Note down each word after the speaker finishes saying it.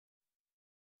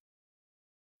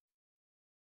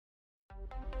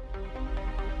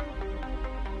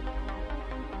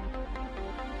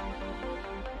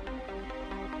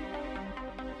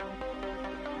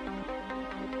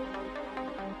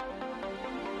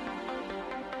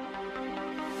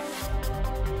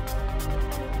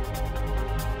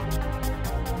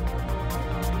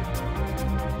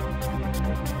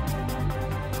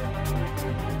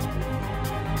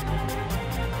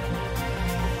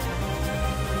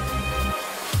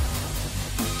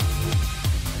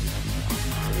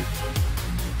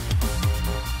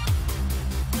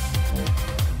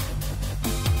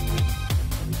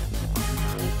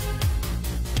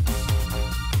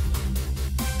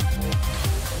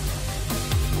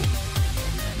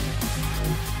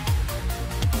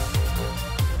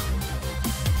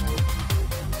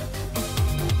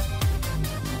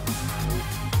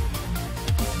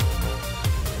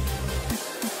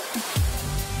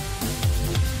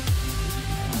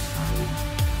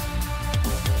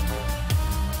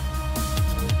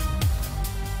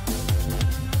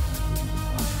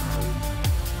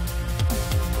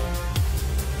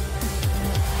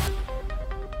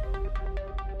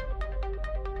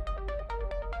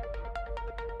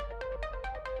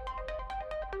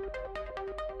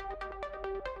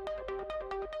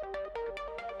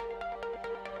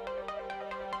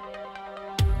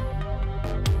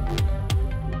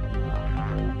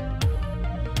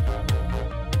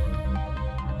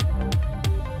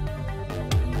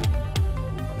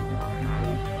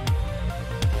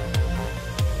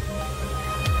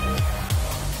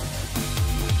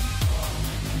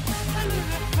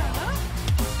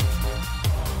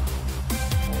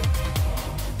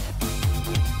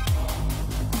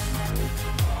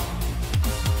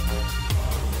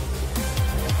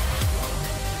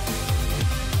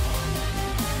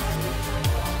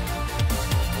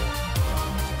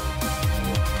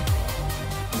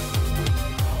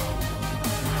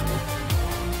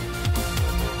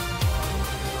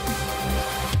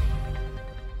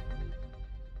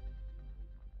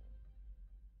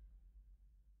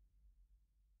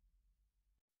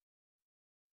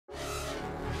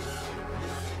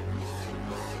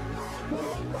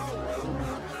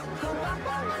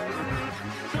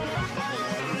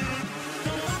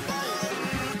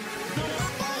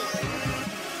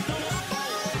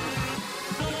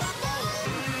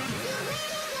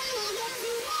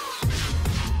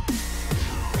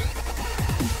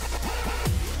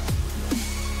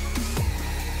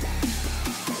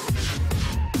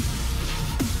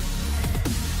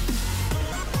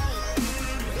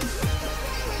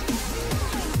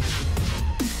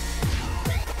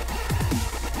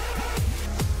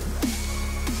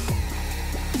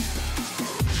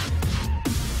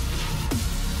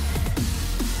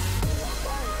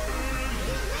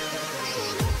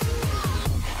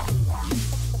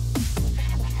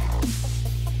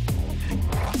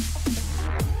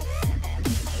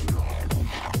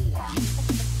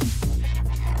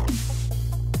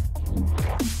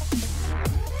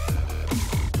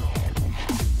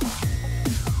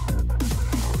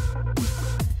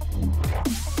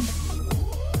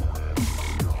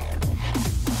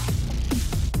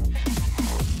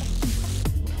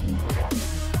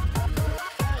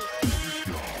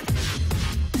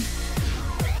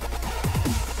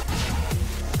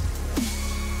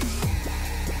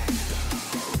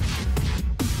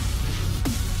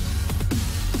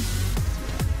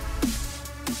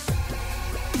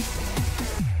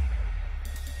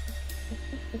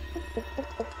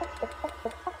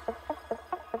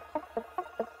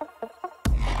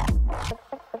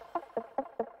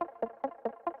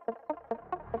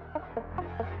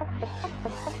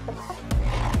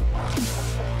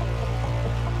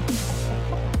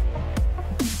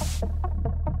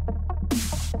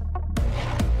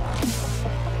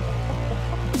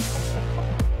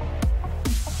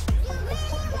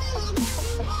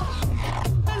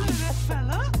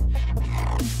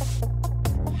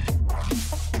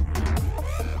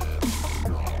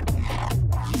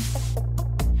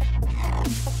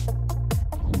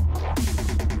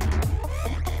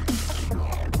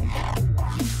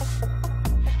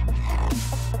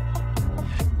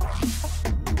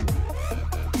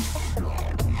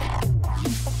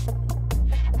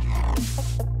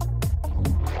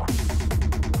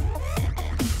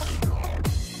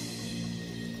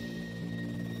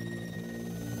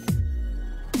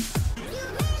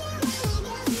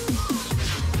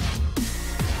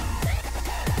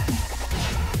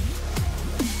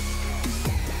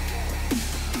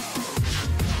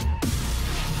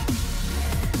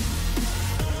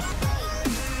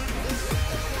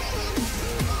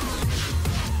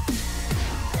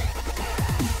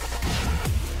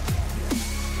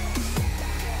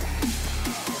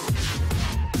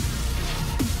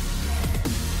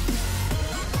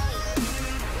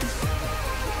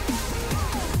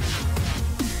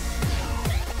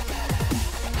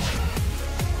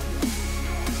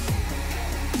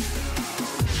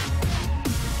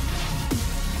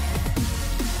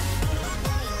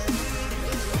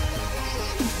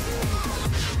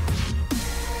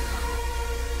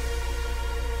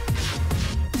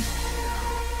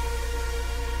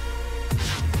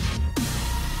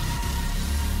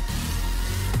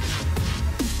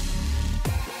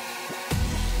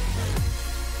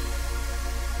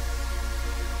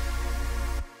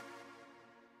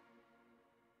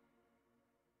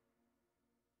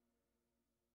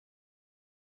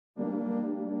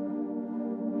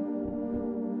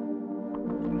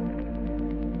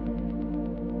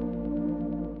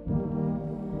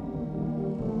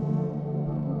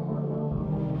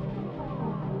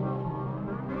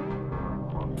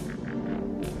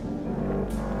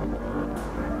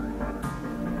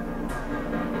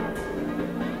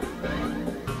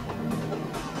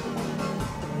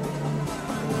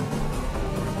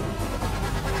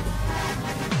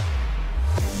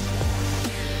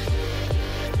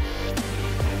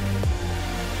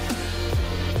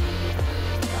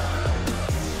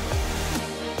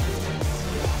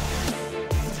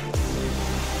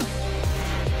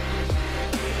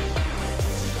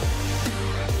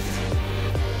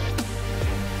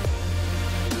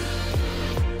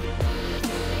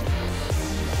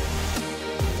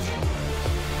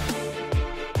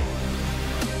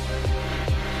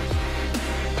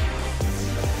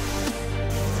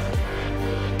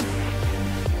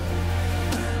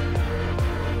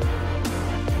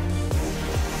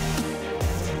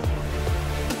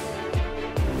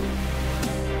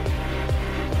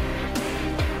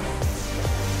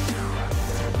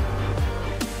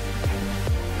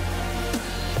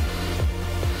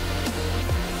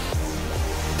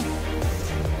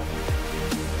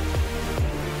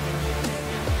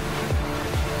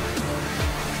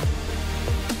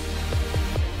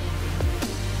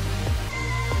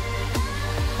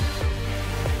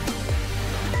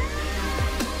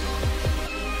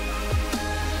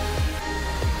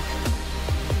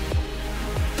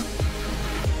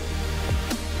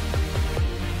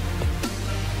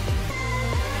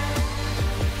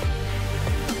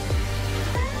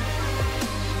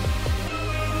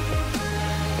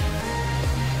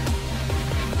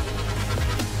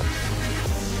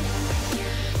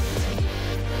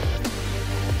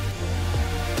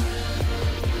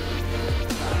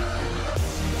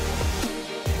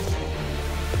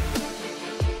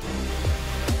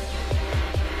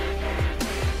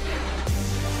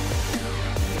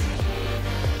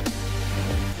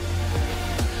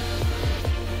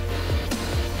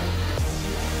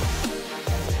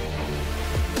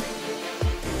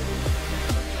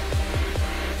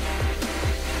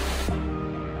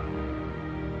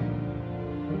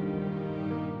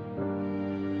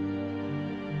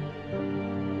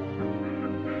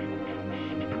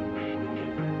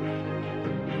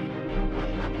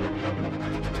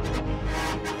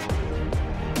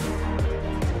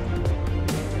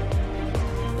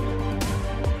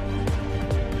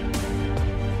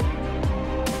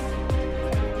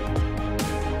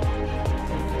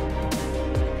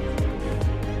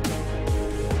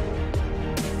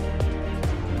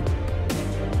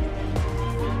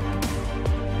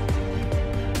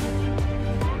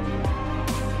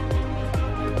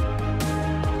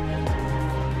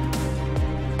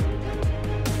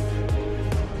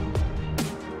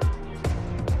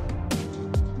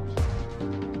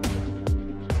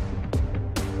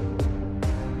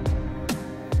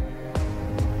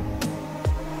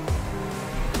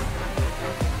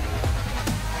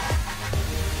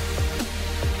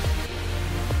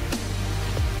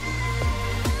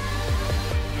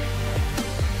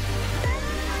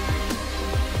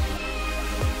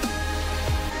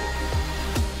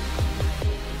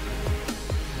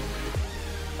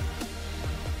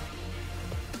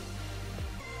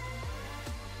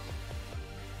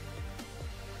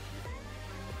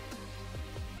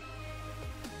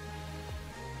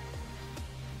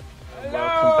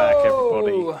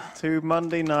to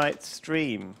Monday night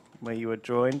stream, where you were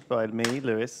joined by me,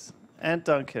 Lewis, and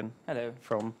Duncan. Hello.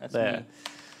 From That's there.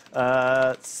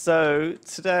 me. So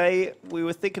today we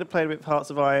were thinking of playing a bit of Hearts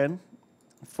of Iron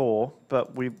 4,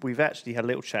 but we've actually had a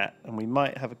little chat, and we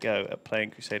might have a go at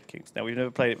playing Crusader Kings. Now, we've never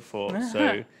played it before,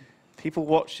 so people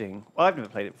watching, I've never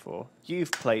played it before.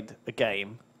 You've played a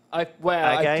game. I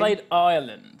played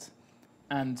Ireland,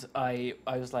 and I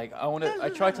was like, I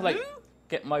tried to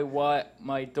get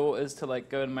my daughters to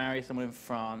go and marry someone in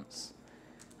France,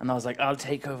 and I was like, I'll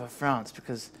take over France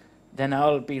because then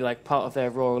I'll be part of their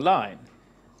royal line.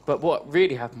 But what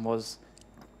really happened was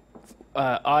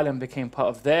Ireland became part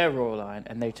of their royal line,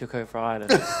 and they took over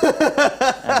Ireland.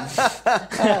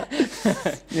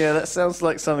 Yeah, that sounds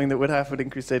like something that would happen in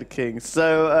Crusader Kings.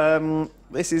 So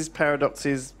this is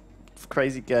Paradox's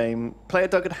crazy game. Player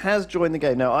Duncan has joined the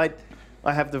game. Now, I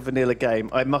have the vanilla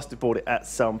game. I must have bought it at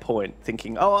some point,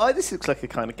 thinking, this looks like a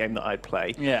kind of game that I'd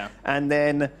play. Yeah. And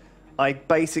then I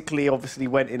basically obviously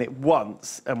went in it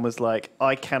once and was like,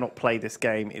 I cannot play this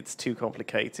game. It's too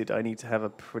complicated. I need to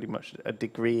have pretty much a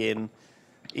degree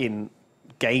in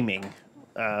gaming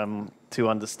to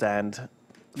understand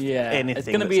anything it's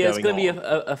going to be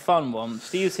a fun one.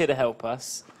 Steve's here to help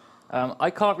us. I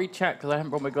can't read chat because I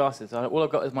haven't brought my glasses. All I've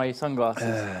got is my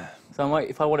sunglasses. So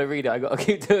if I want to read it, I've got to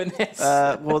keep doing this.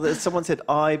 Someone said,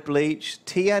 eye bleach.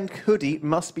 Tea and hoodie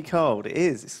must be cold. It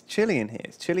is. It's chilly in here.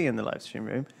 It's chilly in the live stream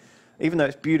room, even though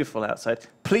it's beautiful outside.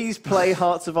 Please play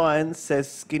Hearts of Iron,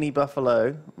 says Skinny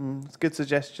Buffalo. It's a good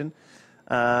suggestion.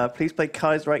 Please play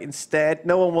Kaiserreich instead.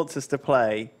 No one wants us to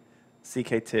play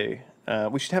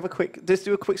CK2. We should have let's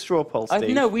do a quick straw poll, Steve.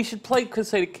 No, we should play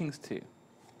Crusader Kings 2.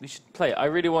 We should play it. I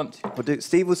really want to.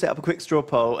 Steve will set up a quick straw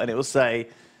poll, and it will say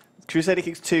Crusader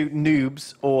Kings 2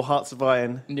 noobs or Hearts of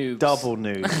Iron noobs. Double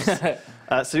noobs.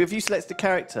 So if you select a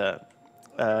character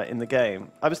in the game,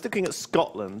 I was looking at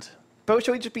Scotland, but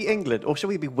shall we just be England or shall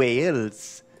we be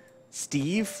Wales?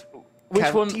 Steve,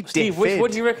 which one do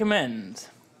you recommend?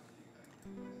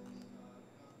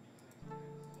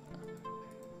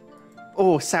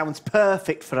 Oh, sounds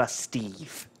perfect for us,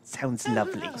 Steve. Sounds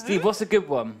lovely. Steve, what's a good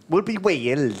one? We'll be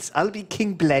Wales. I'll be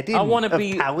King Bledin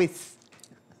of Powys.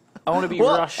 I want to be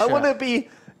what? Russia. I want to be...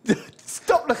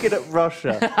 Stop looking at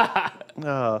Russia.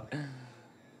 Oh.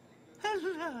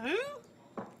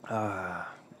 Hello?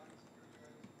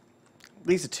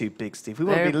 These are too big, Steve. We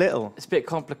want to be little. It's a bit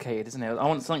complicated, isn't it? I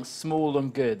want something small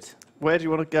and good. Where do you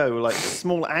want to go? Like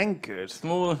small and good?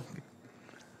 Small...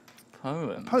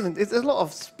 Poland. There's a lot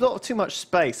of too much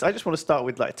space. I just want to start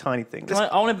with a tiny thing.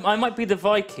 I might be the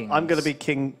Vikings. I'm going to be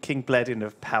King Bledin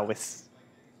of Powys.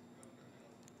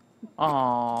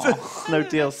 Aww. No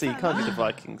DLC. You can't be the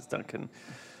Vikings, Duncan.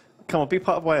 Come on, be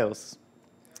part of Wales.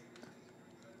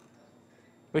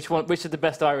 Which is the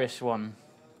best Irish one?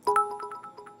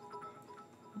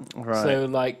 Right. So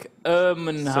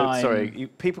Ermenheim. Sorry,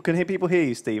 can people hear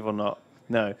you, Steve, or not?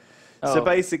 No. Oh. So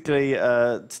basically,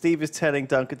 Steve is telling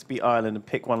Duncan to be Ireland and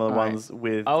pick one of the ones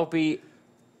with... I'll be...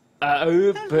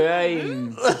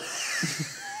 O'Brien.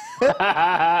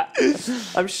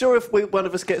 I'm sure if one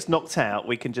of us gets knocked out,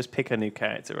 we can just pick a new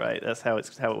character, right? That's how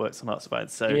it works on Hearts of Iron.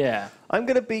 So yeah. I'm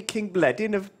going to be King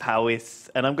Bledin of Powys,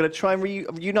 and I'm going to try and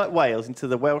reunite Wales into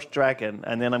the Welsh dragon,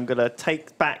 and then I'm going to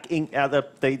take back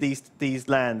these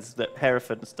lands, that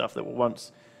Hereford and stuff, that were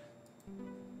once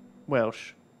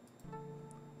Welsh.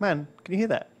 Man, can you hear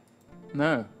that?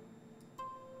 No.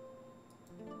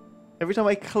 Every time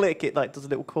I click, it does a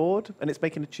little chord, and it's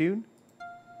making a tune.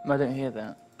 I don't hear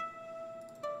that.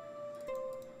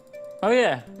 Oh,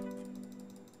 yeah.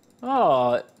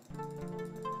 Oh.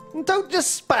 Don't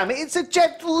just spam it. It's a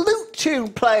gentle lute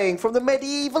tune playing from the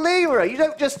medieval era. You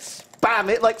don't just spam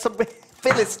it like some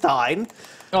Philistine.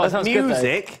 Oh, that sounds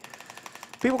music.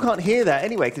 Good, people can't hear that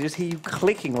anyway. They just hear you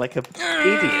clicking like an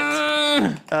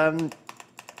idiot.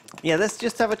 Yeah, let's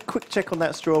just have a quick check on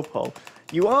that straw poll.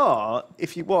 You are,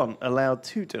 if you want, allowed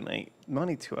to donate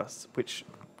money to us, which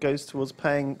goes towards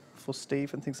paying for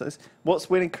Steve and things like this. What's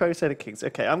winning Crusader Kings?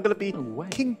 Okay, I'm going to be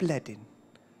King Bledin.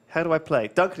 How do I play?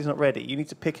 Duncan is not ready. You need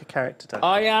to pick a character, Duncan.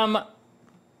 I am...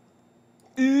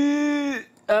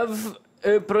 of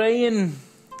O'Brien.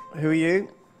 Who are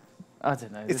you? I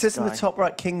don't know. It says in the top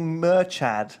right, King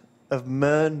Murchad of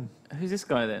Mern. Who's this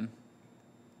guy, then?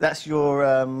 That's your...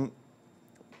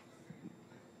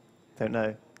 don't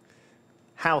know.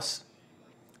 House.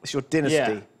 It's your dynasty.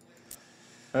 Yeah.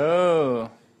 Oh.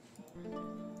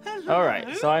 All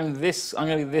right. So I'm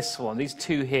going to be this one. These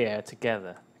two here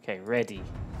together. Okay, ready.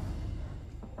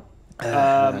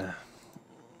 Yeah.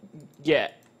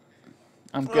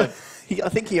 I'm good. I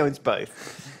think he owns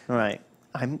both. All right.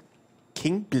 I'm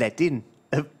King Bledin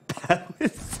of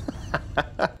Powys.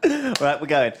 Right, we're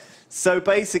going. So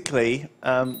basically,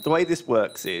 the way this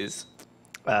works is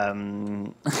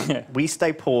we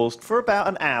stay paused for about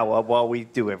an hour while we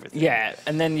do everything. Yeah,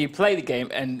 and then you play the game,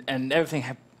 and everything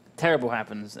terrible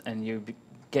happens, and you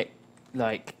get,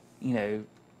 like, you know,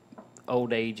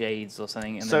 old age AIDS or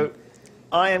something. And so then...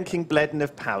 I am King Bledden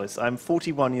of Powys. I'm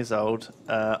 41 years old.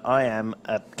 I am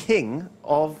a king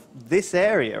of this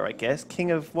area, I guess.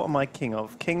 King of, what am I king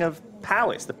of? King of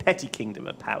Powys, the petty kingdom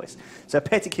of Powys. So a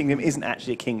petty kingdom isn't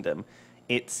actually a kingdom.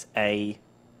 It's I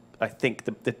think,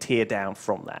 the tier down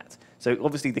from that. So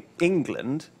obviously the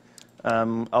England,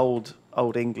 old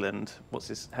England, what's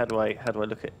this? How do I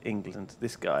look at England?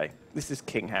 This guy. This is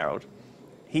King Harold.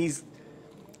 He's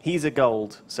a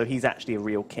gold, so he's actually a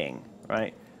real king,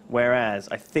 right? Whereas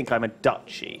I think I'm a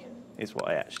duchy, is what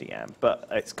I actually am. But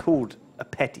it's called a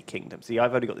petty kingdom. See,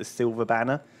 I've only got this silver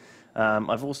banner.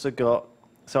 I've also got,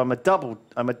 so I'm a double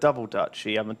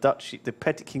duchy. I'm a duchy, the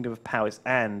petty kingdom of Powys,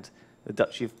 and the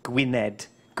duchy of Gwynedd.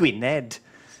 Gwynedd.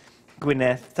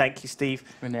 Thank you, Steve.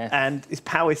 Gwynedd. And is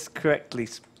Powys correctly?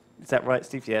 Is that right,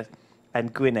 Steve? Yes.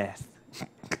 And Gwynedd.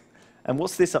 And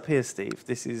what's this up here, Steve?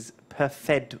 This is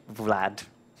Perfed Vlad.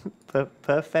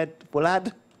 Perfed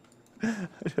Vlad. I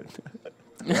don't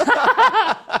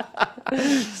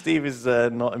know. Steve is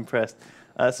not impressed.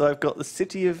 So I've got the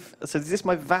city of. So is this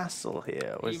my vassal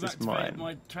here, or is this mine?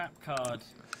 My trap card.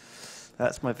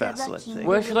 That's my vassal, I think.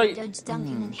 Where should I?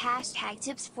 Duncan and hashtag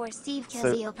tips for Steve,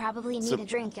 because he'll probably need a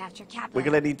drink after Kappa. We're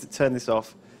gonna need to turn this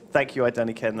off. Thank you,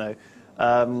 Danny Ken, though.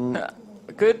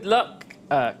 Good luck,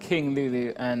 King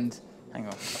Lulu, and hang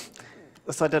on.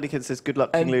 So Danny Ken says, "Good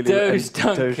luck, King And Lulu Doge and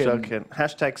Duncan. Doge Duncan."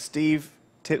 Hashtag Steve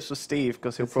tips for Steve,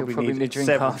 because he'll probably need drink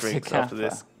several after drinks Kappa. after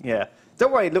this. Yeah.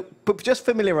 Don't worry. Look, but just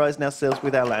familiarising ourselves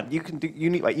with our land. You can do. You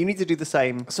need to do the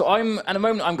same. So at the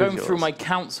moment I'm going through yours. my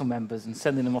council members and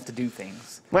sending them off to do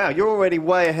things. Wow, you're already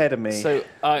way ahead of me. So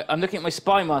I'm looking at my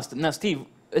spy master now. Steve,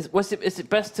 is it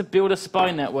best to build a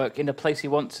spy network in a place you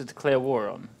want to declare war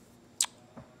on?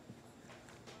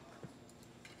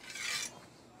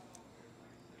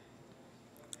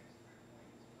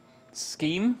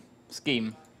 Scheme.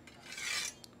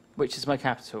 Which is my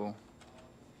capital?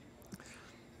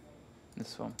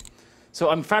 This one. So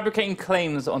I'm fabricating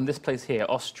claims on this place here,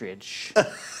 Ostrich.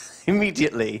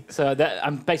 Immediately. So that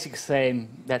I'm basically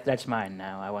saying that's mine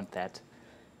now. I want that.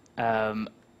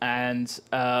 And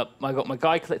I got my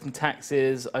guy collecting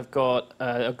taxes. I've got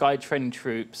a guy training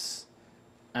troops.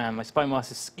 And my spy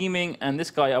master's scheming. And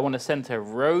this guy I want to send to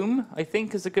Rome, I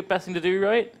think, is the best thing to do,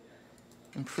 right?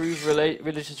 Improve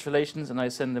religious relations, and I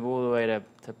send them all the way to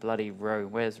bloody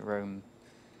Rome. Where's Rome?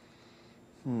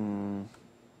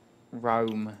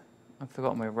 Rome. I've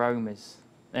forgotten where Rome is.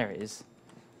 There it is.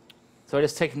 So do I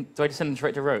just send them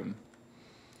straight to Rome?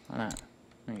 Like that.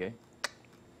 There you go.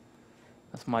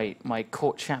 That's my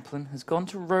court chaplain has gone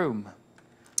to Rome.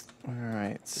 All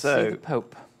right. To see So the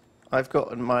Pope. I've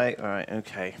got my. All right.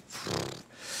 Okay.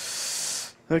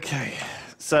 Okay.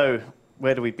 So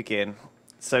where do we begin?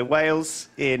 So Wales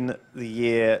in the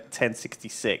year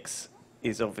 1066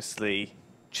 is obviously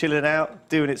chilling out,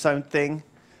 doing its own thing,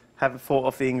 haven't fought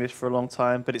off the English for a long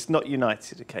time, but it's not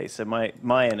united. Okay, so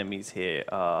my enemies here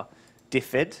are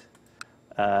Dyfed,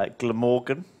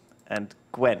 Glamorgan, and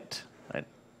Gwent. Right?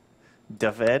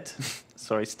 Dyfed,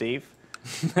 sorry, Steve.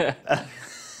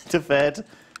 Dyfed,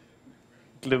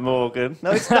 Glamorgan.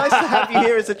 No, it's nice to have you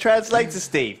here as a translator,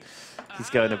 Steve. He's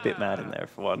going a bit mad in there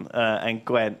for one. And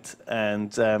Gwent.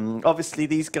 And obviously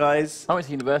these guys... I went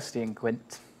to university in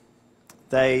Gwent.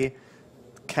 This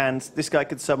guy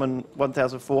can summon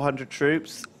 1,400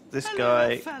 troops. This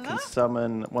guy can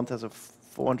summon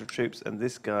 1,400 troops. And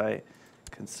this guy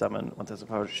can summon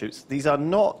 1,400 troops. These are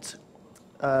not...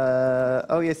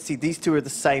 oh, yes, see, these two are the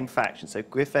same faction. So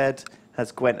Gwynedd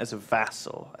has Gwent as a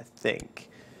vassal, I think.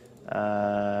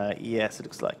 Yes, it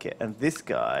looks like it. And this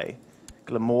guy...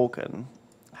 Glamorgan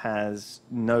has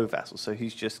no vassal, so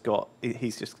he's just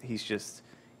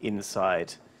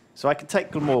inside. So I can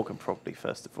take Glamorgan probably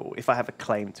first of all, if I have a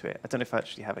claim to it. I don't know if I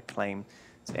actually have a claim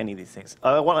to any of these things.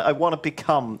 I want to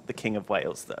become the King of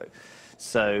Wales though,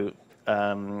 so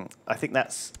I think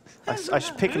that's. I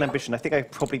should pick an ambition. I think I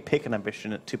probably pick an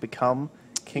ambition to become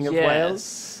King of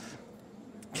Wales.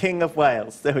 King of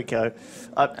Wales. There we go.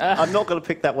 I'm not going to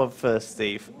pick that one first,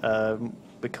 Steve.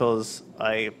 Because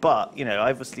but you know,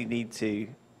 I obviously need to.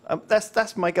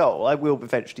 That's my goal. I will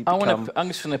eventually become. I'm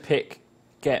just gonna pick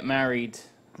get married.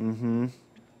 Mm-hmm.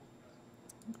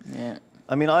 Yeah.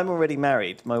 I mean, I'm already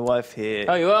married. My wife here.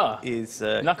 Oh, you are. Is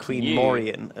Lucky Queen you.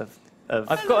 Morian of.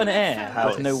 I've got an heir,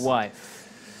 but no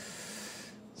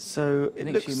wife. So I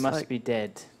think she must be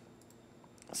dead.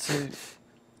 So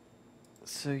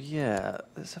So yeah,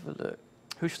 let's have a look.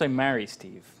 Who should I marry,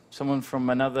 Steve? Someone from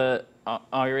another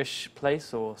Irish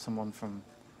place or someone from...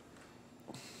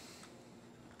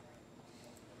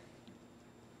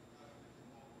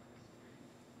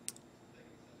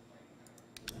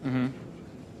 Mm-hmm.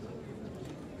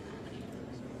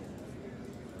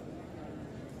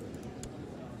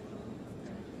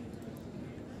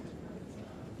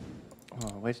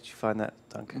 Oh, where did you find that,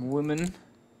 Duncan? Woman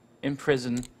in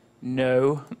prison,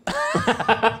 no.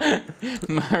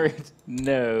 Married,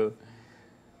 no.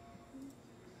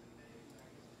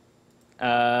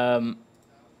 Hello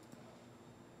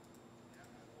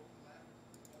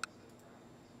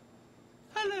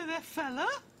there, fella.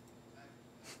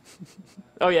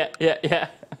 Oh, yeah.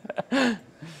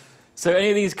 So any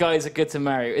of these guys are good to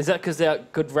marry. Is that because they're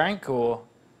good rank, or...?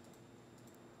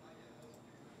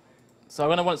 So I'm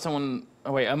going to want someone...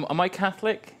 Oh, wait, am I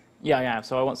Catholic? Yeah, I am.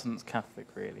 So I want someone that's Catholic,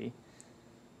 really.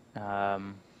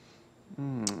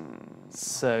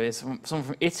 So it's someone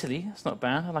from Italy. That's not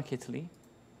bad. I like Italy.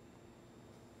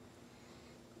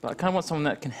 But I kind of want someone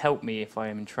that can help me if I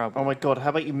am in trouble. Oh my God!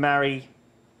 How about you marry?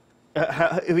 Who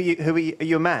are you? Are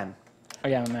you a man? Oh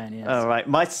yeah, I'm a man. Yes. All right.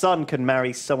 My son can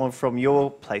marry someone from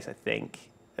your place, I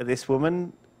think. This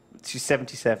woman, she's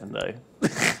 77 though.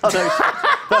 Oh, no,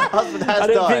 her husband has died.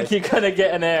 I don't think you're gonna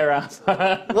get an heir out.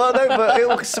 Well, no, but it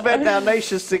will cement our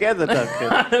nations together,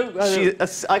 Duncan.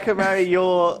 I can marry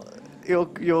your.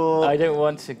 I don't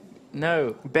want to.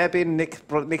 No. Bebin Nick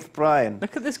Bryan.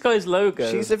 Look at this guy's logo.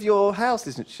 She's of your house,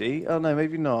 isn't she? Oh no,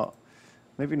 maybe not.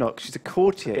 Maybe not. She's a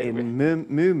courtier in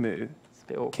Moo.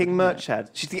 King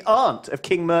Murchad. She's the aunt of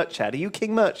King Murchad. Are you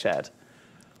King Murchad?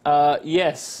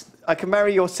 Yes. I can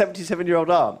marry your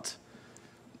 77-year-old aunt.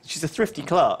 She's a thrifty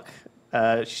clerk.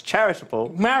 She's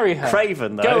charitable. Marry her.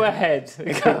 Craven, though. Go ahead.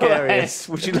 Gregarious.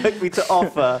 Would you like me to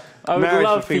offer I would marriage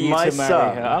love for between you my to marry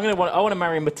son? her. I want to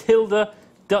marry Matilda,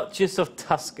 Duchess of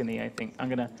Tuscany, I think.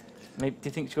 Maybe, do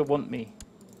you think she'll want me?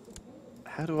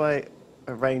 How do I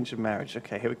arrange a marriage?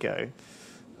 Okay, here we go.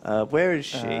 Where is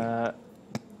she?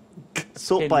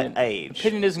 Sort by age.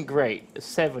 Opinion isn't great.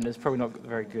 7 is probably not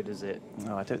very good, is it?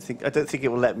 No, I don't think it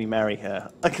will let me marry her.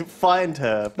 I can find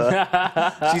her,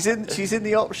 but she's in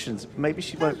the options. Maybe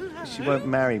she won't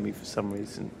marry me for some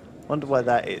reason. Wonder why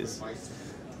that is.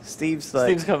 Steve's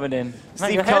coming in.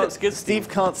 Steve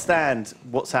can't stand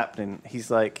what's happening.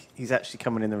 He's actually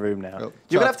coming in the room now. Oh,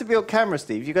 You're gonna have to be on camera,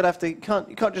 Steve. You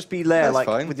can't just be there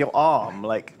with your arm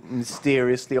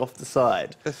mysteriously off the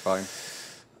side. That's fine.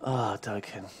 Ah,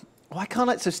 Duncan. Why can't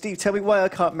I? So, Steve, tell me why I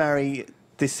can't marry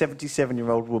this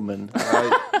 77-year-old woman.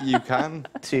 You can.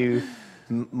 To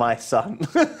my son.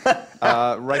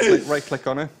 Right click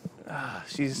on her.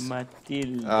 She's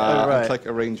Matilda. right. And click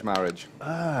arrange marriage.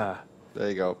 There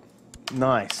you go.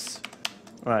 Nice.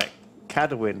 Right.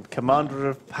 Cadwin, commander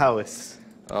of Powys.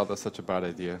 Oh, that's such a bad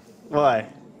idea. Why?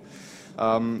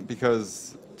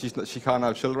 Because she can't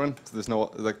have children, so there's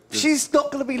no... She's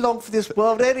not going to be long for this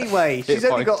world anyway. She's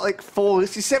only got 4...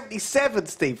 She's 77,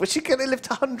 Steve. What's she going to live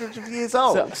to hundreds of years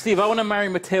old? So, Steve, I want to marry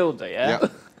Matilda, yeah?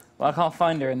 Well, I can't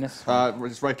find her in this one.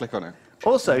 Just right-click on her.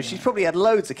 Also, she's probably had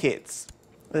loads of kids.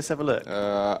 Let's have a look.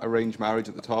 Arrange marriage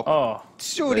at the top. Oh.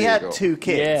 She's already had 2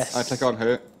 kids. Yes. I click on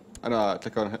her, and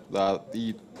click on her,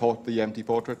 the empty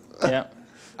portrait. Yeah.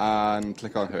 And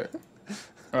click on her.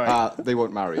 Right. They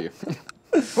won't marry you.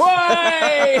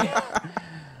 Why?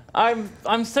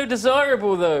 I'm so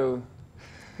desirable though.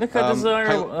 Look how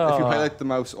desirable. If you highlight the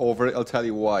mouse over it, it'll tell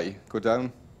you why. Go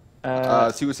down.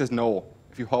 See what says no.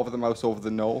 If you hover the mouse over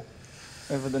the no.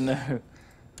 Over the no.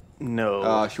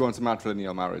 No. She wants a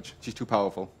matrilineal marriage. She's too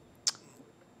powerful.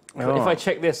 If I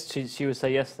check this, she would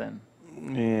say yes then.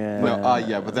 Yeah. No,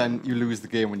 yeah, but then you lose the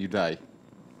game when you die.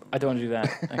 I don't want to do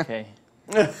that. Okay.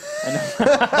 I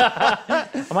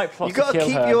might plot to kill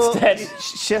her instead.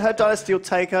 Her dynasty will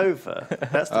take over.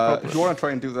 That's the problem. If you want to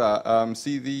try and do that,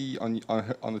 see on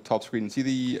the top screen. See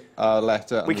the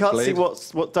letter. We can't see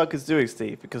what Doug is doing,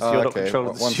 Steve, because you're not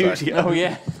controlling the studio. Oh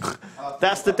yeah.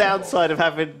 That's the downside of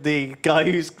having the guy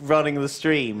who's running the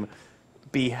stream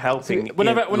be helping.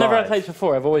 Whenever I played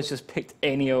before, I've always just picked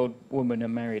any old woman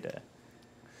and married her.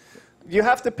 You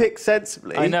have to pick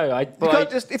sensibly. I know. You can't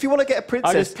just, if you want to get a princess...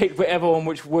 I just picked whatever one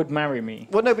which would marry me.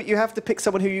 Well, no, but you have to pick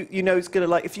someone who you know is going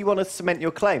to, if you want to cement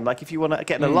your claim, if you want to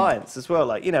get an alliance as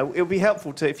well, it would be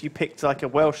helpful if you picked, a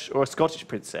Welsh or a Scottish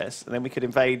princess, and then we could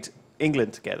invade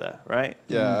England together, right?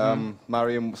 Yeah,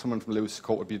 marrying someone from Lewis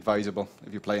court would be advisable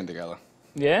if you're playing together.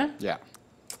 Yeah? Yeah.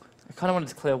 I kind of wanted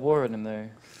to declare war on him, though.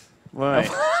 Right.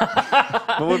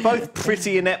 Well, we're both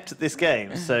pretty inept at this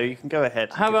game, so you can go ahead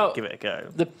and give it a go.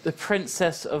 The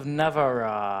Princess of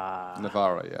Navarra?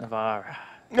 Navarra, yeah. Navarra.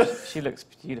 She looks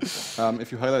beautiful.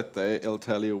 If you highlight there, it'll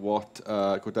tell you what,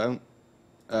 go down.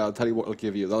 I'll tell you what it'll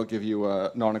give you. They'll give you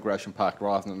a non-aggression pact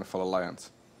rather than a full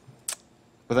alliance.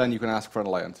 But then you can ask for an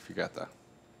alliance if you get that.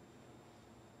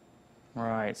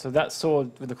 Right, so that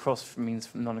sword with the cross means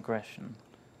non-aggression.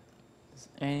 Is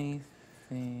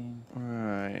anything...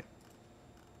 Right.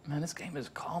 Man, this game is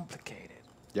complicated.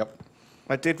 Yep.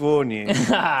 I did warn you.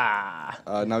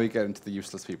 Now you get into the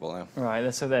useless people now.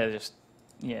 Right, so they're just...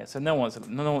 Yeah, so no one's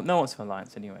an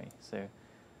alliance anyway, so...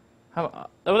 How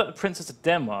about... Oh, that the Princess of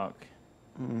Denmark.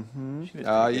 Mm-hmm.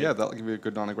 Yeah, that'll give you a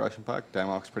good non-aggression pact.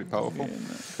 Denmark's pretty powerful. Yeah,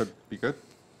 no. Could be good.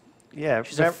 Yeah.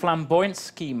 She's a flamboyant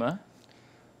schemer.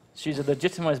 She's a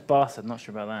legitimized bastard, not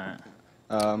sure about that.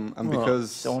 And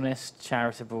because... She's honest,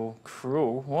 charitable,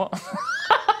 cruel, what?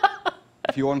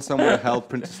 If you want someone to help,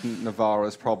 Princess Navarra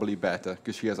is probably better,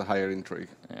 because she has a higher intrigue.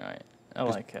 Right, I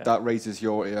like her. That raises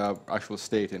your actual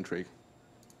state intrigue.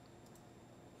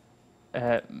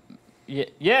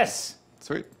 Yes!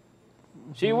 Sweet.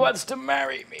 She wants to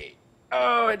marry me.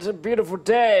 Oh, it's a beautiful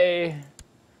day.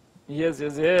 Yes,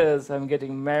 yes, yes. I'm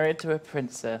getting married to a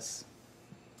princess.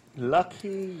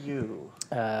 Lucky you.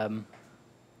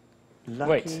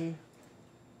 Lucky.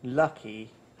 Lucky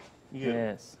you.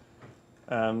 Yes.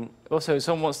 Also,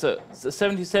 someone wants to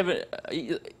 77.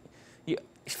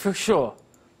 For sure,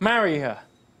 marry her.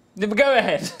 Go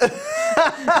ahead.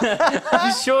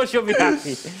 I'm sure she'll be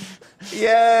happy.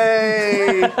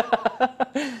 Yay!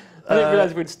 I didn't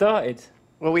realise we'd started.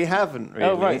 Well, we haven't really.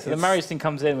 Oh, right. So the marriage thing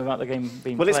comes in without the game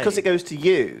being Well, played. it's because it goes to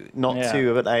you, not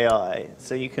to an AI.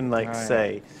 So you can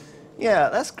say, yeah,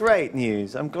 that's great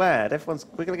news. I'm glad. We're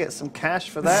going to get some cash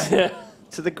for that.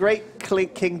 To the great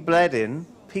King Bledin,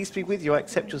 peace be with you. I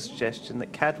accept your suggestion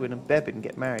that Cadwin and Bebin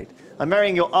get married. I'm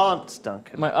marrying your aunt,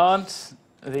 Duncan. My aunt?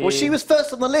 Well, she was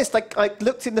first on the list. I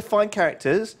looked in the Find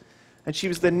Characters, and she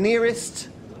was the nearest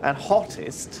and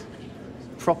hottest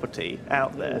property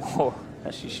out there. Whoa.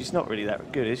 Actually, she's not really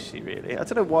that good, is she, really? I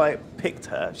don't know why I picked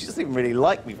her. She doesn't even really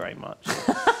like me very much.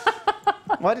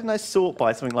 Why didn't I sort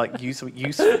by something like useful,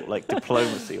 like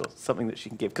diplomacy or something that she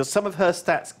can give? Because some of her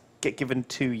stats get given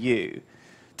to you.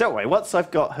 Don't worry, once I've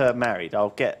got her married, I'll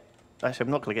get... Actually,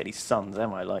 I'm not going to get any sons,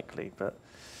 am I, likely? But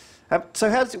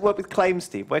so how does it work with claims,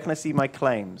 Steve? Where can I see my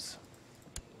claims?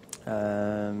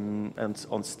 And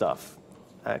on stuff.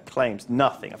 Claims,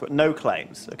 nothing. I've got no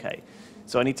claims. Okay.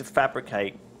 So I need to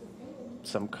fabricate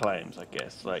some claims, I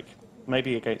guess. Like,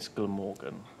 maybe against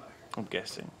Glamorgan, I'm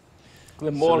guessing.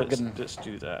 Glamorgan. So let's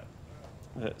do that.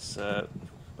 Let's...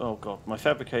 oh, God. My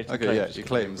fabricated claims is your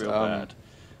claims. real bad.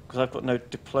 Because I've got no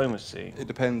diplomacy. It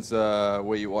depends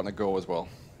where you want to go as well.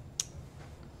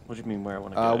 What do you mean where I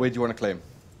want to go? Where do you want to claim?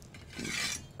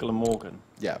 Glamorgan.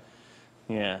 Yeah.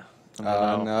 Yeah.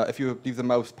 And if you leave the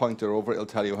mouse pointer over, it'll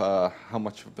tell you how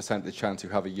much of a percentage chance you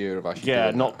have a year of actually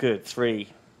doing not that. good. 3,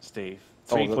 Steve.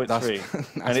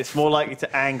 3.3. And it's more likely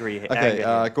to anger him.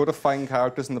 Go to Find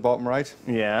Characters in the bottom right.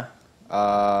 Yeah.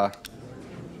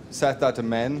 Set that to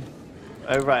men.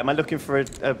 Oh, right. Am I looking for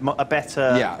a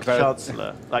better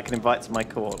chancellor that I can invite to my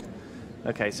court?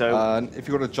 Okay, so... if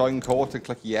you go to Join Court and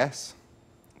click Yes.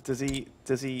 Does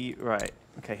he... Right.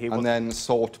 Okay, and then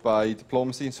sort by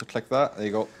diplomacy, so click that. There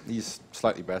you go. He's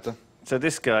slightly better. So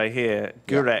this guy here,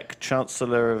 Gurek,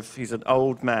 Chancellor of... He's an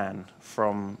old man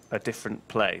from a different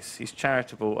place. He's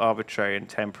charitable, arbitrary, and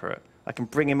temperate. I can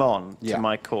bring him on to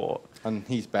my court. And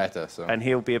he's better, so... And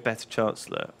he'll be a better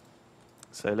chancellor.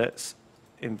 So let's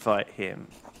invite him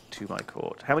to my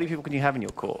court. How many people can you have in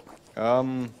your court?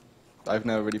 I've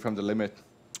never really found the limit.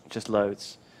 Just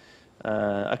loads.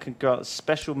 I can grant a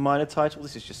special minor title.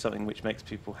 This is just something which makes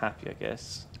people happy, I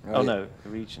guess. Right. Oh, no, the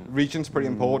regent. Regent's pretty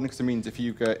important because it means if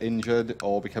you get injured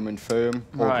or become infirm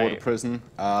or go to prison,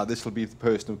 this will be the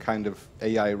person who kind of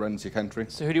AI runs your country.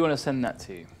 So who do you want to send that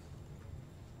to?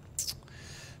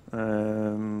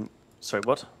 Sorry,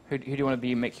 what? Who do you want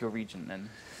to make your regent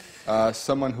then?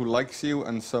 Someone who likes you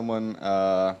and someone...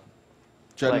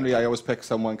 generally, I always pick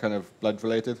someone kind of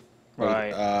blood-related.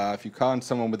 Right. If you can't,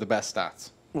 someone with the best stats.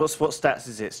 What stats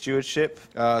is it? Stewardship?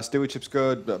 Stewardship's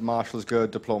good, marshal's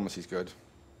good, diplomacy's good.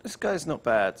 This guy's not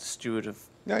bad. Steward of...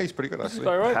 Yeah, he's pretty good, actually. This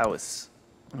guy right? Powers.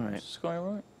 All right. This guy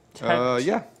right?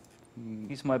 Yeah.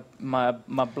 He's my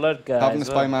blood guy. Having the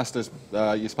spy master's,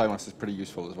 your spy master's pretty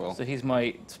useful as well. So he's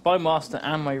my spy master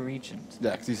and my regent.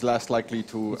 Yeah, because he's less likely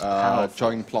to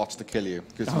join plots to kill you,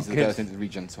 because he's the designated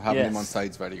regent, so having him on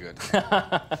side's very good.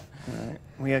 Right.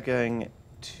 We are going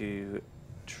to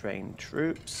train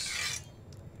troops.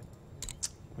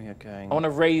 We are going... I want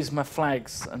to raise my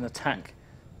flags and attack.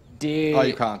 Oh,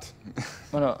 you can't.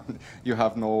 Why not? You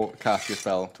have no cast your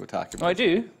spell to attack him. Oh, I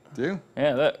do? Do you?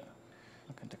 Yeah, look.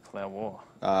 I can declare war.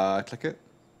 Click it.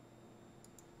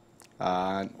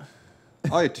 And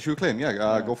to shoot a claim,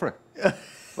 go for it.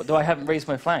 But I haven't raised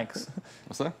my flags.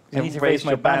 What's that? I need to raise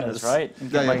my banners, right?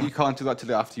 You can't do that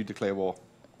till after you declare war.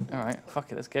 All right,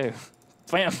 fuck it, let's go.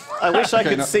 Bam. I wish I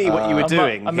could see what you were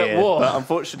doing I'm here, at war. but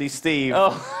unfortunately, Steve.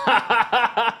 Oh.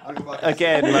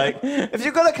 Again, like, if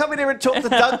you're gonna come in here and talk to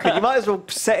Duncan, you might as well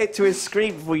set it to his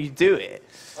screen before you do it.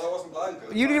 I wasn't blind.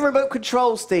 You need a remote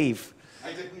control, Steve.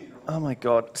 I didn't need Oh my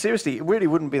god. Seriously, it really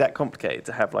wouldn't be that complicated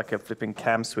to have like a flipping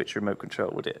cam switch remote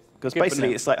control, would it? Because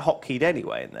basically it's like hotkeyed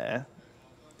anyway in there.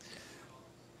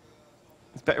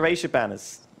 But raise your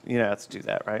banners. You know how to do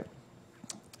that, right?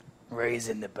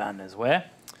 Raising the banners. Where?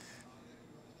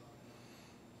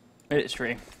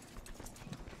 Military.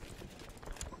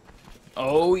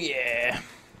 Oh yeah.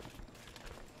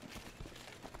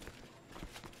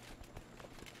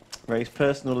 Raise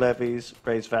personal levies,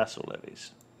 raise vassal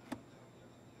levies.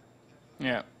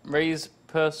 Yeah, raise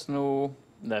personal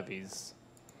levies.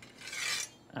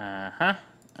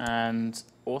 And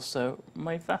also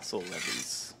my vassal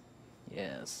levies.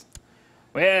 Yes.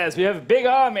 Yes, we have big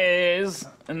armies,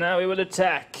 and now we will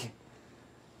attack.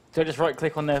 So I just right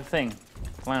click on their thing.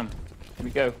 Blam. Here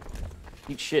we go.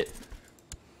 Eat shit.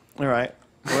 All right.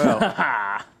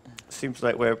 Well, seems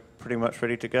like we're pretty much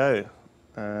ready to go.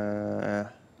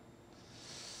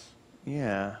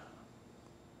 Yeah.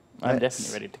 I'm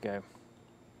definitely ready to go.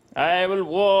 I will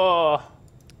war.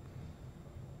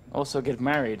 Also get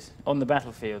married on the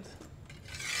battlefield.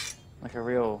 Like a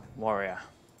real warrior.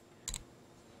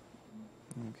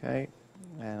 Okay.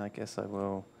 And I guess I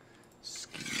will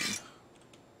scheme.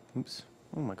 Oops.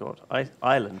 Oh my god.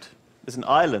 Island. There's an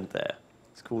island there.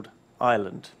 It's called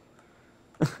Island.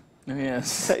 Oh,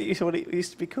 yes. Is that what it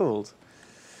used to be called?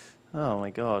 Oh my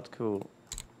god, cool.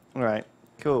 All right,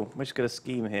 cool. We're just going to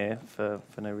scheme here for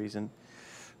no reason.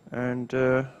 And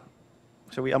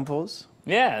shall we unpause?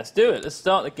 Yeah, let's do it. Let's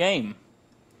start the game.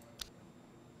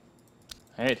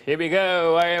 Right, here we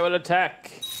go. I will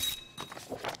attack.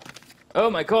 Oh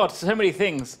my god, so many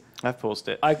things. I've paused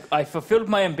it. I fulfilled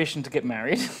my ambition to get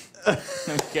married. There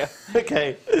we go.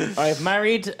 Okay. I've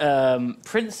married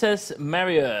Princess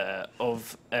Maria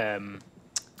of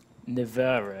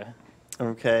Navarre.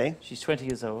 Okay. She's 20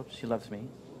 years old. She loves me.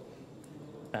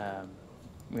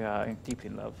 We are deeply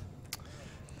in love.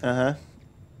 Uh-huh.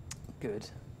 Good.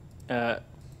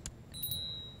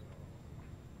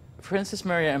 Princess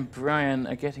Maria and Brian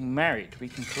are getting married. We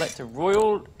can collect a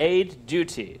royal aid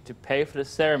duty to pay for the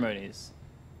ceremonies.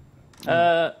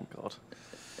 Oh, God.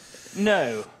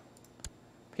 No.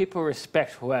 People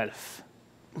respect wealth.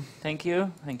 Thank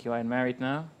you. Thank you. I'm married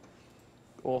now.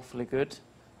 Awfully good.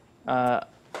 I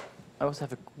also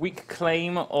have a weak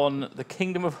claim on the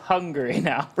Kingdom of Hungary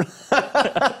now.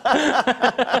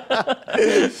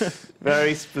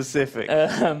 Very specific.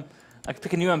 I can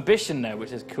pick a new ambition now,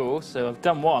 which is cool. So I've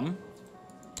done one.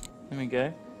 There we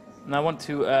go. And I want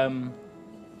to...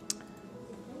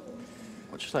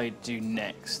 what should I do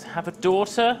next? Have a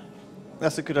daughter?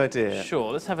 That's a good idea.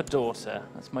 Sure, let's have a daughter.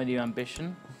 That's my new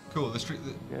ambition. Cool. The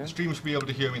stream should be able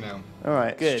to hear me now. All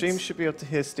right. Good. Stream should be able to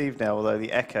hear Steve now, although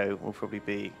the echo will probably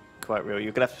be quite real.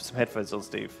 You're going to have to put some headphones on,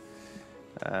 Steve.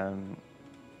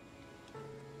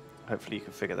 Hopefully you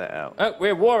can figure that out. Oh,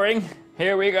 we're warring.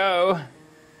 Here we go.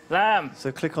 Lamb.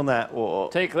 So click on that war.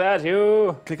 Take that,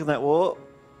 you. Click on that war.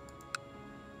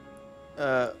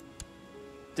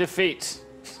 Defeat.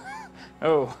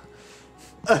 Oh.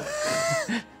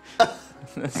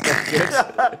 That's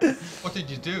not good. What did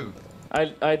you do?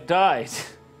 I died.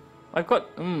 I've got...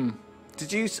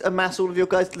 Did you amass all of your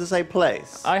guys to the same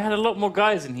place? I had a lot more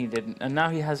guys than he did, and now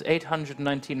he has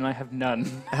 819 and I have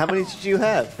none. How many did you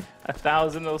have?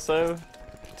 1,000 or so.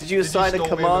 Did you assign a stall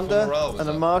commander morale, and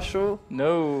a marshal?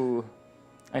 No.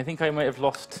 I think I might have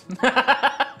lost.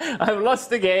 I've lost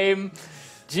the game.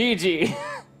 GG.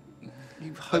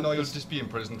 I know you'll just be in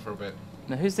prison for a bit.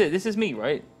 Now, who's this? This is me,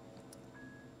 right?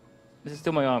 This is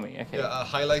still my army. Okay. Yeah,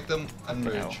 highlight them and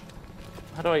Fucking merge. hell.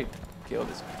 How do I kill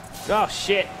this? Oh,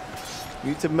 shit. You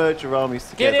need to merge your armies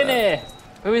together. Get in here.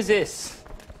 Who is this?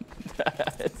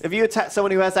 Have you attacked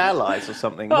someone who has allies or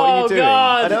something? What are you doing?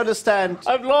 God. I don't understand.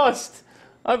 I've lost.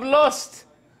 I've lost.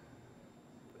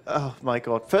 Oh my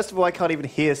god! First of all, I can't even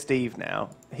hear Steve now.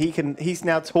 He's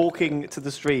now talking to the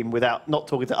stream without not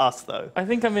talking to us though. I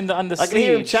think I'm in the under I can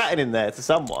hear him siege. chatting in there to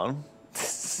someone.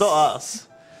 It's not us.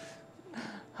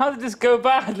 How did this go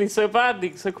badly, so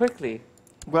quickly?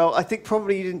 Well, I think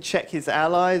probably you didn't check his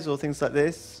allies or things like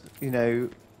this. You know,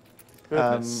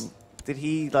 Goodness. did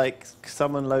he like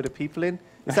summon a load of people in?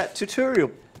 Is that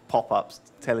tutorial pop-ups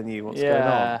telling you what's going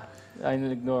on?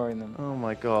 I'm ignoring them. Oh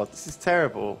my god, this is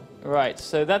terrible. Right,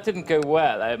 so that didn't go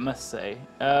well, I must say.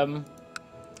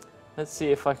 Let's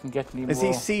see if I can get any more. Is he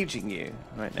sieging you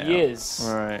right now? He is.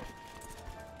 Right.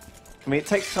 I mean, it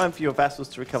takes time for your vassals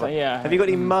to recover. So, yeah, have you got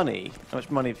any money? How much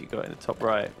money have you got in the top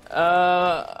right?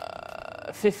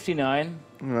 59.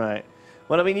 Right.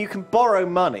 Well, I mean, you can borrow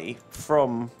money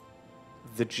from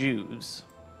the Jews.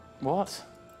 What?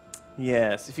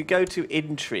 Yes. If you go to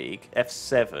Intrigue,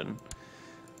 F7,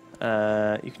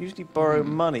 you can usually borrow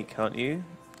money, can't you?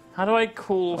 How do I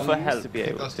call for You help? used to be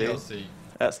able That's to. DLC.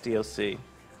 That's DLC.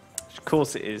 Of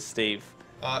course it is, Steve.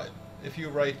 If you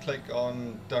right-click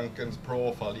on Duncan's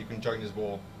profile, you can join his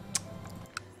war.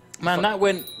 Man, that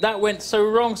went so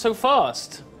wrong so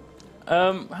fast.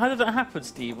 How did that happen,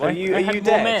 Steve? Are I you had more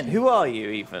dead? men. Who are you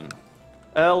even?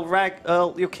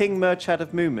 Earl, you're King Murchad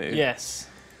of Mumu. Yes.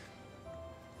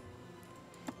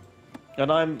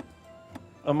 And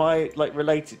am I like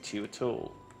related to you at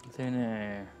all? I don't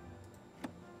know.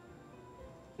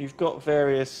 You've got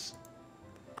various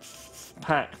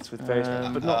pacts with various,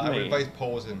 but not I would me. advise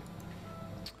pausing.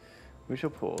 We shall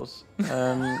pause.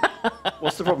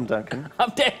 What's the problem, Duncan? I'm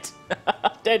dead.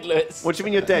 I'm dead, Lewis. What do you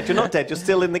mean you're dead? You're not dead. You're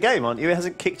still in the game, aren't you? It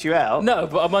hasn't kicked you out. No,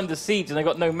 but I'm under siege and I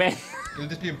got no men. You'll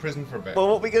just be in prison for a bit. Well,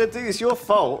 what we're going to do is your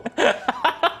fault.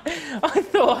 I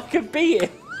thought I could beat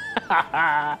him.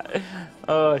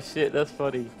 Oh shit, that's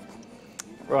funny.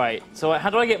 Right, so how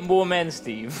do I get more men,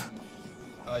 Steve?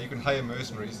 You can hire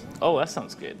mercenaries. Oh, that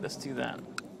sounds good. Let's do that.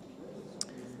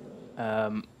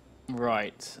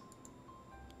 Right.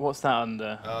 What's that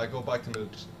under? Go back to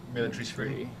military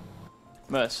screen.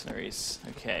 Mercenaries.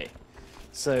 Okay.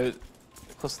 So, it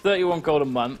costs 31 gold a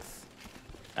month.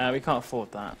 We can't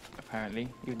afford that, apparently,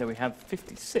 even though we have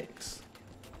 56.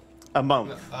 A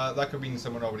month. That could mean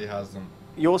someone already has them.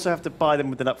 You also have to buy them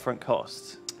with an upfront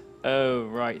cost. Oh,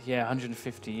 right. Yeah,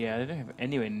 150. Yeah, I don't have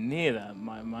anywhere near that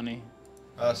amount of money.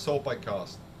 Salt by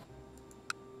cost.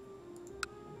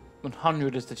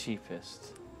 100 is the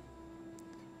cheapest.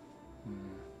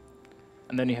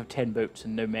 And then you have 10 boats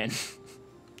and no men.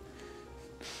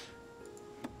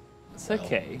 It's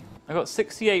okay. I got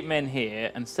 68 men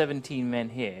here and 17 men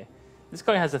here. This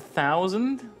guy has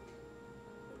 1,000?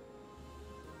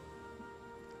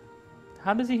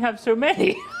 How does he have so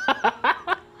many?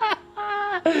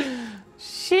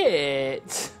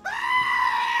 Shit.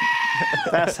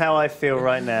 That's how I feel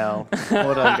right now.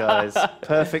 Well done, guys.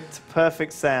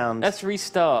 Perfect sound. Let's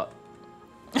restart.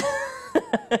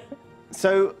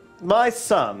 So, my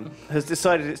son has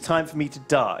decided it's time for me to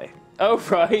die. Oh,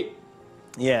 right.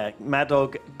 Yeah,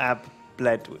 Madog Ab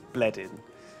Bledin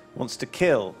wants to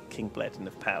kill King Bledin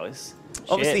of Powys.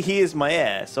 Obviously, he is my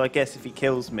heir, so I guess if he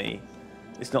kills me,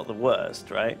 it's not the worst,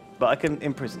 right? But I can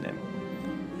imprison him.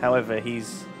 However,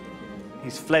 he's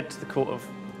fled to the court of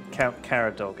Count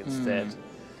Caradog instead.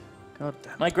 God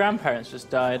damn. My grandparents just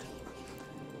died.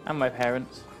 And my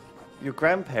parents. Your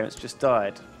grandparents just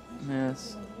died.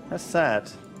 Yes. That's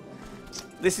sad.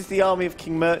 This is the army of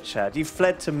King Murchad. You've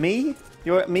fled to me?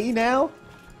 You're at me now?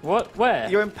 What? Where?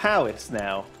 You're in Powys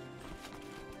now.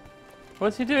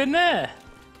 What's he doing there?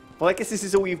 Well, I guess this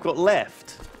is all you've got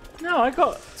left. No, I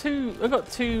got two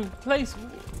places.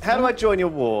 How do I join your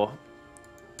war?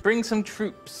 Bring some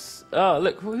troops. Oh,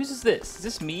 look, whose is this? Is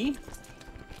this me?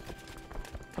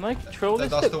 Can I control this?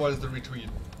 That's Look, the ones that retweet.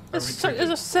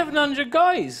 there's 700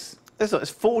 guys. It's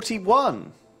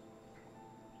 41.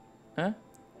 Huh?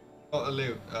 Oh,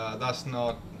 Lou, that's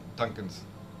not Duncan's.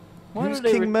 Why Who's do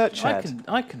they King Murchad?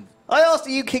 I can. I asked,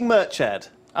 are you King Murchad?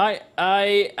 I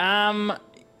am.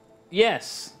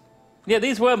 Yes. Yeah,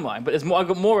 these were mine, but there's more. I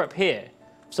got more up here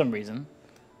for some reason.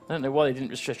 I don't know why they didn't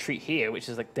just retreat here, which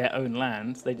is like their own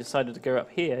land. They decided to go up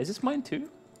here. Is this mine too?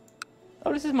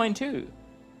 Oh, this is mine too.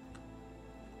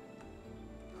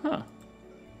 Huh.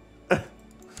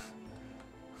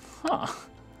 Huh.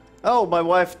 Oh, my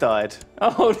wife died.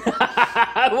 Oh,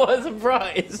 what a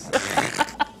surprise!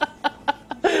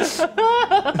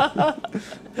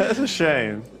 That's a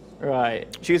shame.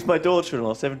 Right. She was my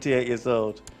daughter-in-law, 78 years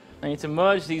old. I need to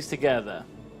merge these together.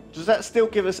 Does that still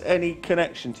give us any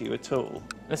connection to you at all?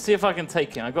 Let's see if I can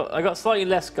take him. I got slightly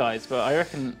less guys, but I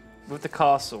reckon with the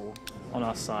castle on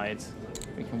our side,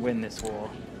 we can win this war.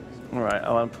 All right,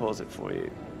 I'll unpause it for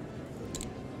you.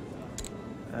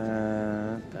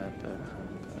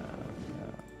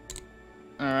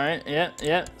 All right,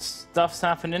 yeah. Stuff's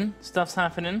happening.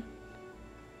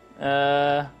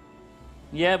 Yeah,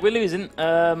 we're losing.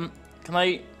 Can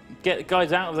I get the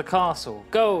guys out of the castle?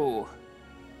 Go!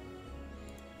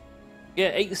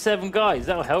 Yeah, 87 guys.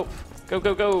 That'll help.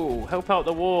 Go! Help out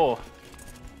the war.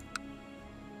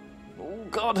 Oh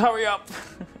God, hurry up!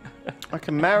 I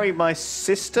can marry my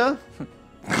sister.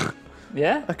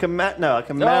 Yeah? I can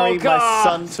marry my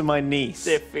son to my niece.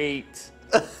 Defeat.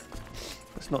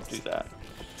 Let's not do that.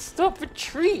 Stop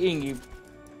retreating, you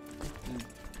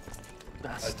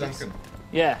bastards. Duncan.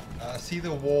 Yeah. See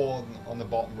the war on the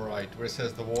bottom right where it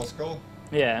says the war skull?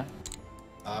 Yeah.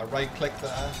 Right click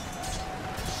there.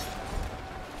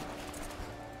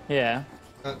 Yeah.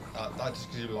 That's just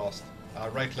because you lost.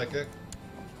 Right click it.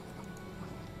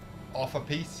 Off a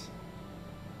piece.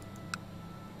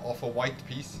 Off a white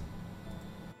piece.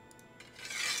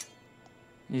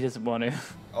 He doesn't want to.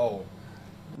 Oh.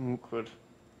 Awkward.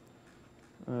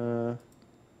 I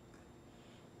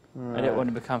don't want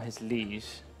to become his liege.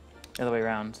 The other way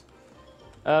around.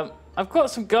 I've got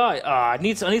some guys. I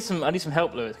need some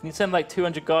help, Lewis. Can you send like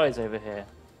 200 guys over here?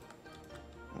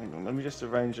 Hang on, let me just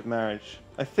arrange a marriage.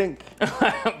 I think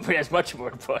But that's much more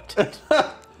important.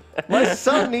 my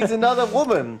son needs another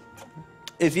woman.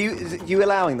 Is you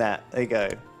allowing that? There you go.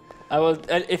 I will.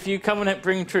 If you come and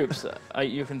bring troops,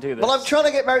 you can do this. Well, I'm trying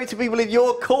to get married to people in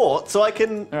your court so I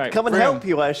can Right, come and bring help 'em.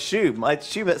 you. I assume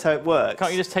that's how it works.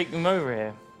 Can't you just take them over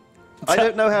here? I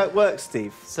don't know how it works,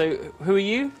 Steve. So, who are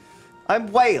you?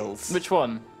 I'm Wales. Which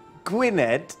one?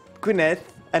 Gwynedd,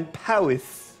 and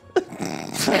Powys.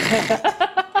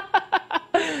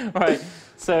 Right.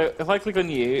 So, if I click on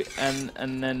you, and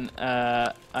then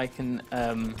I can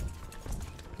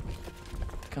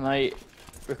I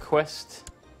request?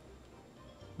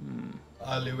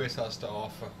 Lewis has to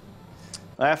offer.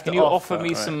 I have to Can you offer me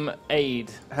right. some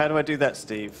aid? How do I do that,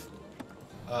 Steve?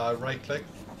 Right click.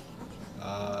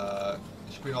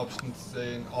 Should be an option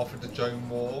saying offer to join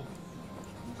war.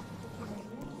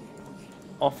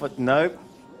 Offer? No.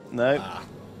 There's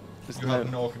You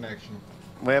have no connection.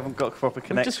 We haven't got proper We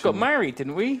connection. just got married,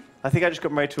 didn't we? I think I just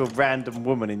got married to a random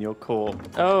woman in your court.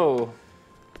 Oh.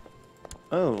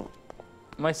 Oh.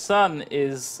 My son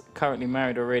is currently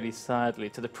married already, sadly,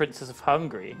 to the Princess of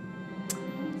Hungary.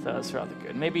 So that's rather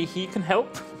good. Maybe he can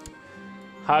help?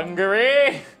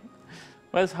 Hungary?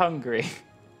 Where's Hungary?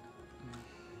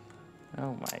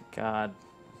 Oh my god.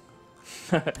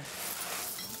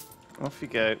 Off you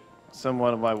go.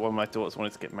 One of my daughters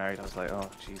wanted to get married. I was like, oh,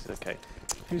 jeez, okay.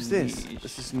 Who's this? Yeesh.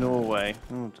 This is Norway.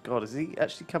 Oh, God, is he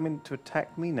actually coming to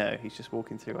attack me? No, he's just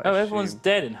walking through. I Oh, everyone's assume.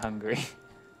 dead in Hungary.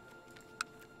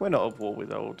 We're not at war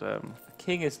with old... The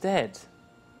king is dead.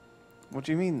 What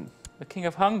do you mean? The king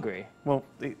of Hungary. Well,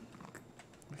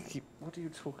 what are you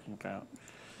talking about?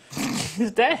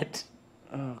 He's dead.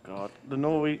 Oh, God. The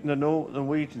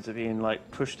Norwegians are being, like,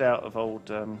 pushed out of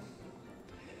old...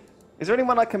 Is there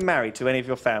anyone I can marry to any of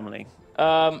your family?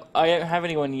 I don't have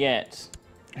anyone yet.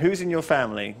 Who's in your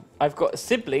family? I've got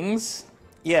siblings.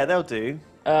 Yeah, they'll do.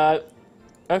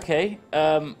 Okay.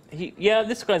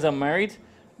 This guy's unmarried.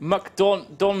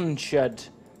 MacDonshad.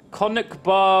 Connick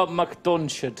Bar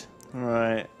MacDonshad.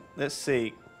 Right. Let's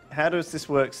see. How does this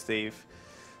work, Steve?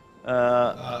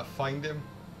 Find him.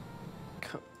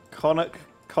 Connick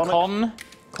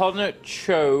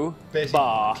Cho Basically,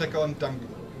 Bar. click on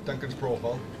Duncan's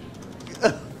profile.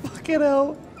 Fucking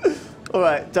hell. All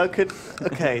right, Duncan.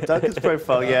 Okay, Duncan's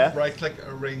profile, yeah. Right click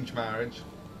arrange marriage.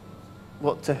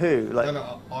 What, to who? Like,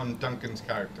 No, on Duncan's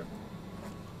character.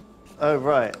 oh,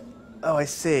 right. Oh, I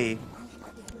see.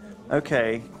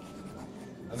 Okay.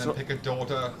 And then pick a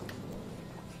daughter.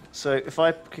 So if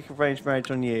I click arranged marriage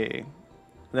on you,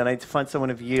 then I need to find someone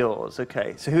of yours.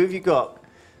 Okay. So who have you got?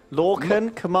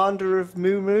 Lorcan, commander of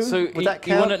Mumu? So Would that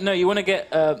count? you want to get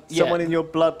Someone in your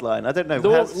bloodline. I don't know. How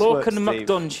does this work, Lorcan Steve?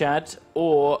 MacDonshad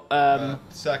or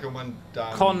Second one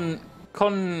down.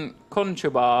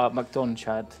 Conchobar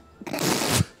MacDonshad.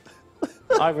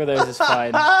 Either of those is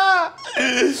fine.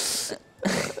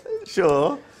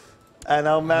 Sure. And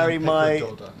I'll marry pick my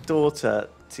your daughter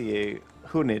to you.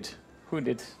 Hunid. Who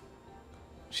did?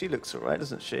 She looks alright,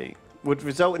 doesn't she? Would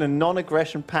result in a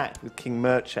non-aggression pact with King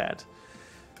Murchad.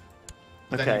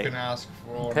 Then Okay. you can ask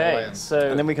for an Okay, alliance. so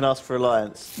And then we can ask for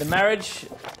alliance. the marriage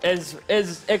is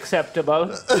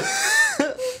acceptable.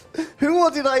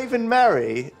 What did I even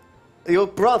marry? Your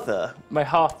brother? My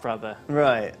half brother.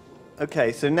 Right.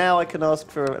 Okay, so now I can ask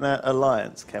for an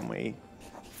alliance, can we?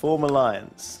 Form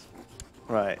alliance.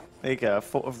 Right, there you go.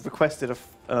 I've requested an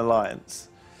alliance.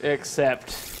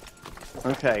 Accept.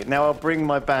 Okay, now I'll bring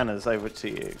my banners over to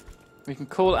you. We can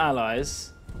call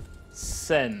allies.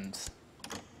 Send.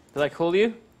 Did I call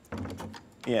you?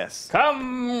 Yes.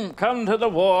 Come to the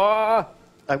war.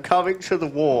 I'm coming to the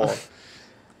war.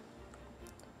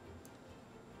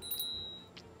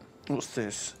 What's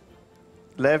this?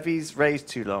 Levies raised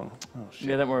too long. Oh, shit.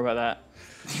 Yeah, don't worry about that.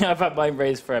 I've had mine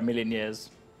raised for 1,000,000 years.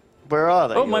 Where are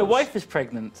they? Oh, my yours? wife is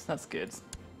pregnant. That's good.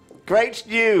 Great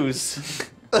news.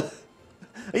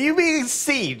 Are you being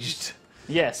sieged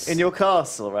Yes. in your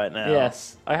castle right now?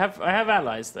 Yes. I have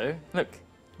allies though. Look,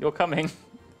 you're coming.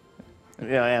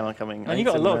 Yeah, I am. I'm coming. And you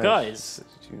got a lot of guys.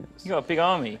 You got a big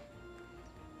army.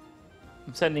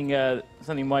 I'm sending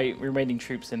my remaining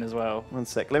troops in as well. One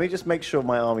sec. Let me just make sure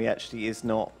my army actually is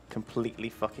not completely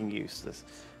fucking useless.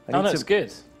 Oh, no, it's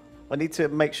good. I need to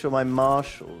make sure my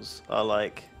marshals are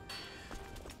like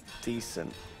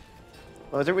decent.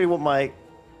 Well, I don't really want my.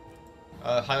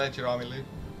 Highlight your army, Lou.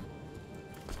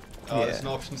 Yeah. There's an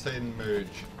option saying merge.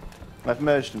 I've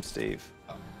merged them, Steve.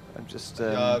 I'm just.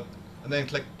 And then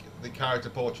click the character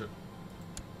portrait.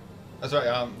 Sorry,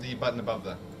 the button above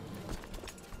there.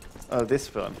 Oh,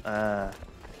 this one.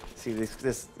 See,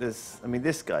 this. I mean,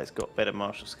 this guy's got better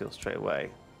martial skills straight away.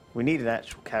 We need an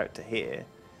actual character here.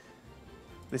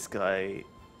 This guy,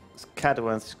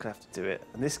 Cadawan's just gonna have to do it,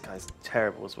 and this guy's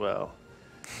terrible as well.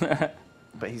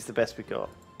 But he's the best we got.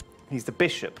 He's the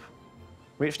bishop.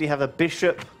 We actually have a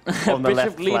bishop on the Bishop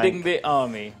left leading flank. the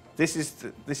army. This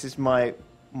is my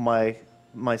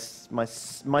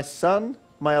son,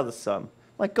 my other son.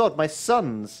 My God, my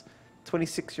sons,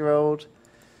 26-year-old,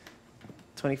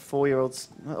 24-year-olds,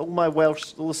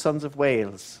 all the sons of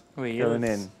Wales going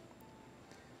in.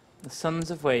 The Sons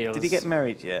of Wales. Did he get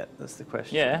married yet? That's the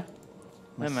question. Yeah,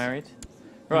 they're married.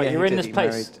 Right, Yeah, you're he in did. this He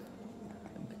place. married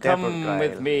Come Deborah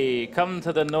with Gale. me. Come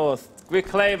to the north.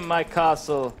 Reclaim my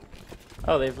castle.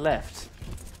 Oh, they've left.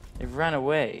 They've ran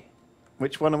away.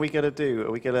 Which one are we going to do?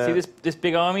 Are we going See to... this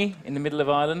big army in the middle of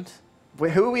Ireland?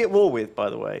 Who are we at war with,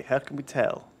 by the way? How can we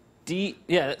tell?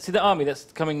 Yeah, see the army that's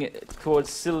coming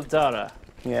towards Sildara.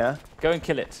 Yeah? Go and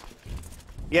kill it.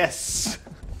 Yes!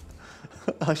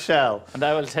 I shall. And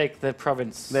I will take the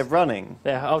province. They're running.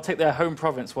 I'll take their home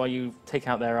province while you take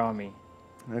out their army.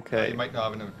 Okay. You might not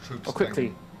have enough troops. Or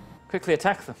quickly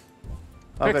attack them.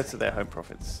 I'll go quick. to their home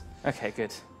province. Okay,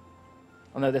 good.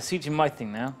 Oh no, they're sieging my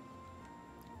thing now.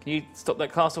 Can you stop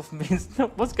that castle from being...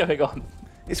 What's going on?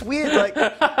 It's weird,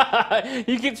 like...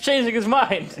 He keeps changing his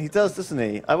mind. He does, doesn't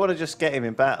he? I want to just get him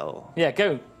in battle. Yeah,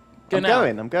 go. I'm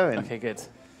now. going. Okay, good.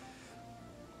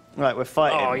 Right, we're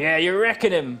fighting. Oh yeah, you're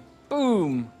wrecking him.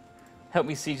 Boom. Help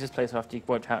me siege this place after you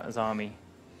wiped out his army.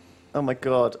 Oh my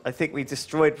God. I think we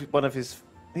destroyed one of his...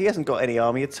 He hasn't got any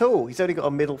army at all. He's only got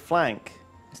a middle flank.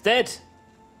 It's dead.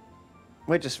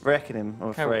 We're just wrecking him, I'm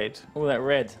afraid. All that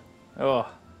red. Oh.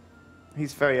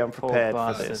 He's very unprepared for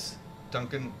bastard. this.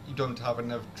 Duncan, you don't have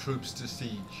enough troops to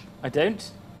siege. I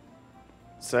don't?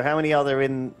 So how many are there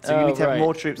in... So you need to have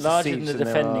more troops larger to siege than the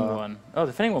than there defending are. one. Oh,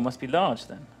 the defending one must be large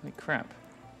then. Holy crap.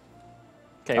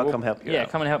 Okay, I'll come help you Yeah, out.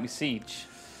 come and help me siege.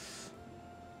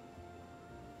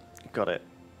 Got it.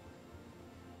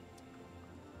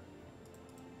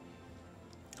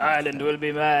 Ireland will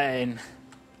be mine.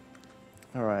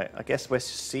 All right, I guess we're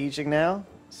sieging now.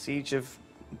 Siege of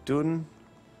Dunassiet.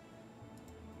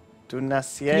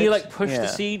 Can you like push the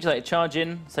siege, like charge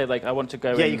in? Say like I want to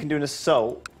go in. Yeah, you can do an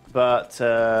assault, but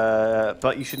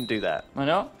you shouldn't do that Why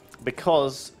not?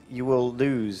 because you will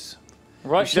lose.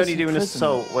 Right. You should only do an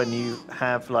assault when you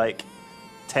have like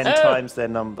 10 times their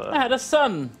number. I had a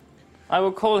son. I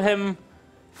will call him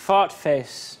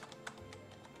Fartface.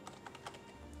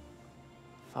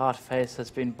 Fartface has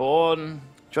been born.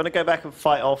 Do you want to go back and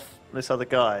fight off this other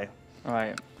guy All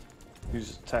right.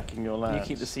 who's attacking your land? You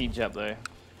keep the siege up though.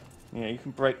 Yeah, you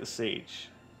can break the siege.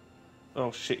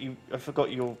 Oh shit! I forgot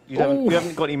you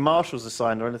haven't got any marshals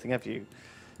assigned or anything, have you?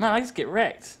 Man, I just get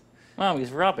wrecked. Wow,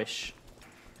 he's rubbish.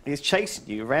 He's chasing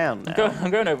you around now. I'm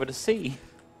going over to sea.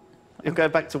 You're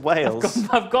going back to Wales.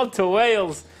 I've gone to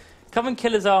Wales. Come and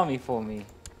kill his army for me.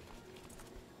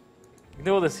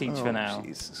 Ignore the siege for now.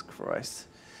 Jesus Christ!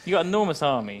 You got an enormous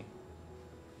army.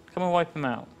 Come and wipe him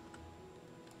out.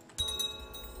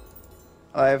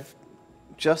 I have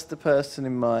just the person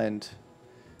in mind.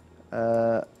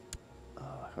 Right.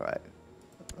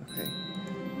 Okay.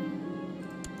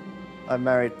 I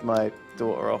married my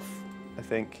daughter off, I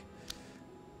think.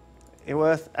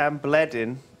 Iwerth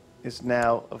Ambledin is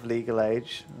now of legal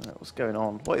age. What's going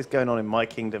on? What is going on in my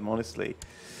kingdom, honestly?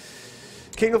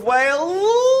 King of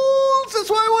Wales! That's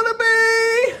where I want to be!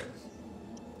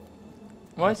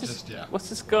 Why is this? What's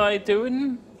this guy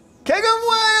doing? King of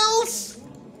Wales!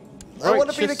 I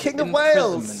want to be the Righteous King of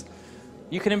Wales! imprisonment.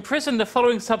 You can imprison the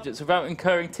following subjects without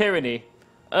incurring tyranny.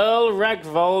 Earl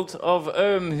Ragvold of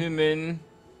Ermhumen.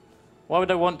 Why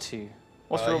would I want to?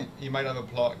 What's wrong? He might have a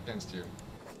plot against you.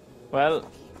 Well,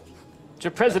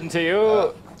 to present to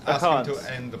you, I Ask can't. him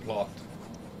to end the plot.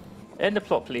 End the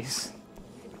plot, please.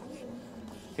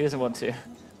 He doesn't want to.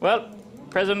 Well,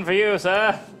 present for you,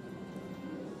 sir.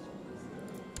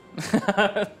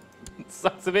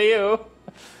 Sucks to be you.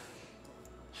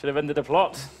 Should have ended the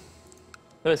plot.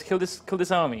 Lewis, kill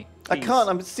this army. I please. can't.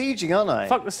 I'm sieging, aren't I?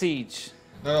 Fuck the siege.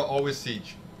 No, always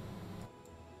siege.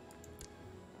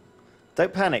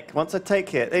 Don't panic. Once I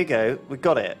take it, there you go. We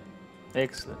got it.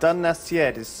 Excellent.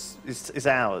 Dunnastied is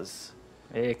ours.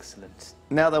 Excellent.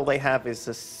 Now all they have is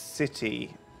a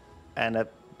city and a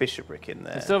bishopric in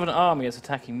there. They still have an army that's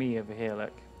attacking me over here,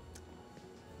 look.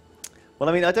 Well,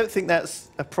 I mean, I don't think that's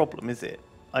a problem, is it?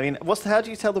 I mean, how do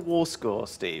you tell the war score,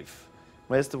 Steve?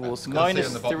 Where's the war score? Mine- Minus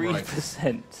on the bottom right.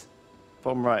 3%.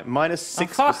 Bottom right. Minus 6%.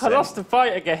 Oh, fuck, I lost the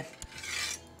fight again.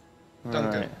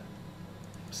 Duncan, Right.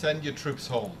 send your troops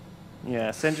home.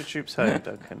 Yeah, send your troops home,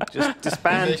 Duncan. Just You're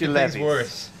disband making your things levies.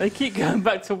 worse. They keep going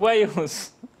back to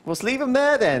Wales. Well, let's leave them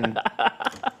there then.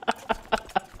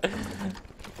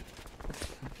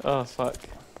 Oh, fuck.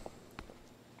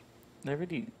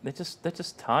 They're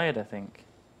just tired, I think.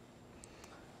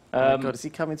 Oh my God, is he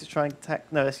coming to try and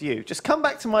attack? No, that's you. Just come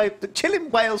back to chill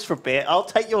in Wales for a bit. I'll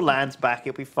take your lands back.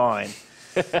 It'll be fine.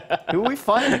 Who are we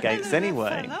fighting against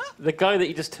anyway? The guy that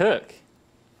you just took.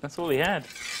 That's all he had.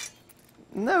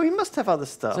 No, he must have other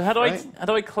stuff. So how do right?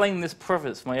 I claim this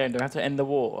province for my own? Do I have to end the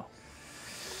war?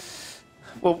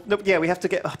 Well, no, yeah, we have to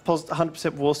get a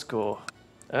 100% war score.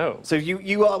 Oh. So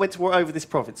you went to war over this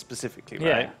province specifically, right?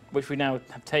 Yeah, which we now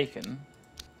have taken.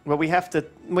 Well, we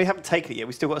haven't taken it yet.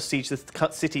 We still got to siege the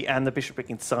cut city and the bishopric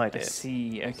inside I it.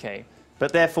 see, okay.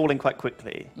 But they're falling quite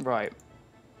quickly, Right.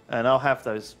 and I'll have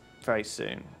those very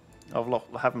soon. I'll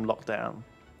have them locked down.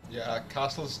 Yeah,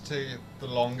 castles take the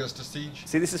longest to siege.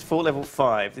 See, this is fort level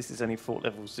 5. This is only fort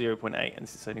level 0.8, and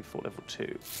this is only fort level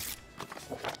 2.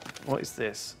 What is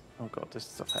this? Oh God, there's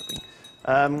stuff happening.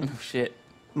 Oh, shit.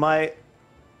 My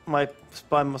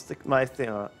spy master,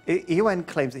 Ewan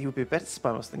claims that he would be a better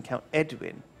spy master than Count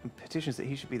Edwin, and petitions that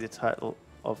he should be the title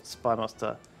of spy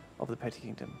master of the Petty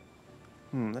Kingdom.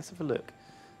 Let's have a look.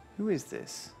 Who is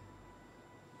this?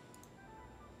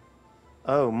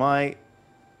 Oh,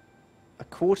 a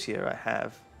courtier I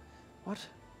have. What?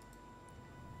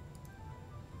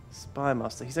 Spy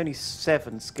master. He's only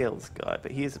 7 skills guy,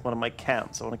 but he is one of my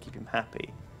counts, so I want to keep him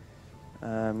happy.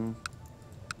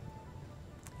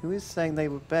 Who is saying they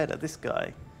were better? This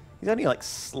guy. He's only like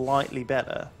slightly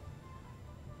better.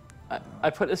 I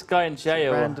put this guy in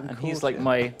jail, random and he's like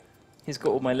he's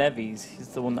got all my levies. He's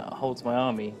the one that holds my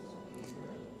army.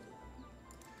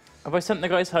 Have I sent the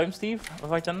guys home, Steve?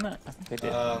 Have I done that? I think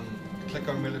I did. Click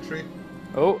on military.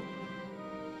 Oh.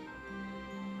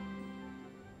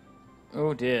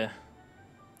 Oh dear.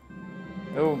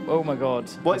 Oh my God.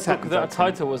 What's The book happened, without a Duncan?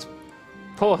 title was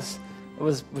pause. It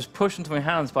was pushed into my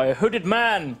hands by a hooded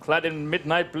man clad in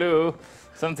midnight blue.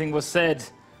 Something was said,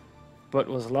 but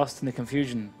was lost in the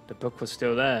confusion. The book was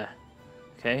still there.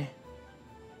 Okay.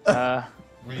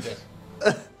 Read it.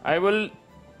 I will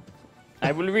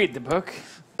read the book.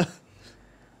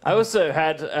 I also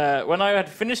had, when I had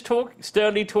finished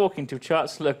sternly talking to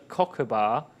Chancellor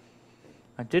Cockerbar,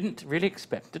 I didn't really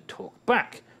expect to talk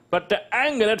back, but the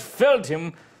anger that filled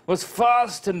him was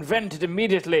fast and vented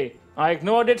immediately. I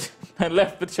ignored it and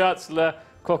left the Chancellor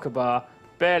Cockerbar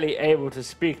barely able to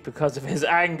speak because of his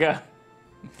anger.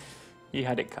 He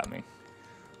had it coming.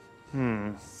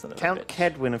 Son of a Count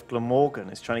bitch. Kedwin of Glamorgan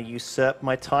is trying to usurp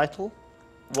my title.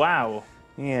 Wow.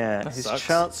 Yeah, That his sucks.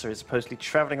 chancellor is supposedly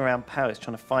travelling around Paris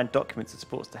trying to find documents and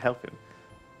supports to help him.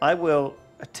 I will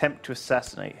attempt to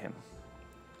assassinate him.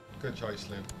 Good choice,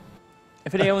 Lou.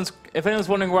 If anyone's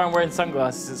wondering why I'm wearing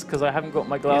sunglasses, it's because I haven't got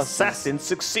my The glasses. assassin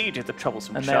succeeded. The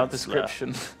troublesome And they have chancellor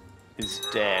description. is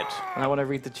dead. And I want to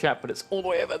read the chat, but it's all the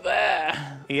way over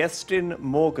there. Iestin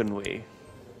Morganwy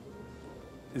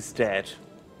is dead.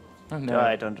 Oh no.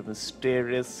 Died under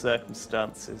mysterious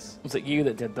circumstances. Was it you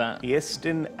that did that?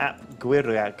 Iestin ap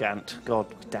Gwiriagant.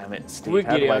 God damn it, Steve.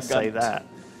 How do I say Gwiriagant. that?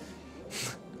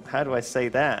 How do I say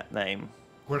that name?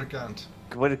 Gwirgant.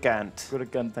 Gwirgant. Got a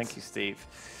gun. Thank you, Steve.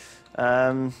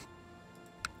 Right,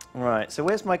 so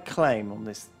where's my claim on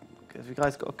this? Have you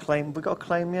guys got a claim? We got a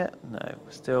claim yet? No,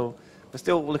 we're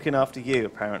still looking after you,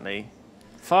 apparently.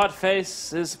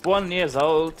 Fartface is 1 year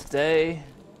old today.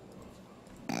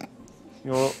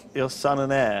 Your son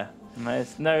and heir.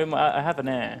 I have an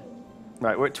heir.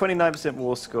 Right, we're at 29%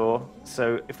 war score,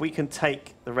 so if we can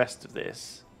take the rest of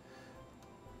this.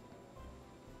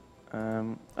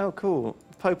 Oh, cool.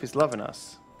 The Pope is loving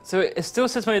us. So it still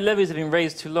says my levies have been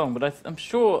raised too long, but I'm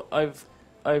sure I've.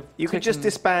 You could just taken-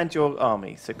 disband your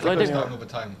army. So I click on don't- Start your, over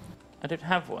time. I don't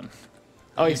have one.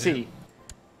 Oh, I You do. see.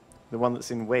 the one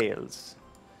that's in Wales.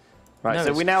 Right, No,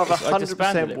 so we now have I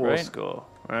disbanded 100% it, war right? score,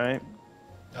 right?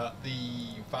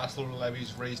 The vassal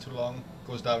levies raised too long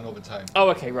goes down over time. Oh,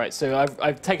 okay, right. So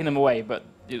I've taken them away, but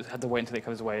you had to wait until it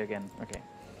comes away again. Okay.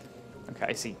 Okay,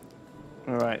 I see.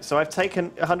 All right. So I've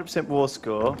taken 100% war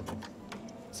score.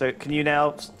 So can you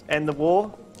now end the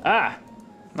war? Ah,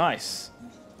 nice.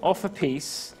 Offer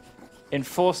peace.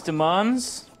 Enforce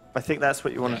demands. I think that's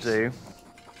what you want to do.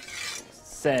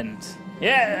 Send.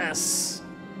 Yes!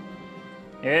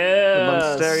 The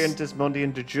Yes! Monsterian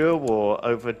Desmondian de jure war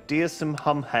over Dearsum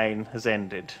Humhain has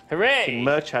ended. Hooray! King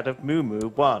Murchad of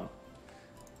Mumu won.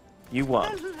 You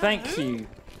won. Thank you.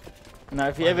 Now,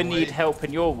 if you By ever the need way- help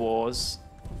in your wars,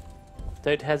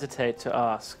 don't hesitate to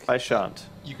ask. I shan't.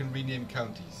 You can rename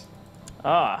counties.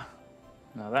 Ah,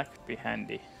 now that could be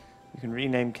handy. You can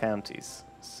rename counties.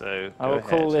 So I go will ahead.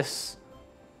 call this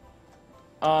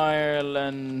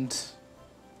Ireland.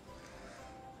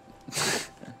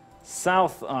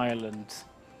 South Ireland.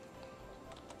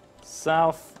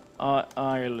 South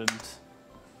Ireland.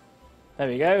 There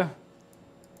we go.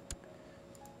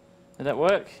 Did that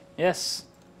work? Yes.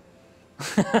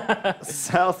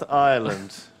 South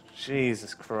Ireland.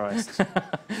 Jesus Christ.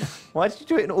 Why did you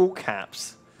do it in all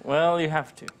caps? Well, you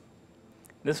have to.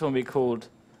 This one will be called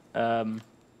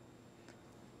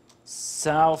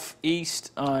South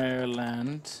East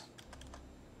Ireland.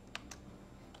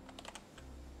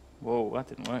 Whoa, that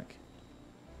didn't work.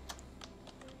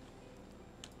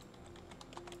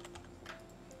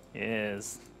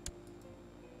 Yes.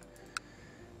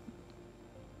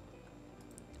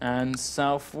 And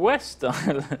Southwest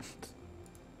Ireland.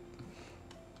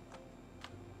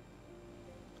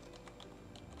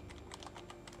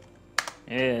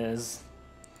 Yes.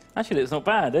 Actually, it's not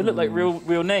bad. They look like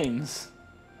real names.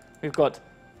 We've got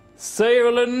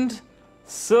Sairland,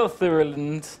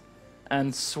 Sutherland,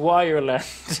 and Swireland.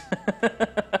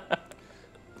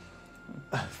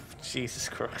 Jesus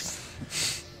Christ.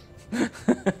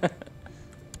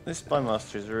 This spy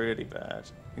master is really bad.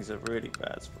 He's a really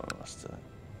bad spy master.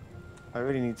 I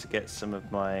really need to get some of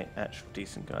my actual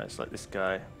decent guys, like this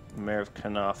guy, Mayor of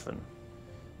Carnarvon.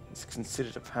 He's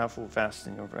considered a powerful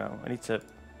vassal in your realm. I need to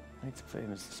put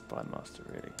him as the spy master,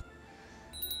 really.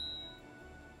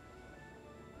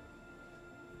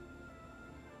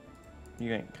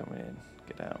 You ain't coming in.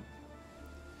 Get out.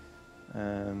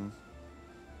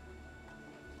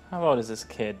 How old is this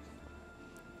kid?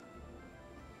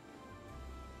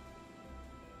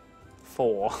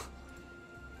 4.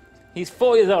 He's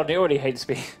 4 years old and he already hates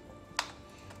me.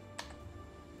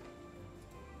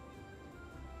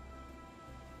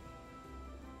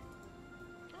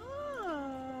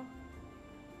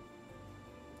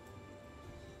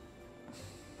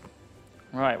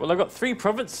 Right, well I've got 3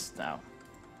 provinces now,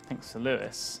 thanks to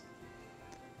Lewis.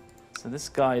 So this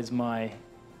guy is my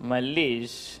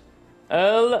liege,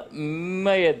 Earl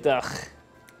Mayadach.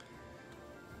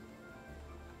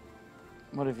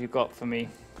 What have you got for me?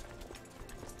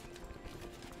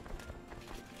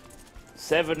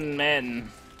 7 men.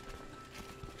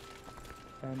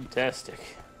 Fantastic.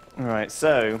 All right,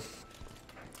 so...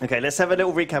 Okay, let's have a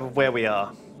little recap of where we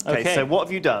are. Okay, so what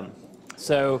have you done?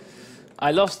 So,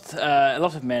 I lost a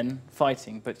lot of men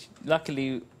fighting, but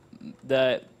luckily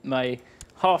my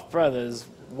half-brother's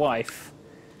wife,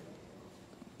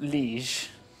 Liege,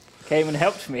 came and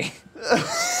helped me.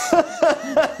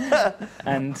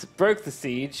 And broke the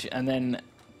siege, and then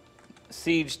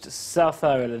sieged South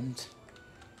Ireland,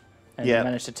 and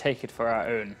managed to take it for our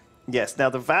own. Yes, now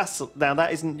the vassal... Now,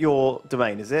 that isn't your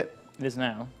domain, is it? It is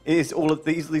now. It is all of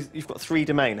these... You've got 3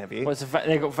 domain, have you? Well,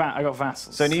 I got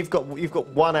vassals. So you've got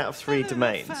 1 out of 3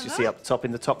 domains. You see up top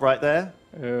in the top right there.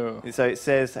 Oh. So it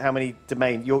says how many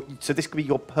domain. So this could be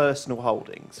your personal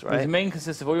holdings, The right? domain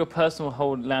consists of all your personal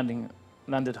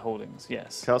landed holdings.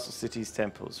 Yes. Castle, cities,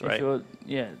 temples, If right?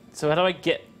 yeah. So how do I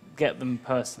get them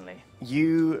personally?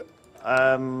 You,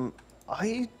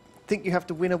 I think you have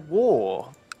to win a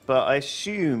war, but I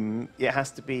assume it has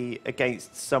to be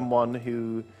against someone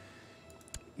who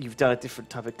you've done a different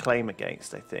type of claim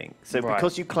against. I think so Right.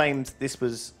 because you claimed this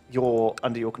was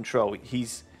under your control.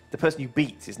 The person you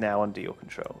beat is now under your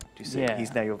control. Do you see? Yeah.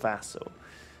 He's now your vassal.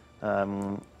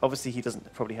 Obviously, he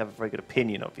doesn't probably have a very good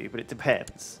opinion of you, but it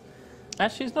depends.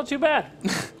 Actually, it's not too bad.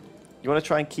 You want to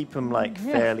try and keep him like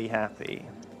fairly happy.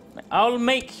 I will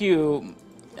make you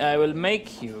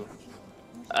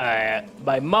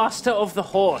my master of the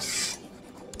horse.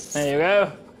 There you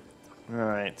go.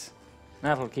 Right.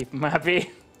 That'll keep him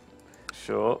happy.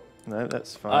 Sure. No,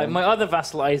 that's fine. My other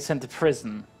vassal I sent to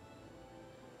prison.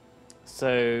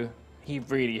 So he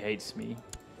really hates me.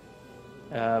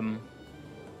 Not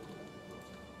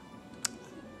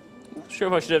sure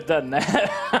if I should have done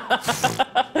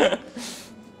that.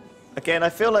 Again, I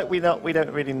feel like we don't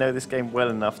really know this game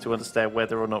well enough to understand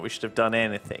whether or not we should have done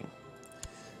anything.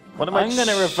 I'm going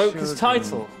to revoke his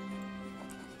title.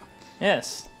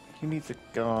 Yes. You need the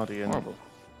Guardian. Horrible.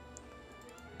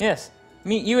 Yes.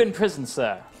 Meet you in prison,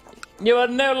 sir. You are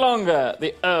no longer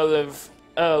the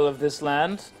Earl of this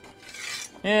land.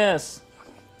 Yes.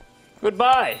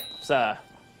 Goodbye, sir.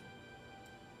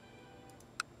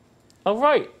 Oh,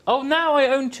 right. Oh, now I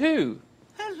own 2.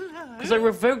 Hello. Because I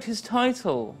revoked his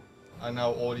title. And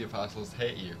now all your vassals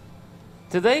hate you.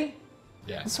 Did they?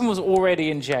 Yeah. This one was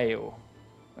already in jail.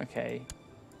 Okay.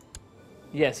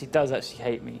 Yes, he does actually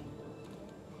hate me.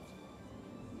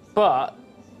 But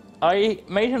I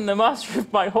made him the master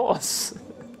of my horse.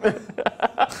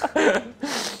 A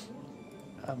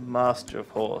master of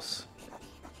horse.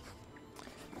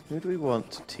 Who do we want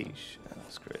to teach? Oh,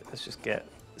 screw it.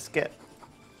 Let's get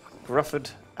Grufford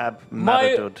Ab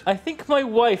Madadud. I think my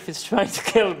wife is trying to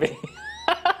kill me.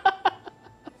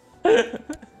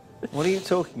 What are you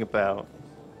talking about?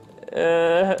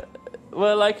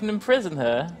 Well, I can imprison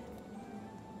her.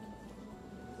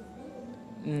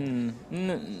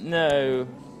 No.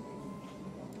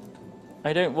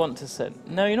 I don't want to send...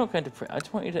 No, you're not going to... I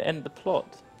just want you to end the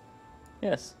plot.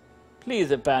 Yes.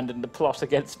 Please abandon the plot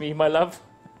against me, my love.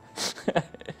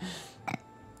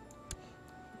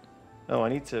 Oh, I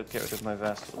need to get rid of my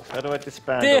vassals. How do I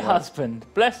disband? Dear husband,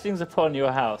 blessings upon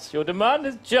your house. Your demand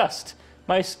is just.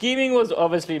 My scheming was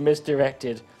obviously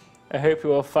misdirected. I hope you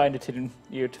will find it in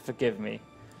you to forgive me.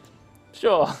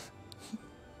 Sure.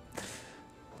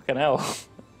 Fucking hell.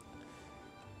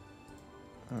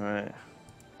 Alright.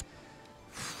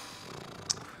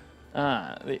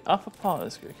 The upper part of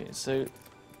the screen. Okay, so...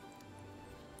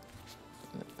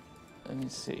 Let me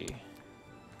see.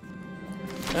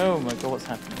 Oh my god, what's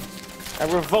happening? A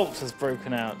revolt has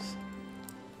broken out.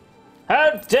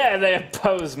 How dare they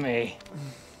oppose me!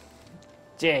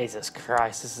 Jesus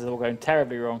Christ, this is all going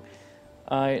terribly wrong.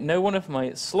 I know one of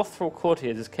my slothful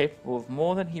courtiers is capable of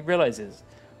more than he realizes.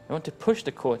 I want to push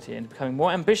the courtier into becoming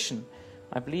more ambitious.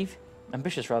 I believe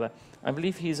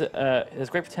he's has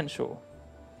great potential.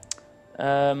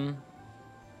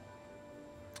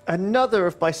 Another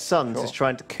of my sons is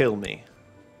trying to kill me.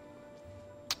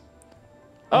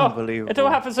 Oh, unbelievable! It all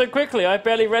happened so quickly. I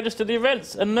barely registered the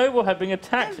events. A noble had been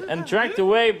attacked and dragged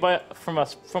away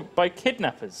by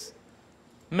kidnappers.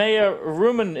 Mayor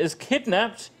Rumen is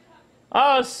kidnapped.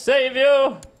 I'll save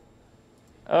you!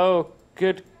 Oh,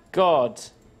 good God.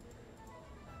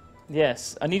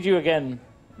 Yes, I need you again,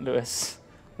 Lewis.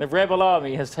 The rebel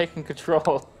army has taken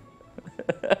control.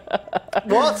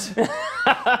 What?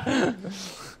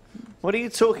 What are you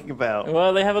talking about?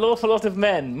 Well, they have an awful lot of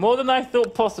men. More than I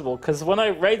thought possible, because when I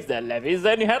raided their levies,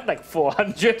 they only had like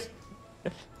 400.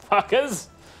 Fuckers.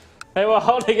 They were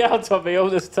holding out on me all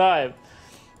this time.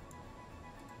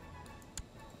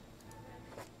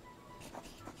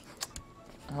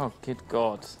 Oh, good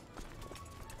God.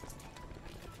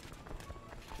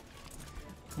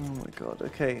 Oh my God,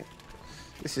 okay.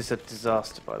 This is a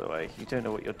disaster, by the way. You don't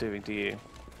know what you're doing, do you?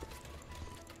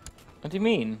 What do you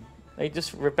mean? They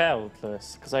just rebelled,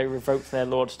 Lewis, because I revoked their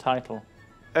lord's title.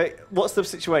 What's the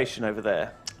situation over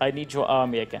there? I need your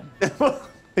army again.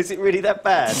 Is it really that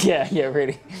bad? Yeah,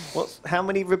 really. How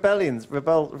many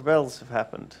rebels have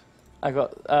happened? I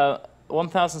got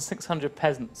 1,600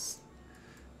 peasants.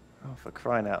 Oh, for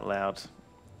crying out loud.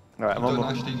 Alright, You don't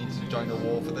actually need to join the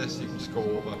war for this, you can just go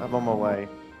over. I'm on my way.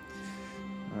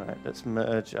 Alright, let's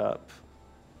merge up.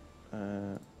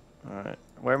 Alright.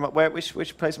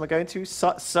 Which place am I going to?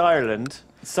 Ireland.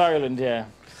 Ireland, yeah.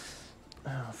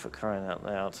 Oh, for crying out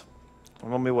loud.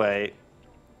 I'm on my way.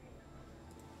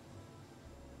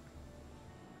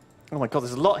 Oh my God,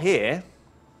 there's a lot here.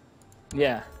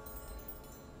 Yeah.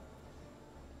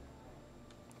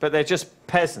 But they're just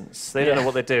peasants. They don't know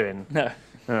what they're doing. No.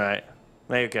 Alright.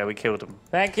 There you go, we killed them.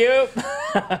 Thank you.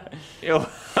 You're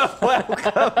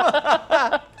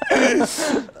welcome.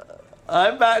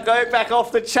 I'm going back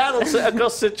off the channel to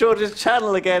Augusta George's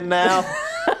channel again now.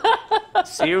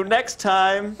 See you next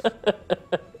time.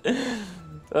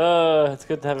 Oh, it's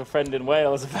good to have a friend in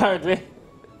Wales, apparently.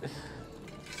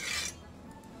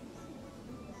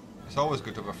 It's always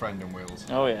good to have a friend in Wales.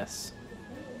 Oh, yes.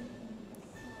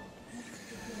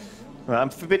 Right,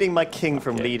 I'm forbidding my king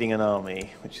from leading an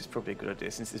army, which is probably a good idea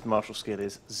since his martial skill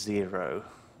is 0.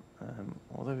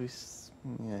 Although he's...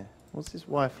 yeah. What's his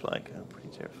wife like? I'm pretty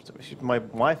terrified. My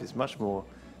wife is much more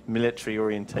military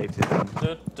orientated.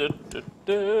 What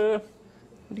are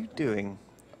you doing?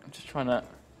 I'm just trying to...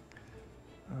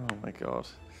 Oh my God.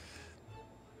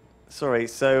 Sorry,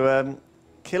 so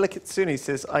Killer Kitsune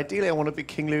says, ideally I want to be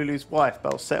King Lulu's wife,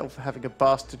 but I'll settle for having a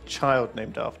bastard child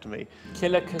named after me.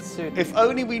 Killer Kitsune. If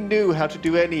only we knew how to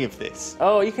do any of this.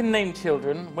 Oh, you can name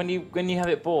children when you have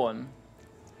it born.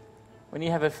 When you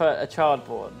have a child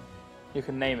born, you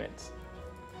can name it.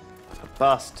 A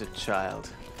bastard child.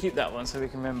 Keep that one so we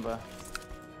can remember.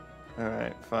 All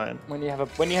right, fine. When you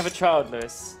have a child,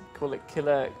 Lewis, call it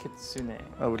Killer Kitsune.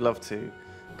 I would love to.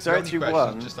 Questions,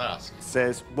 031 just ask.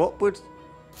 says, what would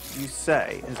you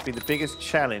say has been the biggest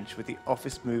challenge with the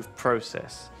office move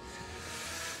process?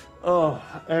 Oh,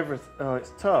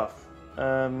 it's tough.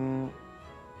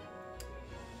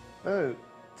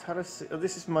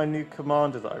 This is my new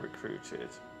commander that I recruited.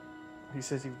 He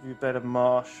says he'd be a better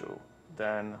marshal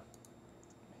than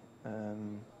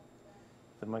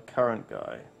my current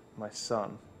guy, my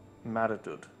son,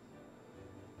 Madadud.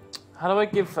 How do I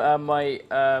give my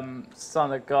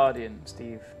son a guardian,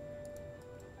 Steve?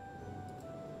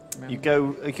 You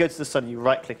go to the sun, you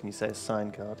right click and you say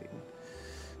assign guardian.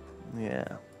 Yeah.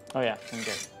 Oh yeah,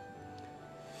 okay.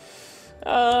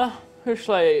 Who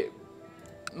shall I?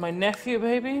 My nephew,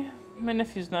 maybe? My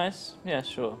nephew's nice. Yeah,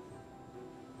 sure.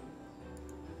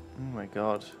 Oh my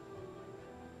god.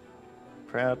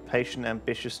 Proud, patient,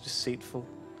 ambitious, deceitful.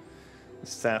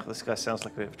 This guy sounds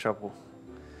like a bit of trouble.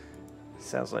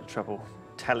 Sounds like trouble.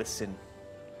 Taliesin.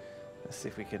 Let's see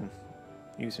if we can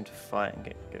use him to fight and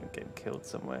get him killed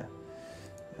somewhere.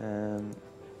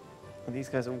 These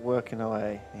guys are working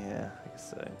away. Yeah, I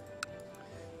guess so.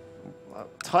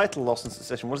 Title loss in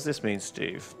succession. What does this mean,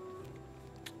 Steve?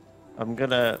 I'm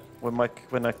gonna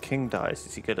when our king dies,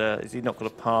 is he not gonna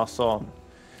pass on?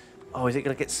 Oh, is it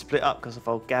gonna get split up because of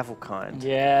old Gavelkind?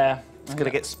 Yeah. It's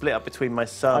gonna get split up between my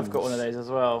sons. I've got one of those as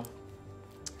well.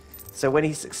 So when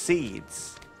he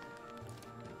succeeds,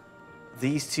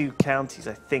 these two counties,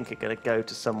 I think, are going to go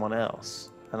to someone else.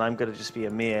 And I'm going to just be a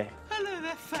mere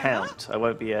count. I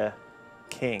won't be a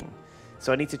king.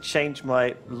 So I need to change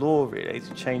my law, really. I need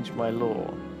to change my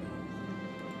law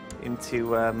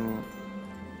into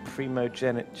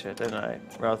primogeniture, don't I?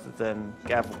 Rather than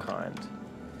Gavelkind.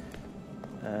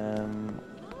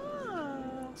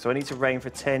 So I need to reign for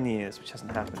 10 years, which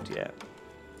hasn't happened yet.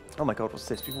 Oh my god, what's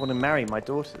this? People want to marry my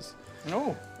daughters.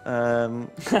 Oh.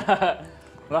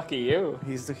 Lucky you.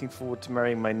 He's looking forward to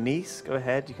marrying my niece. Go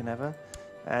ahead, you can have her.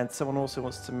 And someone also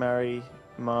wants to marry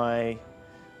my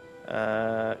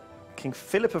King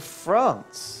Philip of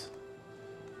France.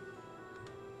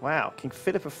 Wow, King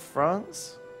Philip of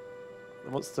France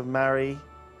wants to marry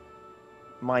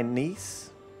my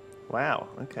niece. Wow,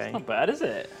 okay. It's not bad, is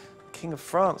it? King of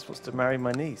France wants to marry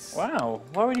my niece. Wow,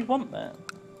 why would he want that?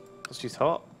 Because she's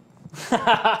hot.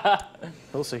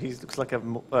 Also, he looks like a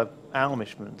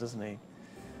Almishman, doesn't he?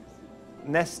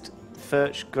 Nest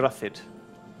Furch Gruffid.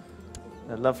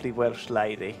 A lovely Welsh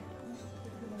lady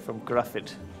from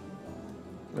Gruffid.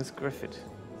 Where's Gruffid?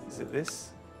 Is it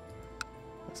this?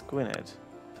 That's Gwynedd.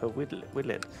 For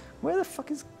Widlid. Where the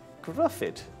fuck is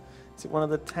Gruffid? Is it one of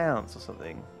the towns or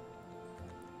something?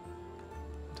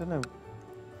 I don't know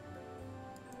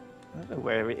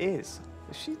where it is.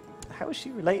 How is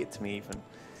she related to me even?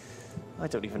 I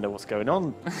don't even know what's going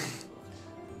on.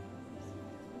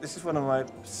 This is one of my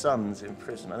sons in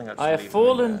prison. I have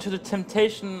fallen to the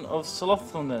temptation of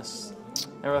slothfulness.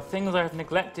 There are things I have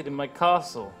neglected in my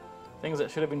castle. Things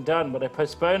that should have been done, but I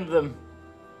postponed them.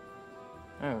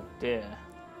 Oh dear.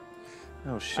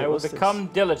 Oh shit. I will become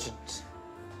diligent.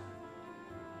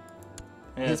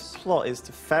 Yes. His plot is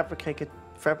to fabricate a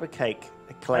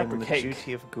claim on the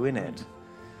duty of Gwynedd.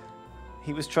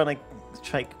 He was trying to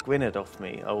take Gwynedd off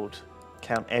me, old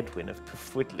Count Edwin of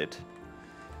Pwfwydlyd.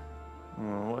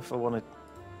 What if I wanted...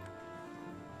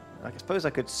 I suppose I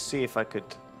could see if I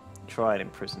could try and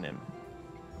imprison him.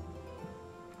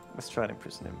 Let's try and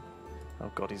imprison him.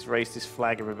 Oh god, he's raised his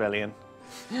flag of rebellion.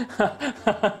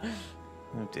 Oh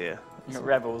dear.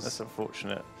 Rebels. That's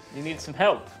unfortunate. You need some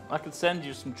help. I could send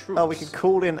you some troops. Oh, we can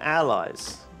call in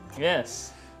allies.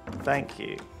 Yes. Thank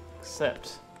you.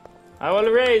 Accept. I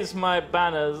will raise my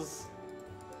banners.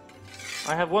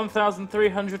 I have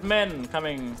 1,300 men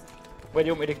coming. Where do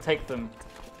you want me to take them?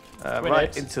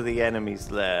 Right into the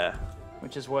enemy's lair.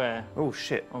 Which is where? Oh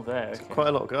shit. Oh, there. Okay. Quite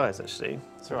a lot of guys actually.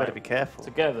 So right. better be careful.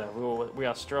 Together, we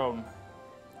are strong.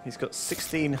 He's got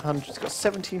 1,600. He's got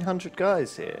 1,700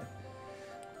 guys here.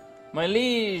 My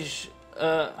liege.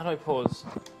 How do I pause?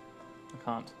 I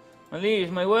can't. My liege,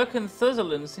 my work in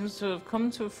Thuzerland seems to have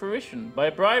come to fruition. By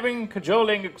bribing,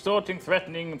 cajoling, extorting,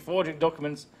 threatening, and forging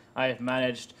documents, I have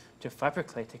managed to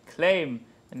fabricate a claim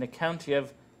in the county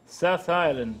of South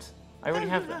Ireland. I already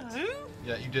have that.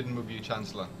 Yeah, you didn't move your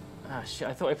Chancellor. Ah, shit.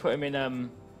 I thought I put him in,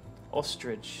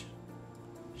 Ostrich.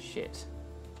 Shit.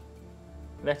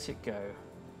 Let it go.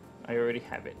 I already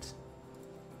have it.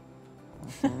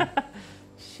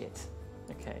 Shit.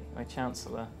 Okay, my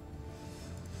Chancellor.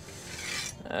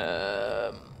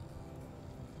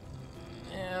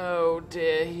 Oh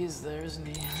dear, he's there, isn't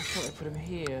he? I thought I put him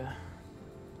here.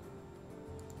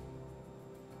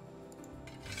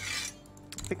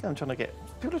 I think I'm trying to get...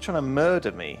 People are trying to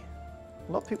murder me.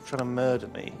 A lot of people trying to murder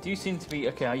me. Do you seem to be...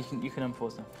 Okay, you can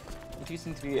unpause now. Do you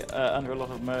seem to be under a lot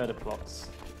of murder plots?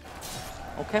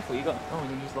 Oh, careful, you got... Oh,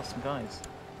 you just lost some guys.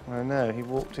 I know, he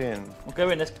walked in. Well, go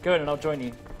in, let's go in and I'll join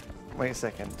you. Wait a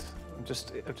second. I'm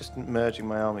just merging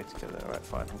my army together. Alright,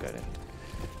 fine, I'm going in.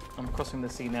 I'm crossing the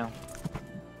sea now.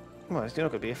 Well, it's not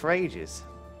going to be here for ages.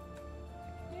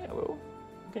 Yeah, well,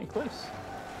 I'm getting close.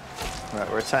 Right,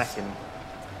 we're attacking.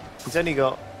 He's only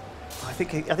got... I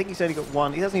think he's only got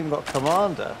one. He hasn't even got a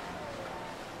commander.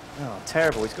 Oh,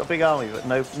 terrible. He's got a big army, but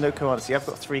no commanders. So I've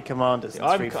got 3 commanders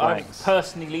and 3 flanks. I'm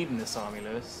personally leading this army,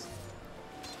 Lewis.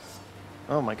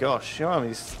 Oh my gosh, your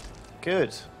army's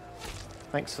good.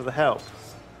 Thanks for the help.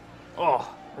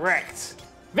 Oh, wrecked.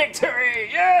 Victory!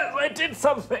 Yes, I did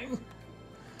something!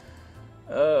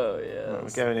 Oh, yes. Right, we're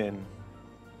going in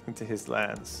into his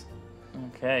lands.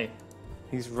 Okay.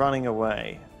 He's running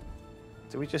away.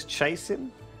 Do we just chase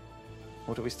him?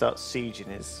 Or do we start sieging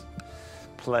his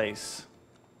place?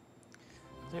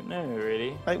 I don't know,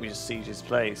 really. I think we just siege his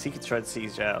place. He could try and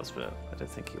siege ours, but I don't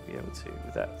think he'll be able to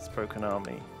with that broken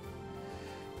army.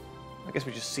 I guess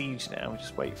we just siege now. We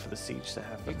just wait for the siege to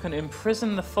happen. You can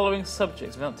imprison the following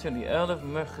subjects without turning the Earl of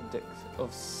Mercadic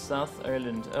of South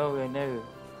Ireland. Oh, I know.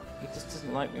 He just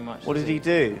doesn't like me much. What did he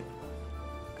do?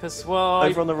 Because, well,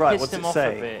 over on the right, pissed what's him it off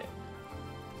say? a bit.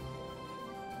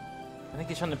 I think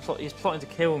he's trying to plot. He's plotting to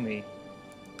kill me.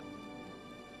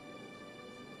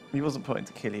 He wasn't plotting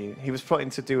to kill you. He was plotting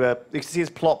to do a... You can see his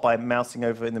plot by mousing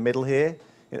over in the middle here,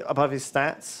 above his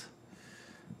stats.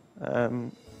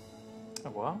 Oh,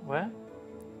 what? Where?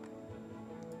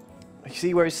 You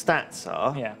see where his stats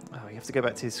are? Yeah. Oh, you have to go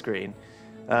back to his screen.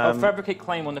 Fabricate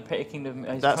claim on the Petty Kingdom.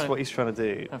 That's what he's trying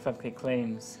to do. Fabricate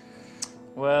claims.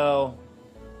 Well,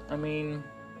 I mean...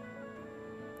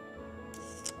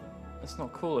 That's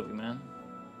not cool of you, man.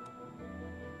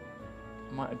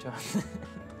 I might have done...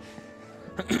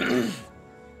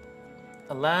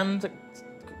 A land...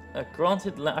 I can grant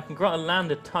a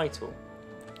land a title.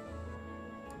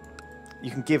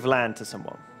 You can give land to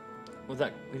someone. Will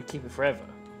that keep it forever?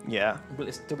 Yeah. Will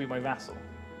it still be my vassal?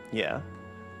 Yeah.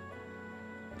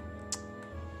 I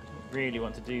don't really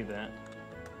want to do that.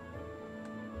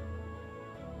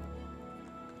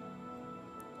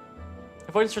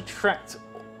 If I just retract...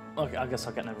 Okay, I guess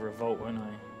I'll get another revolt, won't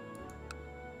I?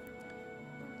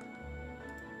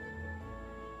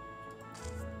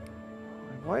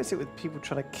 Why is it with people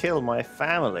trying to kill my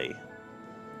family?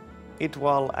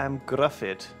 Idwal am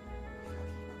Gruffid.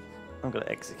 I'm going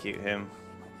to execute him.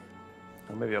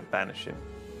 Or maybe I'll banish him.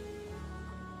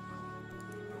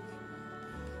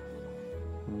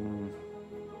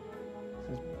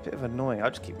 It's a bit of annoying. I'll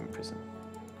just keep him in prison.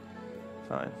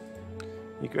 Fine.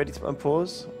 You ready to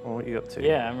unpause? Or what are you up to?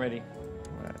 Yeah, I'm ready.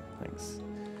 Alright, thanks.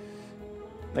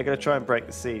 They're going to try and break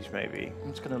the siege, maybe.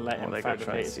 I'm just going to let Or him they're going to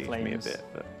try and fabricate his siege claims. me a bit,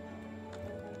 but...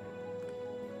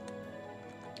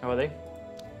 How are they?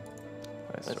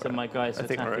 That's Let's all send my right. guys I to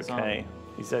think attack we're his okay. army.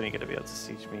 He's only going to be able to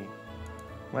siege me.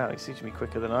 Wow, he's sieging me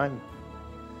quicker than I'm.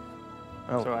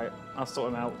 Oh, It's alright, I'll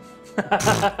sort him out.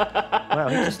 wow,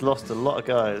 he just lost a lot of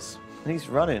guys. And he's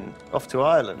running off to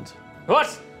Ireland. What?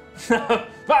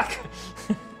 Fuck!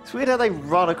 It's weird how they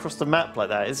run across the map like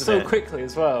that, isn't So it? quickly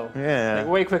as well. Yeah. Like,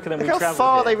 way quicker than Look we how travelled.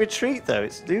 far here. they retreat, though.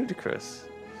 It's ludicrous.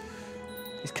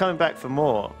 He's coming back for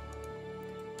more.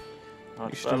 Oh,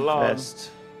 You should alarm. invest.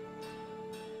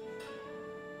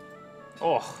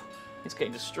 Oh, he's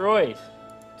getting destroyed.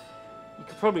 You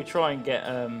could probably try and get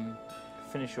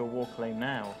finish your war claim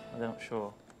now. I'm not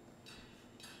sure.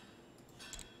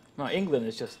 No, England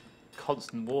is just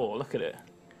constant war. Look at it.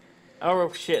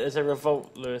 Oh shit! There's a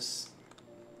revolt, Lewis.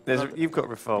 You've got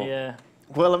revolt. Yeah.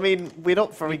 Well, I mean, we're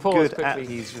not very Pause good at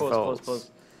quickly. these Pause, revolts. pause,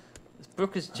 pause. This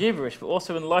book is gibberish, but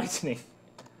also enlightening.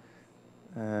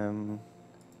 The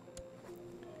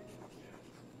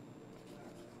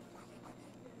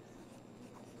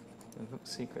book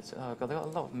secrets. Oh god, they got a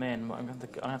lot of men. But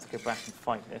I have to go back and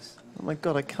fight this. Oh my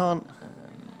god, I can't.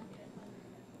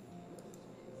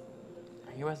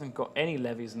 He hasn't got any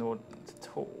levies in order at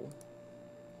all.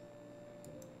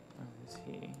 Oh, is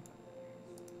he?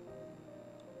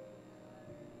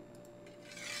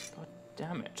 God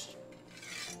damn it.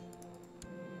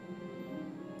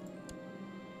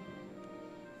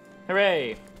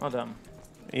 Hooray! Well done.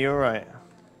 Are you alright?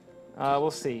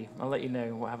 We'll see. I'll let you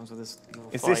know what happens with this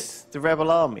little Is fight. this the Rebel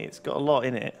Army? It's got a lot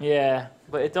in it. Yeah,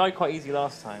 but it died quite easy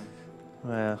last time.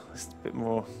 Well, it's a bit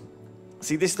more.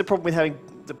 See, this is the problem with having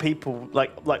the people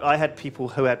like I had people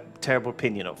who had terrible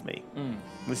opinion of me.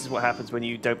 This is what happens when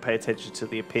you don't pay attention to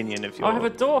the opinion of your. I have a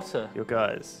daughter. Your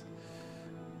guys.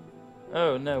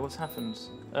 Oh no, what's happened?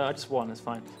 I just won. It's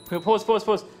fine. Pause.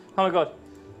 Oh my god.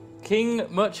 King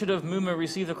Murchid of Muma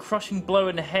received a crushing blow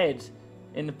in the head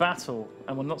in the battle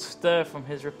and will not stir from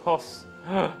his riposte.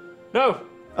 No!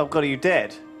 Oh god, are you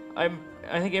dead? I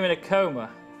think I'm in a coma.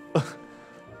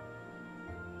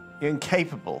 You're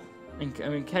incapable.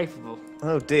 I'm incapable.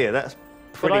 Oh dear, that's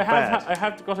pretty but bad. I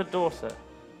have got a daughter.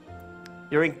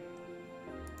 You're in.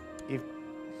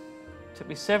 Took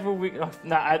me several weeks.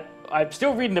 I'm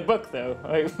still reading the book though.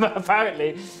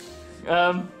 Apparently.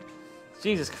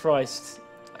 Jesus Christ.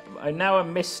 I'm now a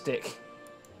mystic.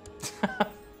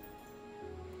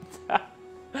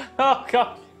 Oh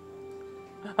god.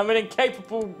 I'm an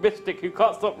incapable mystic who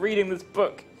can't stop reading this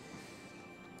book.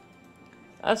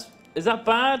 Is that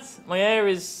bad? My heir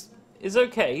is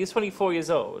okay. He's 24 years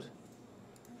old.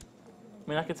 I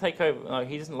mean, I could take over. No,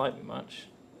 he doesn't like me much.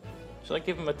 Should I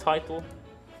give him a title?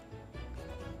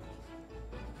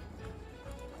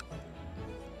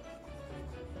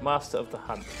 Master of the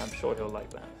Hunt. I'm sure he'll like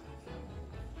that.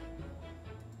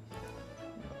 Oh,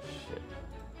 shit.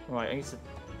 Right, I need to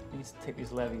take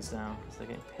these levies down because they're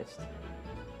getting pissed.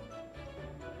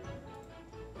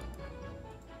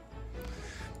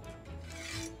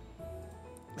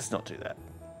 Let's not do that.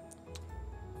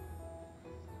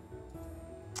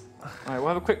 All right, we'll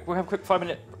have a quick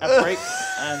 5-minute break,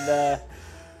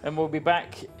 and we'll be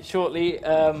back shortly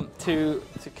to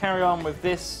carry on with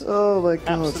this. Oh my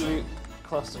god! Absolute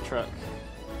cluster truck.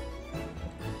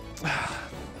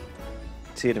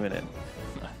 See you in a minute.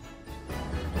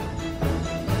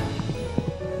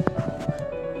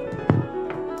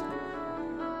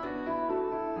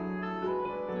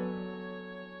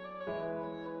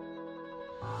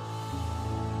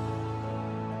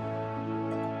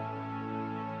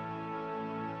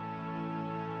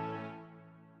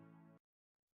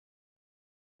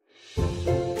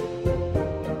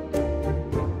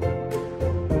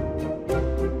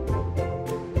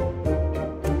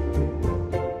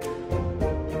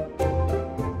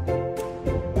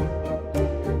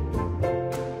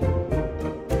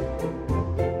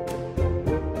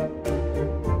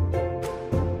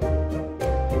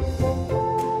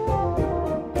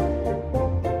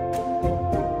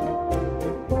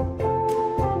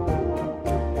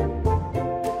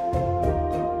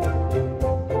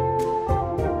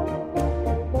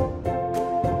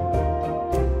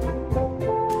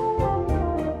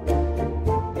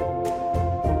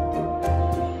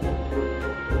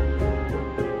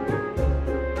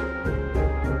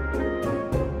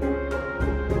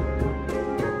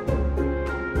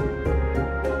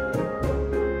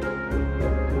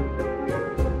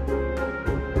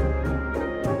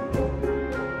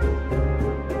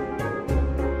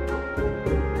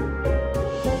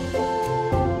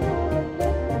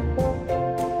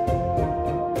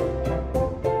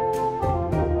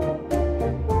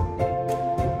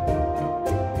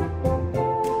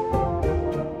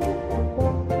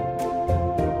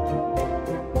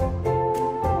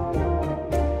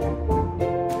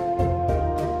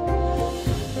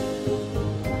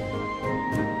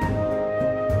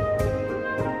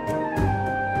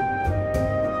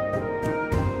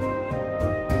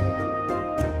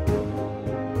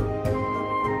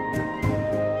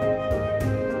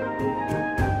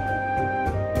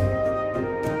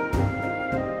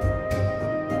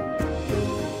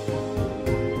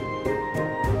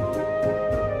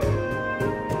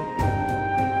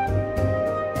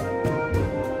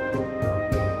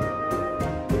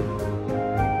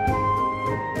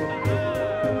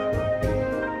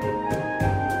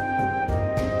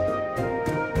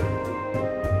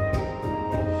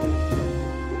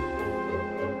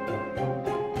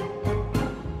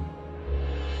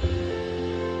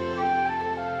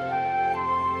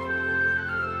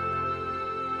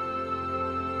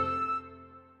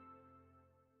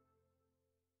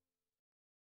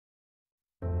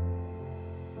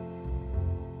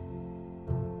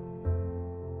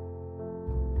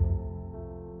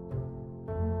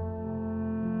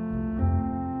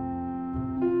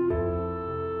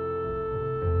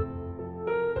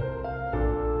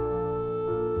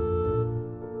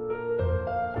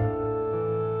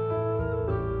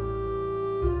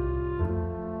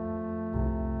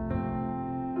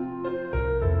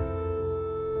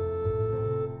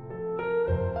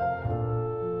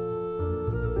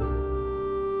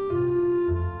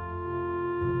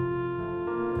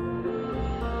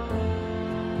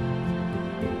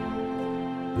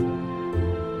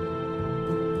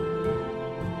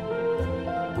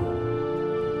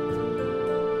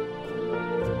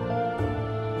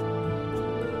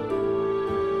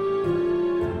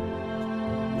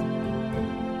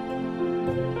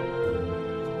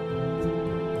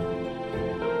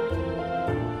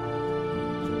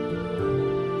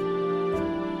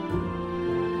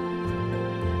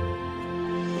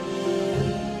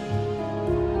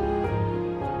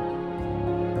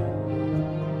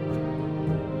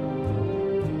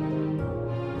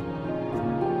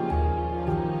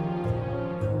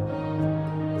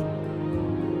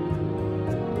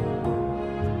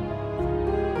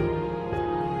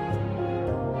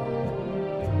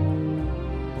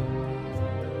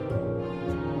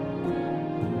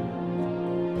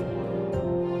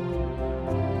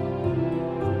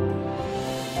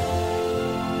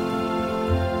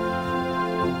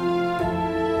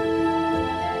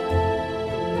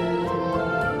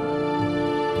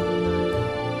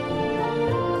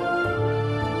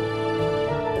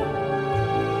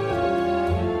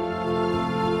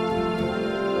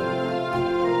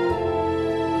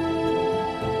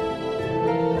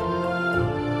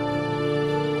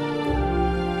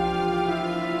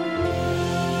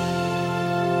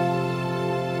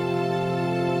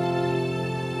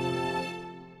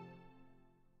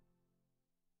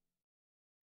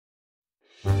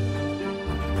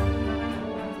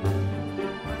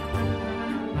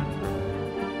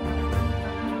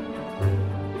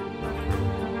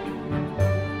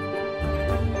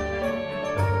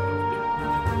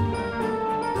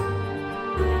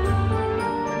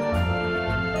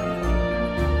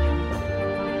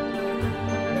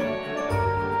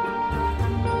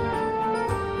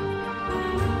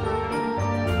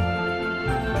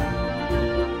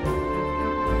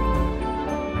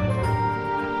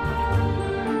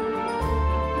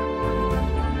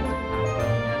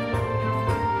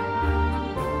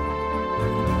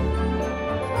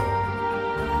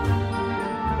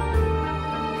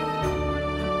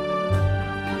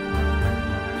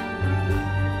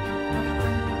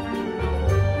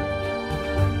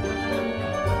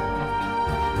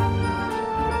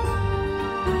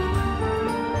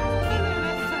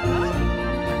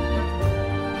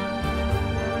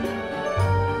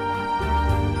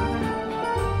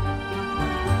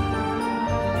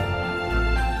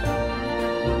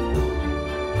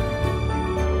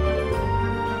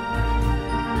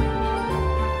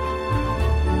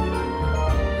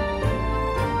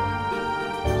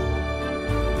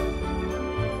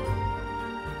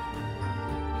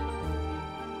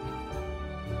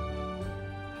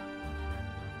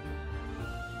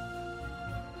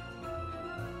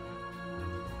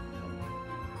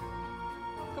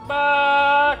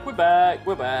 back.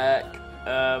 We're back.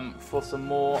 For some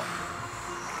more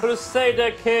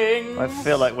Crusader Kings. I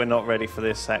feel like we're not ready for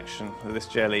this action, with this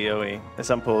jelly, are we? Let's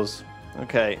unpause.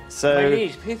 Okay, so... My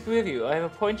liege, peace be with you. I have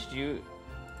appointed you...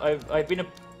 I've been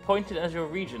appointed as your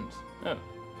regent. Oh.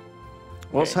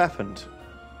 What's happened?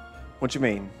 What do you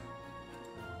mean?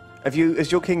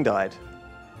 Has your king died?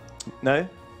 No?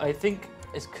 I think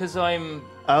it's because I'm...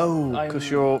 Oh, because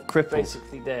you're crippled.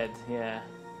 Basically dead, yeah.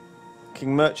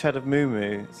 King Murchad of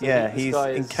Mumu. So yeah, he's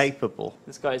incapable.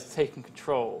 This guy's taking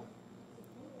control.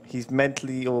 He's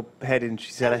mentally or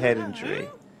he's had a head injury.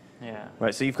 Yeah.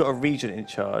 Right, so you've got a regent in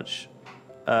charge,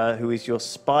 who is your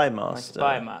spy master.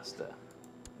 My spy master.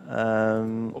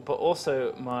 But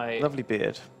also my... Lovely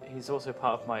beard. He's also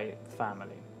part of my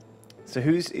family. So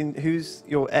who's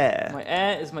your heir? My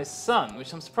heir is my son,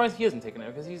 which I'm surprised he hasn't taken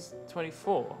over because he's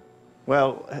 24.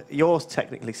 Well, you're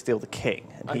technically still the king,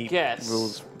 and he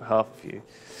rules half of you.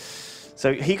 So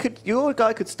your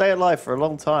guy could stay alive for a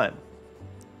long time.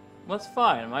 Well, that's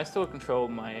fine. I still control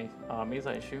my armies,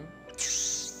 I assume.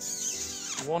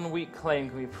 1 weak claim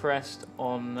can be pressed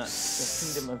on the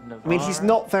Kingdom of Navarre. I mean, he's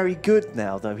not very good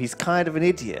now, though. He's kind of an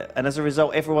idiot, and as a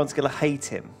result, everyone's going to hate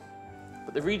him.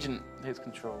 But the regent takes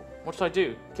control. What should I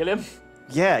do? Kill him?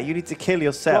 Yeah, you need to kill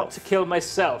yourself. What, to kill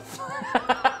myself?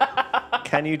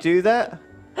 Can you do that?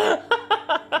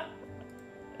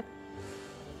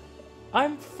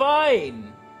 I'm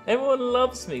fine. Everyone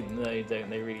loves me. No, they don't.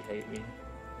 They really hate me.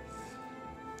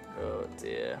 Oh,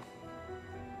 dear.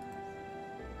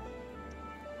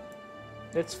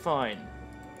 It's fine.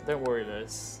 Don't worry,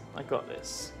 Liz. I got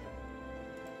this.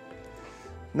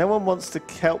 No one wants to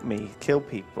help me kill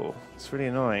people. It's really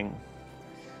annoying.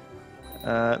 Do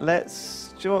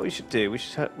you know what we should do? We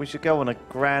should go on a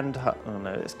grand... Oh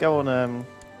no, let's go on a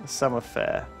summer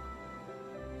fair.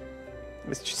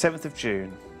 It's 7th of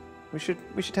June. We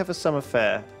should have a summer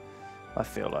fair, I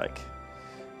feel like.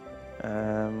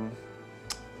 I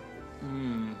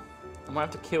might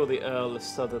have to kill the Earl of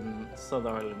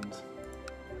Sutherland.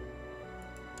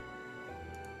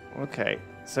 Okay,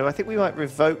 so I think we might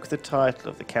revoke the title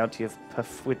of the County of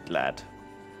Pafwidlad.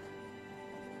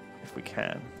 If we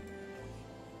can.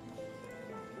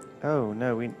 Oh,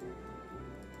 no, I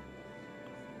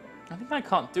think I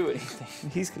can't do anything.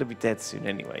 He's going to be dead soon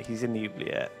anyway. He's in the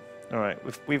oubliette. Alright,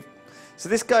 so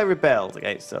this guy rebelled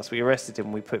against us. We arrested him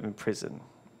and we put him in prison.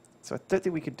 So I don't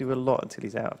think we can do a lot until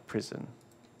he's out of prison.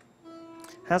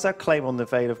 How's our claim on the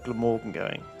Vale of Glamorgan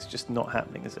going? It's just not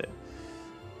happening, is it?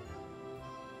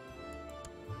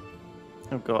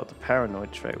 Oh god, the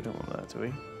paranoid trait. We don't want that, do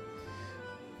we?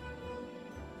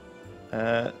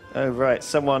 Oh right,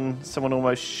 someone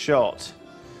almost shot.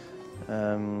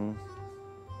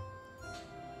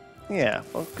 Yeah,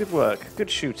 well, good work, good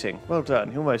shooting, well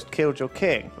done. You almost killed your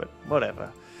king, but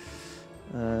whatever.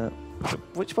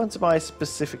 Which ones am I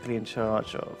specifically in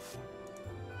charge of?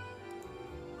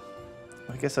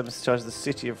 I guess I'm in charge of the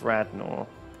city of Radnor,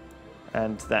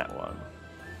 and that one.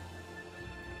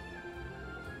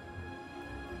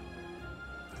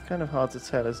 It's kind of hard to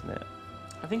tell, isn't it?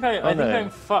 I think I'm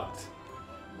fucked.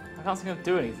 I can't think of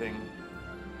do anything.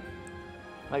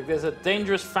 Like, there's a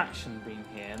dangerous faction being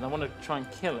here, and I want to try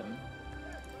and kill him.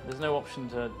 There's no option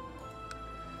to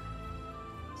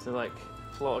like,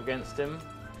 plot against him.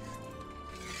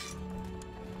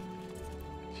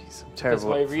 Jeez, I'm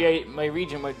terrible. Because my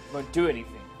regent won't do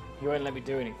anything. He won't let me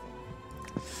do anything.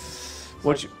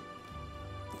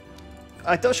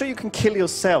 I'm not sure you can kill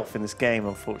yourself in this game,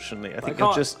 unfortunately. I think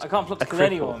you're just I can't plot to kill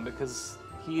anyone because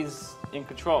he is in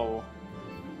control.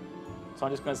 So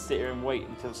I'm just going to sit here and wait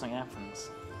until something happens.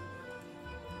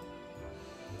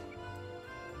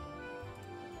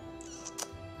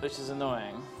 Which is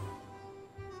annoying.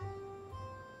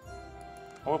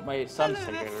 I want my son to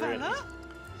take over, really.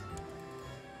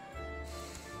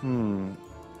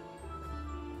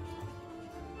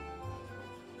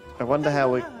 I wonder how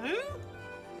we...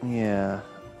 Yeah.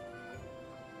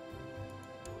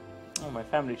 Oh, my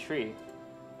family tree.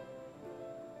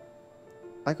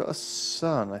 I got a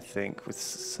son, I think, with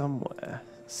somewhere.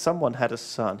 Someone had a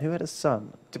son. Who had a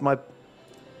son? Oh,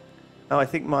 I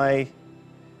think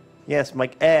Yes, my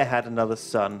heir had another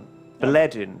son.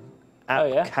 Beledin.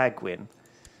 Cagwin.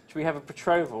 Should we have a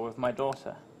betrothal with my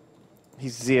daughter?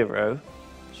 He's 0.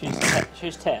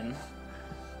 She's 10.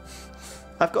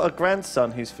 I've got a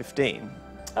grandson who's 15.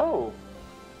 Oh,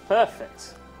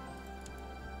 perfect.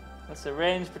 Let's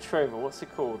arrange betrothal. What's it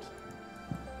called?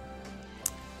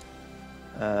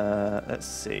 Let's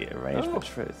see. Arrange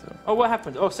betrothal. Oh, what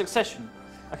happened? Oh, succession.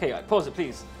 Okay, pause it,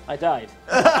 please. I died.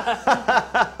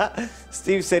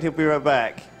 Steve said he'll be right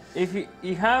back. If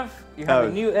you have a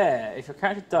new heir, if your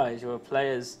character dies, you will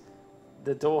play as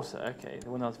the daughter. Okay, the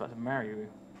one I was about to marry you.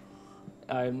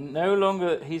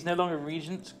 He's no longer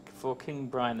regent for King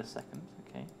Brian II.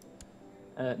 Okay.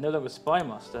 No longer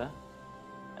spymaster,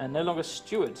 and no longer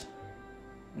steward.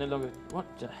 No longer. What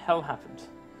the hell happened?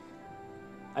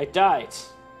 I died.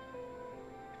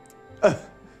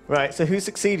 Right. So who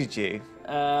succeeded you?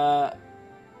 I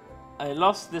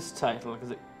lost this title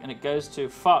and it goes to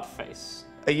Fartface.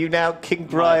 Are you now King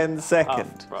Brian II?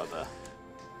 Half brother.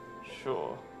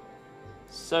 Sure.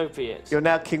 So be it. You're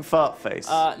now King Fartface.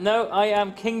 No, I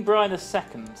am King Brian II.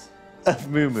 Of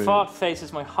Moo Moo. Fartface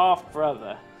is my half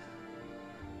brother,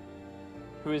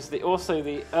 who is also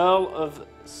the Earl of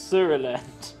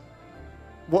Surreland.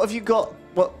 What have you got?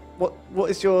 What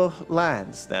is your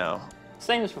lands now?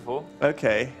 Same as before.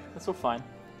 Okay. That's all fine.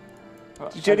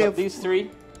 Right, Did you only have these three?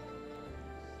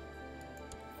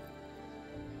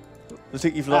 I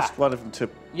think you've lost one of them to.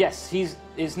 Yes, he's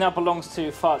now belongs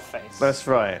to Fartface. That's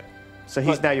right. So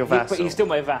he's now your vassal. But he's still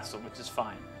my vassal, which is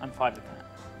fine. I'm fine with that.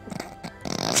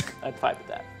 I'm fine with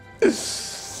that.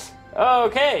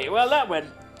 Okay, well that went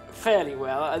fairly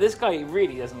well. This guy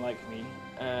really doesn't like me.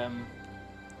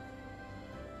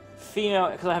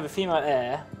 Female, because I have a female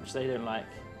heir, which they don't like.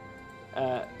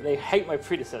 They hate my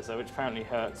predecessor, which apparently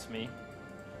hurts me.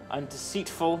 I'm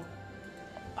deceitful,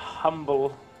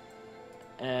 humble,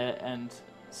 and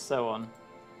so on.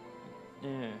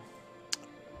 Yeah.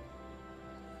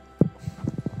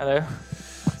 Hello.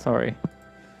 Sorry.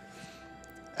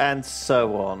 And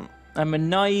so on. I'm a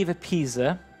naive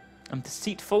appeaser. I'm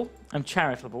deceitful. I'm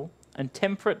charitable. I'm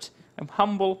temperate. I'm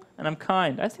humble, and I'm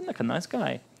kind. I seem like a nice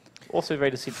guy. Also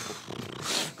very deceitful.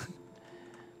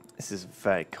 This is a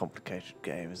very complicated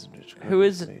game, isn't it? Who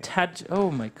is Tad?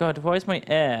 Oh my god, why is my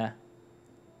heir?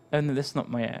 Oh no, this is not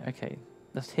my heir. Okay,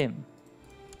 that's him.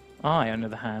 I, on the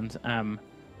other hand, am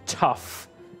tough,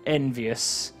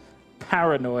 envious,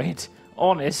 paranoid,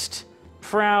 honest,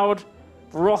 proud,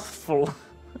 wrathful.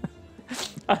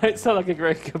 I don't sound like a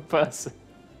very good person.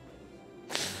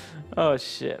 Oh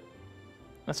shit.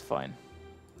 That's fine.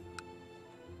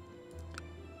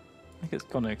 I think it's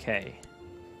gone okay.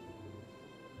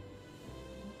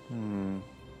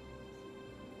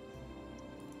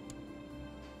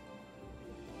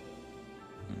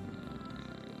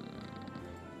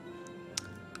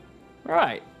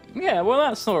 Right. Yeah, well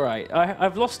that's alright.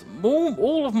 I've lost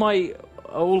all of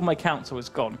my council is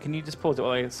gone. Can you just pause it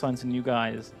while I assign some new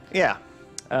guys? Yeah.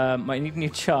 I need a new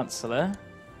chancellor.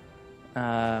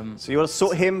 So you want to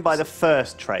sort him by the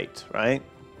first trait, right?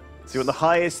 So you want the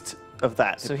highest of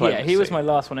that. So yeah, he was my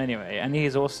last one anyway, and he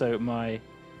is also my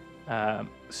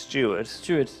steward.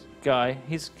 Steward guy.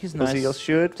 He's nice. Was he your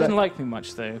steward? Doesn't like me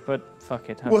much though, but fuck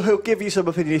it. Well, he'll give you some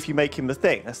opinion if you make him the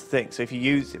thing. That's the thing. So if you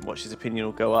use him, watch his opinion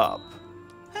will go up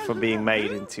from being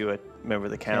made into a member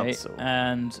of the council. Okay,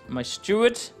 and my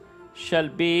steward shall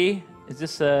be. Is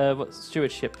this what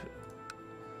stewardship?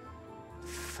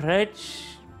 French.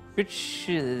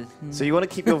 So you want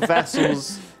to keep your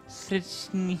vassals.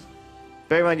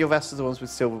 Bear in mind your vassals are the ones with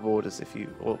silver borders,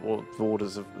 or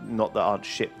borders of not that aren't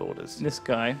ship borders. This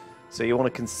guy. So you want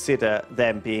to consider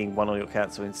them being one on your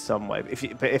council in some way.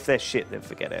 But if they're shit, then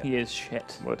forget it. He is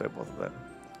shit. Well, don't bother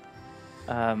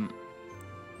them.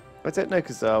 I don't know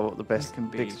because what the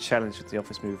biggest challenge with the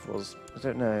office move was. I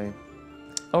don't know.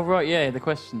 Oh right, yeah, the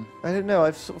question. I don't know.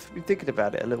 I've sort of been thinking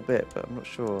about it a little bit, but I'm not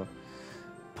sure.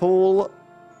 Paul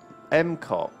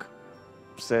Mcock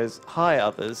says, "Hi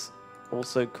others.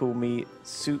 Also call me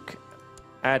Sook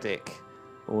Addick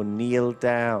or Kneel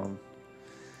Down."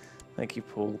 Thank you,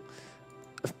 Paul.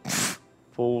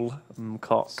 Paul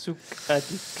Mcock. Sook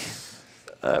Addick.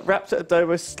 Raptor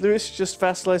Adomus. Lewis just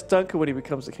vassalised Duncan when he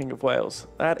becomes the King of Wales.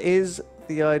 That is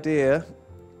the idea.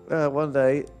 One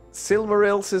day.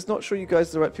 Silmaril says, "Not sure you guys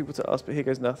are the right people to ask, but here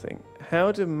goes nothing.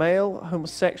 How do male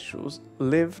homosexuals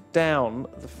live down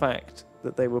the fact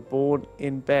that they were born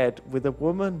in bed with a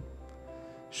woman?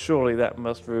 Surely that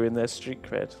must ruin their street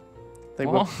cred.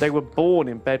 They were born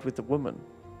in bed with the woman."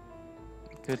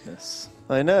 Goodness.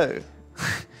 I know.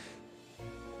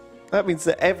 That means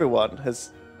that everyone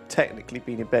has technically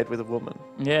been in bed with a woman.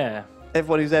 Yeah.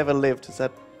 Everyone who's ever lived has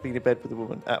been in bed with a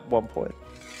woman at one point.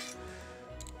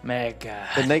 My God.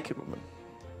 A naked woman.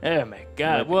 Oh my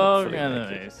God. Well, no,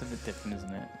 it's a bit different,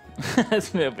 isn't it?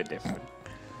 It's a little bit different.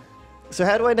 So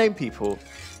how do I name people?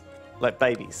 Like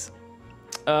babies?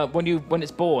 When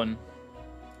it's born,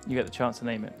 you get the chance to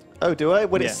name it. Oh, do I?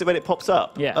 When it pops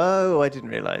up? Yeah. Oh, I didn't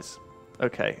realise.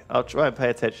 Okay, I'll try and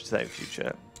pay attention to that in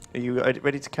future. Are you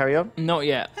ready to carry on? Not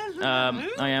yet.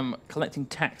 I am collecting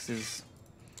taxes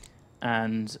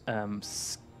and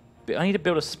need to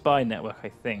build a spy network, I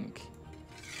think.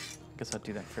 I guess I'll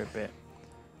do that for a bit.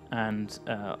 And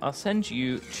I'll send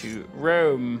you to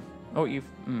Rome. Oh, you've...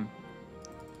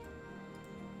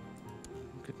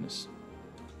 Goodness.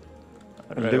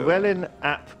 Llewellyn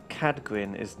ap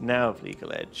Cadwyn is now of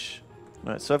legal edge.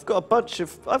 Right, so I've got a bunch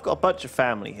of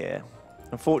family here.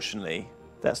 Unfortunately,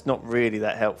 that's not really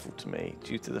that helpful to me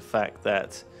due to the fact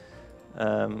that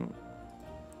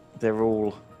they're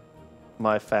all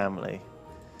my family.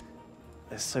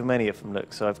 There's so many of them.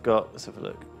 Look, so I've got. Let's have a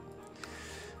look.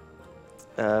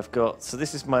 I've got. So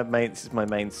this is my main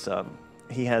son.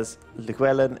 He has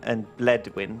Llewellyn and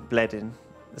Bledin.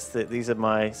 These are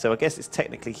my. So I guess it's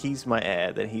technically he's my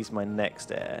heir. Then he's my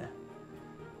next heir.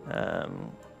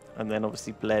 And then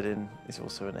obviously Bledin is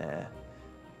also an heir.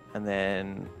 And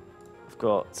then I've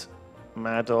got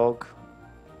Mad Dog,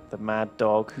 the Mad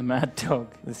Dog. The Mad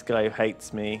Dog. This guy who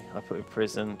hates me. I put in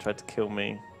prison, tried to kill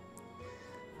me.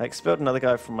 I expelled another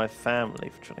guy from my family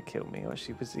for trying to kill me. Oh,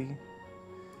 actually, was he?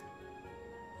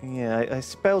 Yeah, I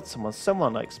expelled someone.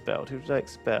 Someone I expelled. Who did I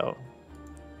expel?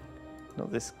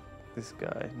 Not this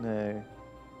guy. No.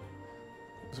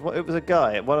 It was a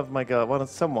guy.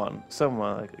 Someone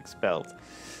I expelled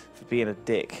for being a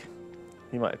dick.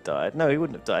 He might have died. No, he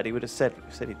wouldn't have died. He would have said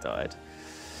he died.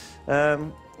 Yeah,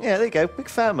 there you go. Big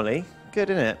family. Good,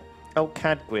 isn't it? Old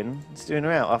Cadwyn is doing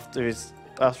her out after his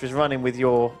running with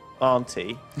your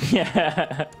auntie.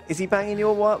 Yeah. Is he banging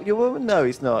your woman? No,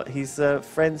 he's not. He's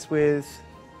friends with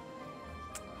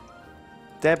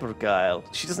Deborah Guile.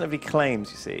 She doesn't have any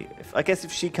claims, you see. I guess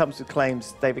if she comes with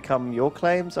claims, they become your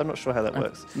claims. I'm not sure how that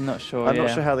works. I'm not sure. I'm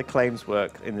not sure how the claims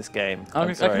work in this game.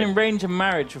 I can arrange a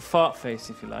marriage with Fartface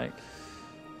if you like.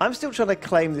 I'm still trying to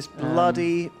claim this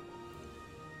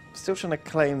still trying to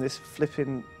claim this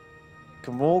flipping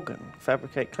Gmorgan,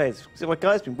 fabricate claims. So my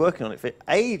guy's been working on it for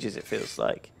ages, it feels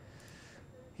like.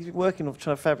 He's been working on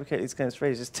trying to fabricate these claims for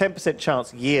ages. There's 10%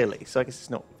 chance yearly, so I guess it's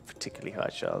not a particularly high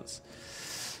chance.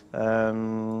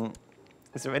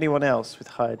 Is there anyone else with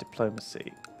higher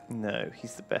diplomacy? No,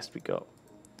 he's the best we got.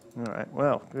 All right,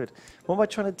 well, good. What am I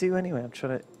trying to do anyway? I'm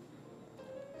trying to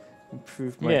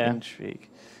improve my intrigue.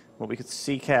 Well, we could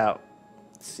seek out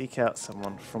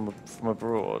someone from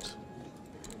abroad.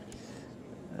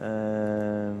 All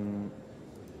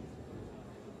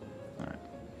right.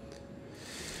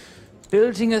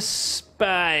 Building a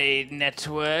spy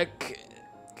network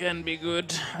can be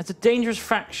good. It's a dangerous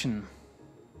faction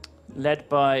led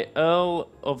by Earl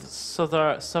of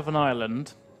Southern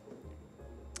Ireland,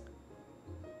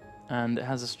 and it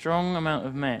has a strong amount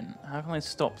of men. How can I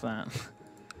stop that?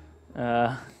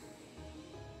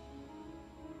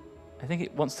 I think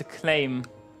it wants to claim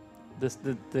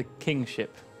the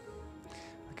kingship.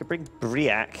 I could bring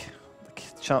Briac,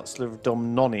 the Chancellor of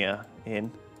Domnonia,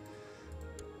 in.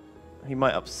 He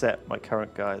might upset my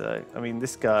current guy, though. I mean,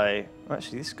 this guy...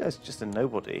 Actually, this guy's just a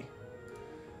nobody.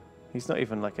 He's not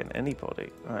even like an anybody.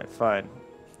 All right, fine.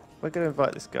 We're going to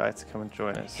invite this guy to come and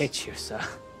join us. I hate you, sir.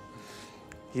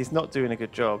 He's not doing a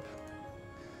good job.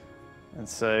 And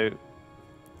so...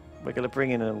 we're going to bring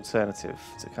in an alternative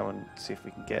to come and see if we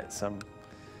can get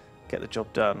the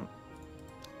job done.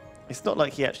 It's not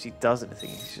like he actually does anything.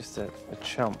 He's just a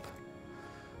chump.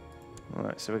 All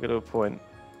right, so we're going to appoint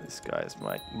this guy as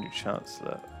my new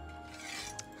chancellor.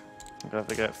 I'm going to have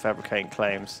to go at fabricating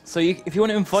claims. So if you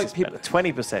want to invite people,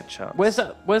 20% chance. Where's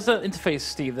that interface,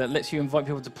 Steve, that lets you invite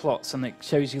people to plots and it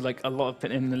shows you like a lot of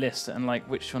it in the list and like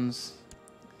which ones?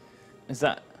 Is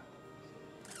that?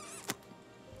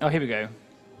 Oh, here we go.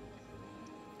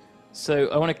 So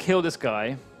I want to kill this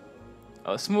guy.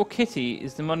 Oh, a small kitty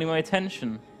is demanding my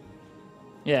attention.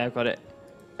 Yeah, I've got it.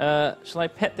 Shall I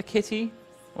pet the kitty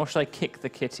or shall I kick the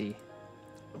kitty?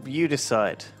 You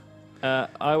decide.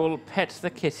 I will pet the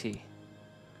kitty.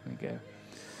 There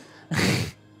we go.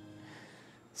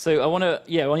 So I want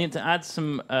to add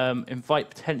some invite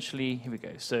potentially. Here we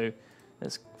go. So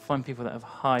let's find people that have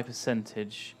high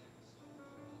percentage.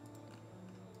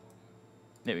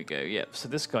 There we go, yep. So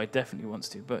this guy definitely wants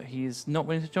to, but he's not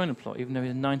willing to join the plot, even though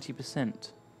he's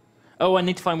 90%. Oh, I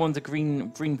need to find one of the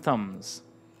green thumbs.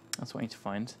 That's what I need to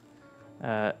find.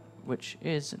 Which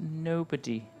is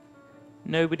nobody.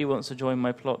 Nobody wants to join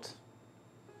my plot.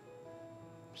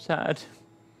 Sad.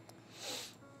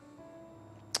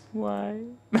 Why?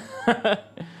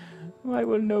 Why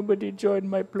will nobody join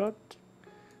my plot?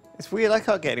 It's weird, I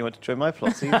can't get anyone to join my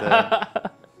plots either.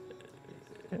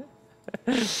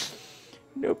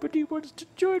 Nobody wants to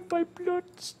join my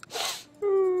plots.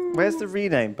 Where's the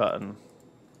rename button?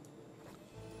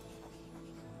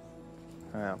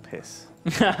 Oh, piss.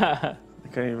 I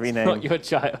can't even rename. Not your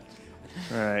child.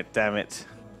 Alright, damn it.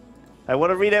 I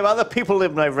want to rename other people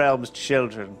in my realm's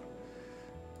children.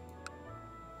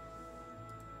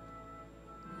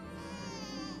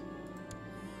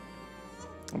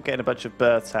 I'm getting a bunch of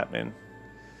births happening.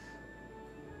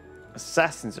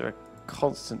 Assassins are a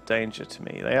constant danger to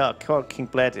me. They are. King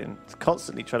Bledin is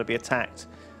constantly trying to be attacked.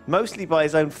 Mostly by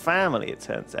his own family, it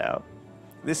turns out.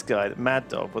 This guy, the Mad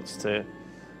Dog, wants to...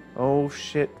 Oh,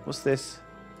 shit. What's this?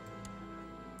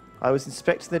 I was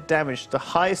inspecting the damage to the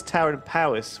highest tower in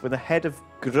Paris when the head of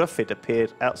Gruffid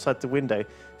appeared outside the window,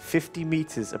 50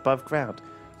 meters above ground.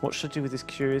 What should I do with this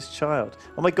curious child?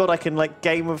 Oh my god, I can, like,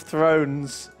 Game of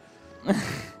Thrones...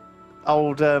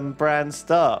 old Bran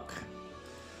Stark.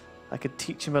 I could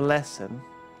teach him a lesson.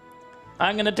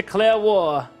 I'm gonna declare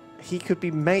war. He could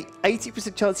be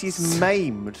 80% chance he's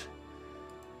maimed.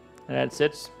 That's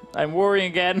it. I'm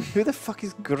worrying again. Who the fuck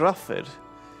is Gruffid?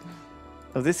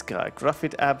 Oh, this guy,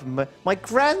 Gruffid my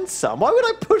grandson. Why would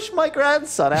I push my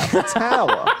grandson out the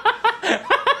tower?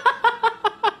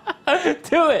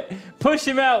 Do it. Push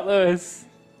him out, Lewis.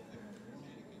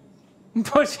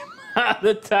 Push him out of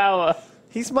the tower.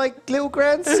 He's my little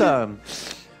grandson.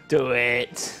 Do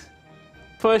it.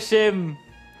 Push him.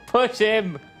 Push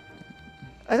him.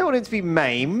 I don't want him to be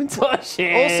maimed. Push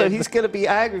him. Also, he's going to be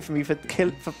angry for me for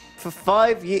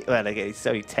 5 years. Well, again, he's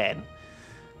only 10.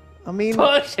 I mean...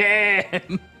 Push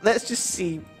him. Let's just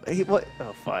see...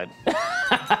 Oh, fine.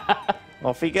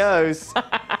 Off he goes.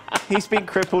 He's been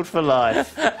crippled for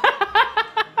life.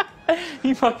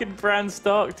 He fucking Bran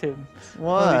Starked him.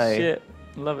 Why? Holy shit.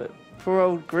 Love it. Poor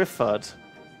old Griffard.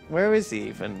 Where is he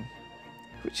even?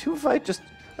 Who have I just...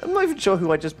 I'm not even sure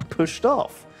who I just pushed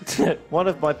off. One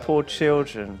of my poor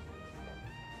children.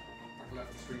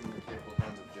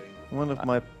 One of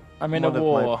my... I'm in a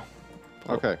war.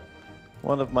 Okay.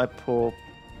 One of my poor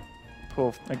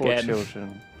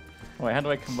children. Wait, how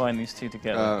do I combine these two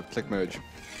together? Click merge.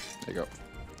 There you go.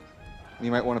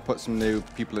 You might want to put some new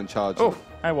people in charge. Oh,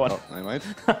 I won. Oh, I might.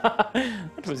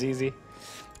 That was easy.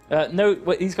 No,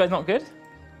 wait, these guys not good?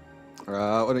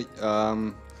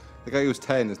 The guy who's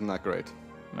 10 isn't that great.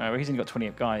 No, well, he's only got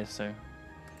 28 guys, so...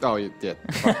 Oh, yeah.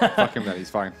 Fuck him then, he's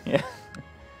fine. Yeah.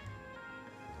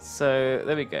 So,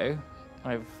 there we go.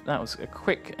 That was a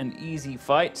quick and easy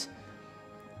fight.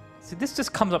 See, this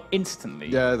just comes up instantly.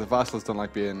 Yeah, the vassals don't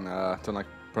like putting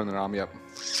their army up.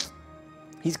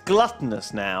 He's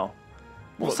gluttonous now.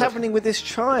 What's happening with this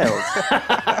child?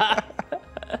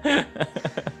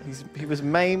 He was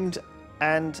maimed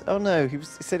and... Oh no, he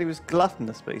said he was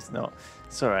gluttonous, but he's not.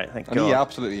 It's alright, thank God. And he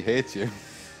absolutely hates you.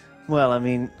 Well, I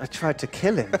mean, I tried to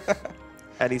kill him.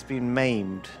 And he's been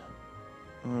maimed.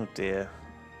 Oh dear.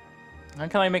 How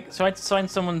can I make... So I sign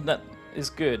someone that is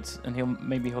good, and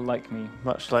maybe he'll like me.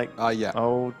 Much like yeah.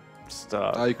 old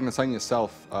Stark. You can assign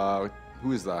yourself.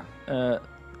 Who is that? Oh,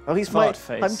 he's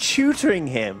Smartface. I'm tutoring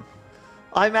him.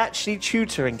 I'm actually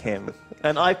tutoring him.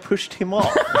 And I pushed him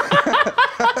off.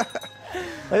 I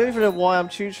don't even know why I'm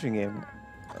tutoring him.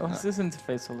 What's this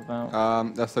interface all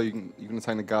about? That's how you can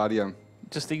assign a guardian.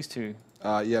 Just these two?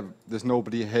 Yeah, there's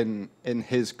nobody in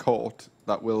his court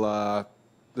that will...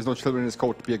 there's no children in his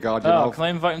court to be a guardian of. Can I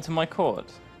invite him to my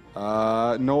court?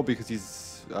 No, because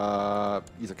he's a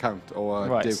count or a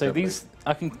right, duke, so these...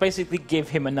 I can basically give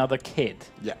him another kid.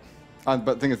 Yeah. But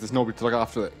the thing is, there's nobody to look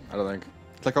after it, I don't think.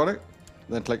 Click on it,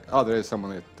 then click... Oh, there is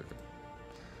someone there.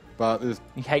 But there's...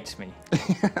 He hates me.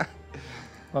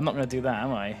 Well, I'm not going to do that,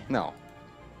 am I? No.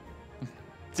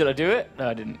 Did I do it? No,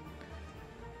 I didn't.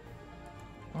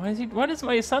 Why does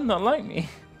my son not like me?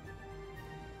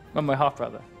 Well, my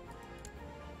half-brother.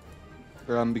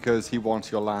 Because he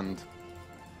wants your land.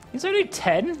 He's only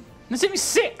 10. There's only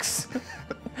 6.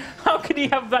 How can he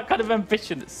have that kind of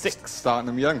ambition at 6? Starting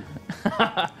him young.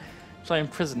 Shall I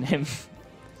imprison him?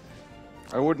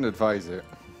 I wouldn't advise it.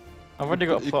 I've already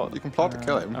got a plot. You can plot to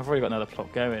kill him. I've already got another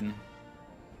plot going.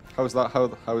 How's that?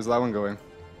 How is that one going?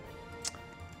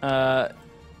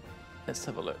 Let's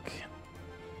have a look.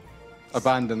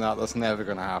 Abandon that. That's never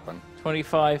going to happen.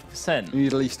 25%. You need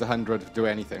at least 100 to do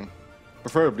anything.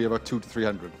 Preferably about 200 to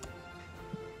 300.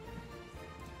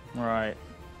 Right.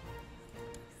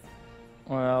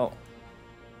 Well.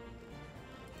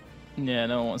 Yeah,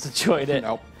 no one wants to join it.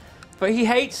 Nope. But he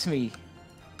hates me.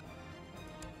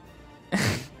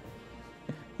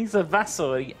 He's a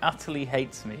vassal and he utterly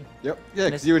hates me. Yep. Yeah,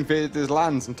 because you invaded his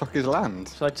lands and took his land.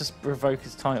 So I just revoke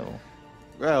his title.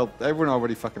 Well, everyone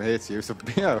already fucking hates you, so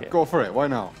yeah, go for it. Why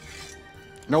not?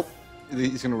 Nope.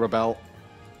 He's going to rebel.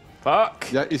 Fuck.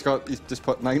 Yeah, he's just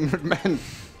put 900 men.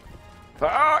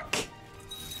 Fuck.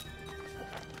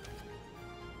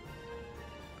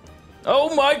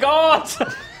 Oh my god!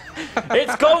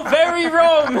 It's gone very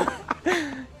wrong!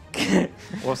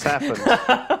 What's happened?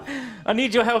 I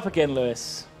need your help again,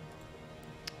 Lewis.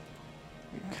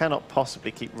 You cannot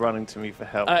possibly keep running to me for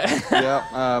help.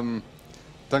 Yeah.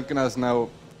 Duncan has now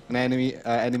an enemy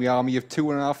army of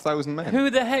 2,500 men. Who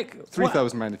the heck?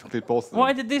 3,000 men if you include both of them.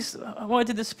 Why did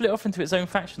this split off into its own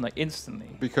faction like instantly?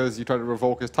 Because you tried to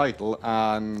revoke his title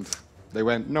and they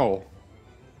went no.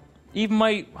 Even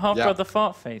my half brother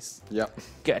fart face. Yep.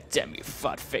 God damn you,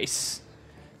 fart face.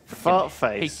 Fart I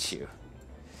face. hate you.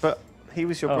 But he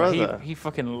was your brother. He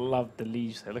fucking loved the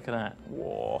liege though. Look at that.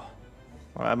 Whoa.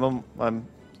 Right, I'm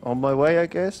on my way, I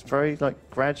guess. Very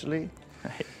gradually.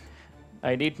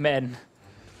 I need men.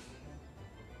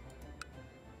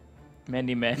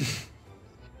 Many men.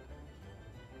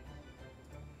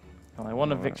 Well, I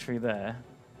want a victory there.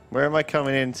 Where am I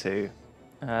coming into?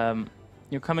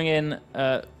 You're coming in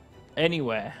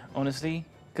anywhere, honestly,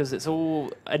 because it's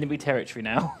all enemy territory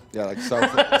now. Yeah, like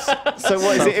south. So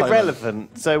what is it South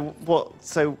irrelevant? So what?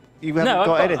 So you haven't No,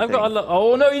 got anything. I've got a lot.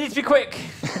 Oh no, you need to be quick.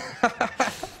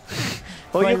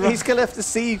 Well, he's gonna have to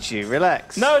siege you.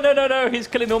 Relax. No. He's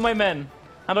killing all my men.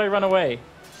 How do I run away?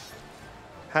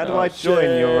 How do I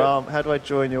join your arm? How do I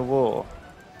join your war?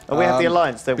 Oh, we have the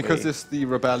alliance, don't we? Because it's the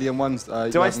rebellion ones.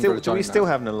 Do we still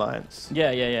have an alliance?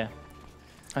 Yeah.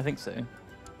 I think so.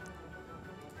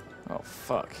 Oh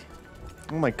fuck.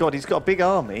 Oh my god, he's got a big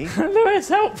army. Lewis,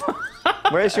 help!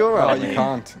 Where's your Oh, army? you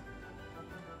can't.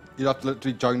 You'd have to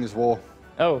literally join his war.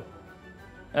 Oh.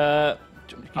 I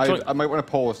might want to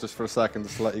pause just for a second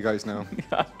just to let you guys know.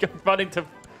 I'm running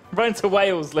to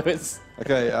Wales, Lewis.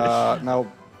 Okay,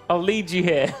 now. I'll lead you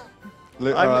here.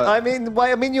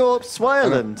 I'm in your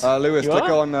Swireland. Lewis, You click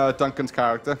are? on Duncan's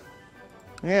character.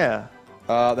 Yeah.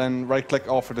 Then right-click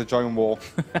offer to join war.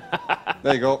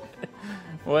 There you go.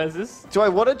 What is this? Do I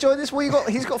want to join this war?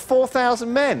 He's got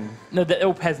 4,000 men. No, they're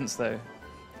all peasants, though.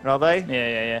 Are they?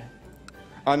 Yeah.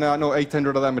 And no,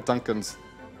 800 of them are Duncan's.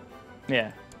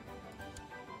 Yeah.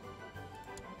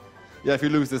 Yeah, if you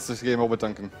lose this, it's game over,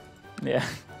 Duncan. Yeah.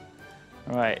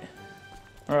 All right.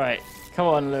 Come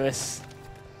on, Lewis.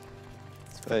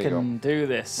 There you go. Can do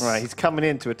this. Right, he's coming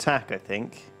in to attack, I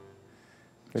think.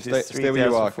 Stay where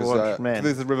you are, because men.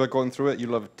 there's a river going through it.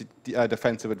 You'll have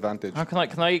defensive advantage. How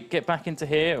can I get back into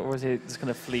here, or is it just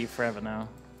gonna flee forever now?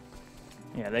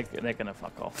 Yeah, they're gonna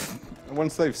fuck off. And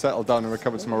once they've settled down and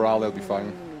recovered some morale, they'll be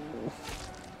fine.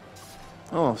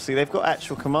 Oh, see, they've got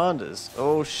actual commanders.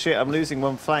 Oh shit, I'm losing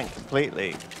one flank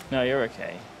completely. No, you're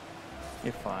okay.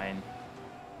 You're fine.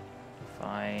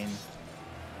 You're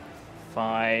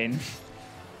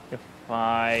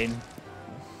fine.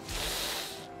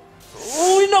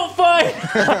 Oh, you're not fine!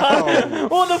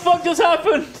 What the fuck just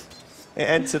happened? It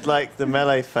entered the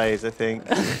melee phase, I think.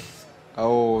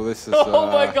 Oh, this is. Oh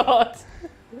my god!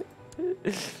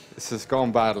 This has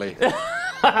gone badly.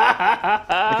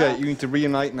 Okay, you need to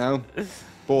reunite now.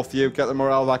 Both of you, get the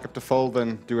morale back up to full,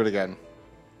 then do it again.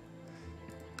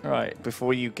 Right.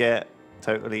 Before you get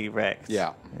totally wrecked.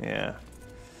 Yeah. Yeah.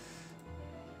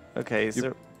 Okay,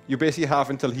 so... You basically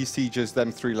have until he sieges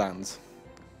them 3 lands.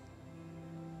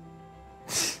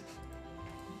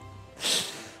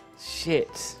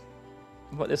 Shit.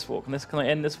 What about this war? Can I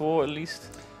end this war at least?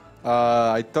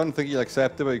 I don't think you'll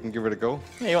accept it, but you can give it a go.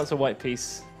 Yeah, he wants a white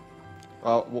piece.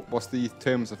 What's the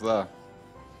terms of that?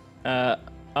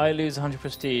 I lose 100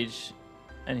 prestige,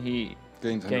 and he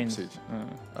Gains 100 prestige.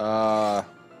 No,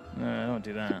 I don't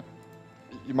do that.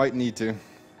 You might need to.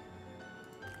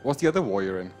 What's the other war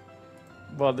you're in?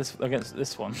 Well, this against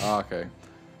this one. Okay.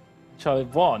 So I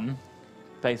won,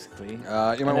 basically.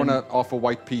 You might want to offer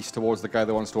white peace towards the guy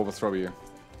that wants to overthrow you,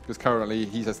 because currently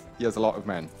he has a lot of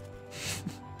men.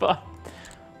 But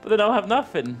then I'll have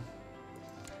nothing.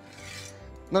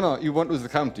 No, you won't lose the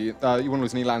county. You won't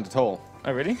lose any land at all.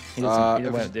 Oh really? He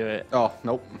won't do it. Oh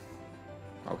nope.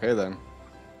 Okay then.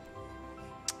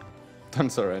 Don't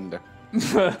surrender.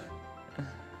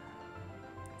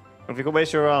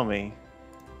 Where's your army?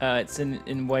 It's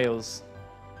in Wales.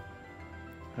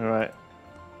 Alright.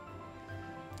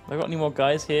 Have I got any more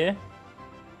guys here?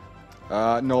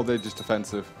 No, they're just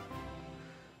defensive.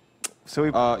 So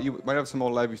you might have some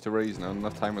more levies to raise now.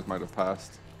 Enough time might have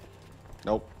passed.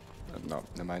 Nope. No,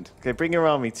 never mind. Okay, bring your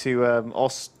army to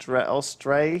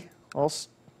Austrague. Well,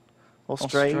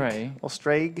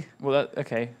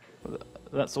 okay. Well,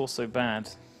 that's also bad.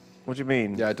 What do you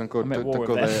mean? Yeah, don't go. I'm at war Don't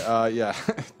go with there. Yeah,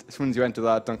 as soon as you enter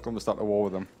that, don't come to start a war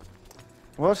with them.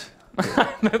 What?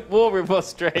 I'm at war with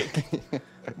Austrague.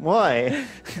 Why?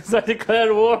 Because I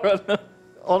declared war on them.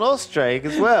 On Austrague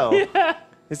as well? Yeah.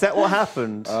 Is that what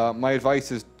happened? My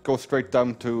advice is go straight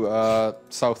down to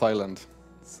South Island.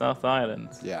 South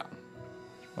Island. Yeah.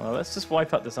 Well, let's just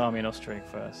wipe out this army in Austrague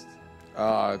first.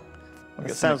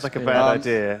 It sounds like a bad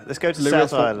idea. Let's go to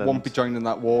Lewis South Island. won't be joining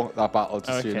that battle,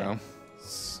 just so you know.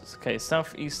 Okay,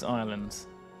 Southeast Island.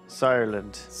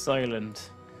 Sireland.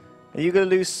 Silent. Are you going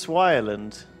to lose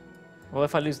Swireland? Well,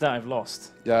 if I lose that, I've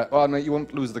lost. Yeah, well, no, you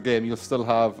won't lose the game. You'll still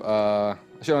have...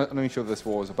 Actually, I'm not even sure what this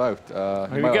war is about. Here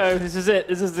we go. This is it.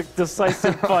 This is the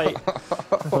decisive fight.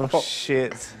 Oh,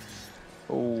 shit.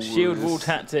 Oh, Shield wall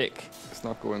tactic. It's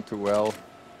not going too well.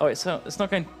 Oh, it's not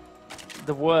going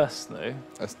the worst, though.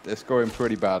 It's going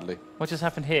pretty badly. What just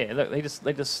happened here? Look, they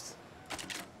just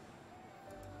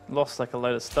lost like a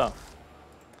load of stuff.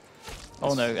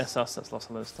 Oh no, that's us that's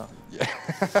lost a load of stuff. Yeah.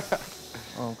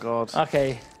 Oh god.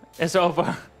 Okay, it's over.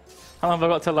 How long have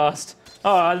I got to last?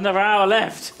 Oh, another hour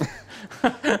left.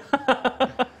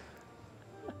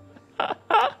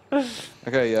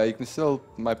 Okay, yeah, you can still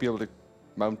might be able to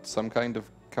mount some kind of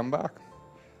comeback.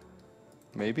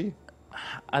 Maybe.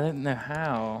 I don't know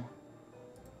how.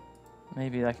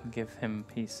 Maybe I can give him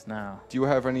peace now. Do you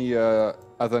have any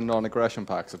other non-aggression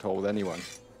packs at all with anyone?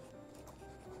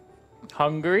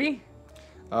 Hungary?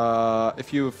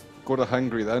 If you go to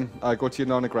Hungary, then go to your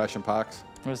non-aggression packs.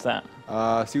 What's that?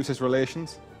 See what says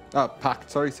relations.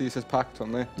 Pact. Sorry, see it says pact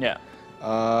on there. Yeah.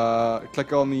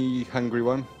 Click on the Hungary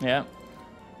one. Yeah.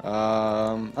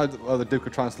 The Duke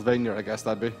of Transylvania, I guess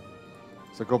that'd be.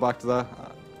 So go back to that.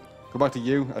 Go back to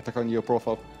you. Click on your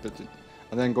profile,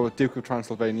 and then go to Duke of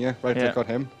Transylvania. Right click on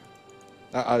him.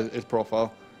 His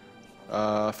profile.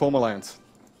 Form alliance.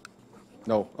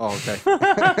 No. Oh, okay.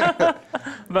 What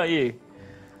about you?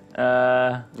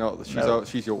 No,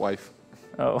 she's your wife.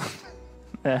 Oh.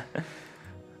 Yeah.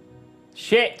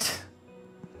 Shit!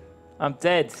 I'm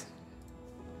dead.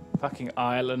 Fucking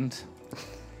Ireland.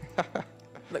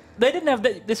 Look, they didn't have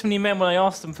this many men when I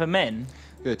asked them for men.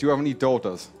 Yeah, do you have any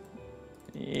daughters?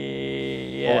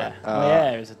 Yeah. My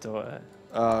heir is a daughter.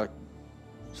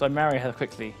 So I marry her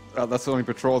quickly. That's only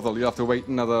betrothal. You have to wait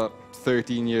another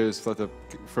 13 years for that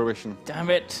to fruition. Damn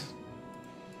it.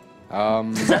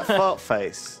 Is that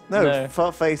Fartface? No,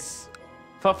 Fartface.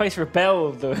 Fartface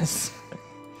rebelled, Lewis.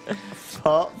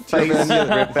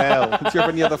 Fartface rebelled. Do you have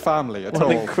any other family at all?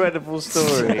 What an incredible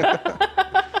story.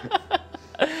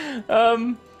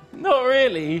 Not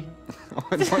really.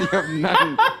 No, you have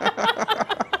none.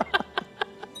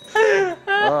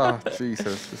 Oh,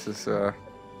 Jesus. This is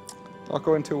not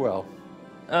going too well.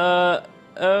 Yeah,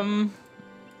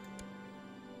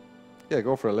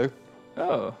 go for it, Lou.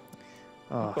 Oh.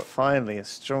 Oh, finally, a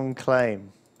strong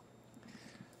claim.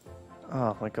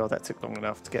 Oh my god, that took long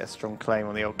enough to get a strong claim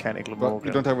on the old County But Glamorgan.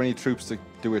 you don't have any troops to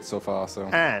do it so far, so...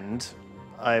 And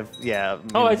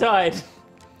Oh, I died.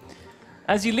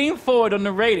 As you lean forward on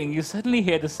the railing, you suddenly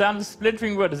hear the sound of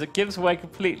splintering wood as it gives way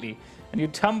completely, and you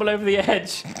tumble over the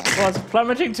edge. Whilst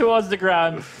plummeting towards the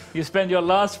ground, you spend your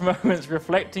last moments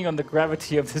reflecting on the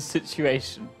gravity of the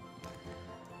situation.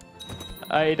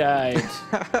 I died.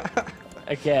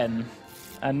 Again.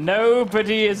 And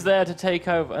nobody is there to take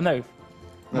over. No.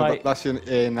 No, that's your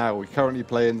A now. We're currently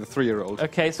playing the 3-year-old.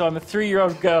 Okay, so I'm a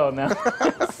 3-year-old girl now.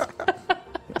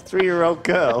 3-year-old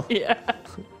girl? Yeah.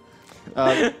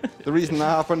 The reason that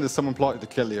happened is someone plotted to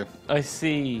kill you. I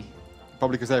see.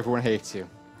 Probably because everyone hates you.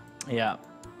 Yeah.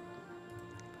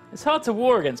 It's hard to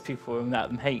war against people without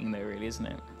them hating, though, really, isn't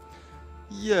it?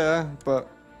 Yeah, but...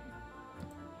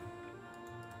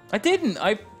 I didn't.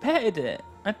 I petted it.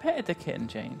 I petted the kitten,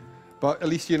 Jane. But at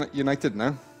least you're united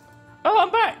now. Oh,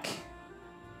 I'm back.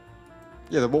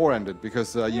 Yeah, the war ended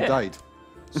because you died.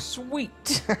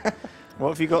 Sweet. What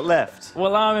have you got left?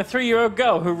 Well, I'm a 3-year-old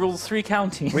girl who rules 3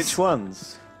 counties. Which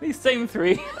ones? These same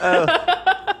 3. Oh.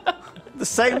 The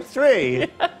same 3?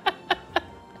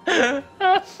 Am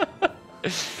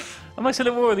I still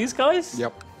at war with these guys?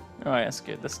 Yep. All right, that's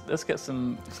good. Let's get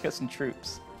some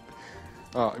troops.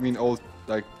 Oh, I mean,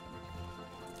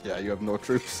 yeah, you have no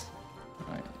troops. All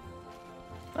right.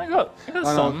 I got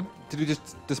some. Did you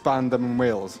just disband them in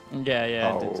Wales?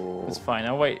 Yeah, I did. It's fine.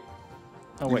 I'll wait.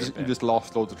 You just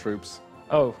lost loads of troops.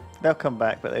 Oh. They'll come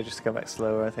back, but they just come back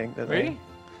slower, I think. Really?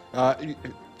 To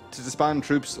disband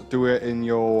troops, do it in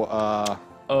your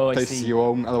places you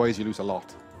own. Otherwise, you lose a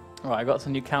lot. All right, I got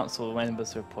some new council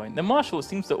members to appoint. The marshal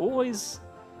seems to always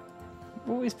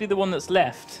be the one that's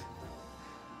left.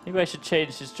 Maybe I should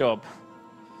change his job.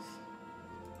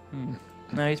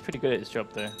 No, he's pretty good at his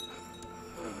job, though.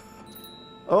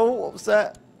 Oh, what was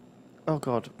that? Oh,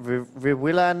 God.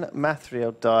 Rewillan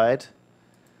Mathriel died.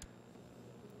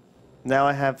 Now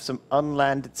I have some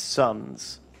unlanded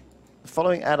sons. The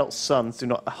following adult sons do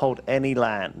not hold any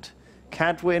land.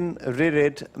 Cadwyn,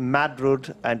 Ririd,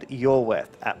 Madrud, and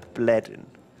Yorweth ap Bledin.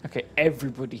 Okay,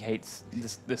 everybody hates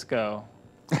this girl.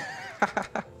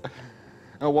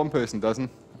 Oh, one person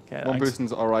doesn't. Okay, One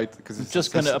person's alright because it's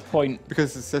just going to appoint. because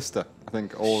it's his sister, I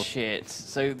think. Or Shit.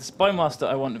 So the spy master,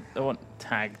 I want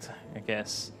tagged, I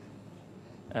guess.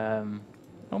 Oh,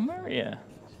 Maria.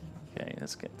 Okay,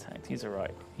 let's get tagged. He's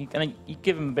alright. And you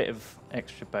give him a bit of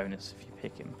extra bonus if you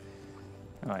pick him.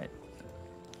 Alright.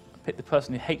 Pick the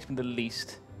person who hates me the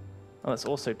least. Oh, that's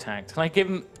also tagged. Can I give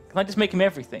him? Can I just make him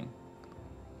everything?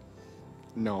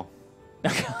 no.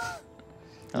 Oh.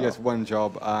 He has one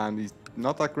job and he's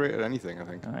not that great at anything, I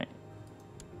think. Alright.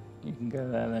 You can go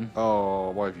there then.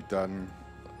 Oh, what have you done?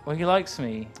 Well, he likes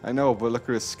me. I know, but look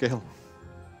at his skill.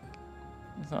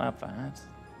 It's not that bad.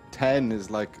 10 is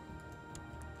like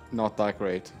not that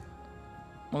great.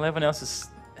 Well, everyone else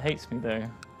hates me though.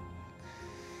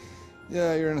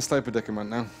 Yeah, you're in a slight predicament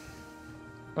now.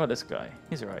 Oh, this guy.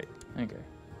 He's alright. There you go.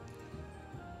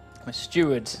 My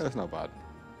steward. That's not bad.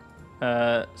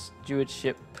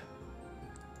 Stewardship.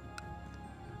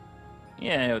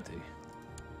 Yeah, it'll do.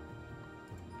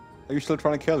 Are you still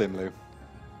trying to kill him, Lou?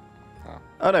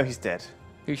 Oh no, he's dead.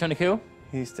 Who are you trying to kill?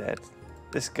 He's dead.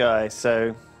 This guy,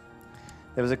 so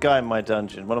there was a guy in my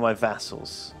dungeon, one of my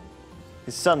vassals.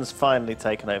 His son's finally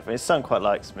taken over. His son quite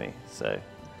likes me, so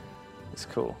it's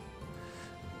cool.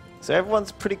 So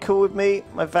everyone's pretty cool with me.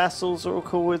 My vassals are all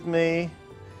cool with me.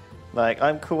 Like,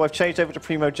 I'm cool. I've changed over to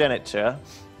primogeniture.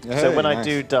 So when I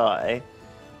do die,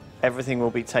 everything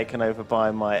will be taken over by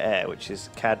my heir, which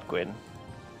is Cadwyn,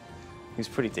 who's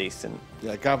pretty decent.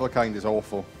 Yeah, Gavelkind is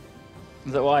awful.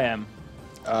 Is that who I am?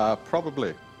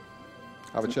 Probably.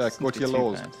 Have a check. Go to your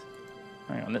laws.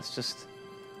 Hang on, let's just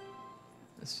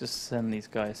send these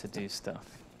guys to do stuff.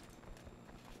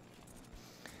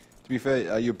 To be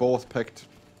fair, you both picked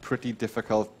pretty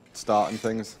difficult starting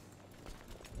things.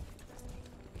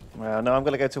 Well, no, I'm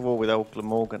going to go to war with old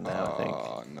Glamorgan now, I think.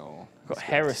 Oh, no. I've got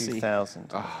heresy.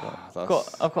 2,000. I've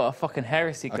got a fucking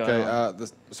heresy going Okay, on.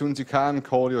 as soon as you can,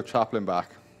 call your chaplain back.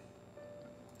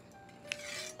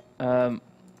 Oh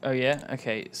yeah.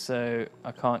 Okay, so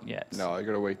I can't yet. No, you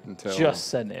got to wait until... Just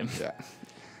send him. Yeah.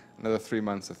 Another 3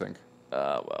 months, I think.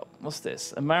 Well, what's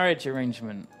this? A marriage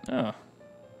arrangement. Oh.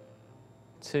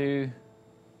 To...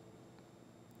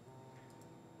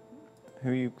 Who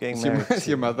are you getting It's your, married it's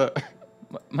your mother.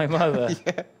 My mother.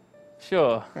 Yeah.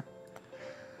 Sure.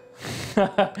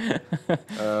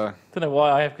 Don't know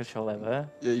why I have control over.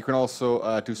 Yeah, you can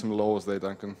also do some laws there,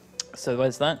 Duncan. So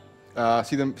where's that?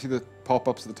 See the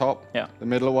pop-ups at the top? Yeah. The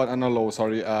middle one, no, low,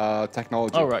 sorry,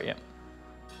 technology. Oh right, yeah.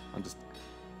 I'm just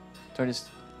So I just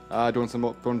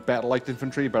doing better light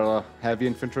infantry, better heavy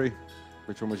infantry.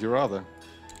 Which one was your rather?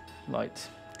 light.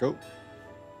 Go.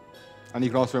 And you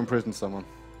can also imprison someone.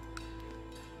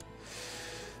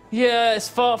 Yeah, it's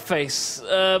Fartface.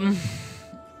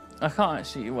 I can't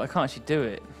actually do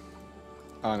it.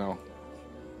 I know.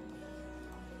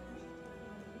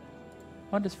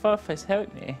 Why does Fartface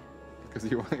help me? Because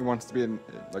he wants to be in,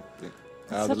 like, the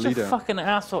Such leader. a fucking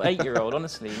asshole 8-year-old,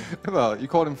 honestly. Well, you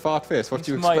called him fart face. What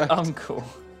do you He's expect? my uncle.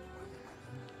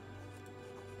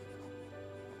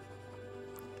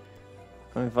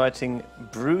 I'm inviting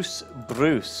Bruce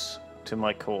to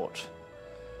my court.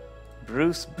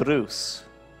 Bruce.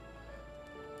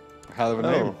 Hell of a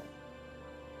name.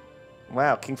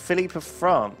 Wow, King Philippe of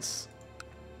France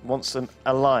wants an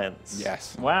alliance.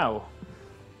 Yes. Wow.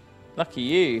 Lucky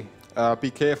you. Be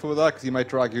careful with that, because he might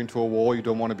drag you into a war you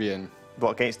don't want to be in.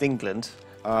 What, against England?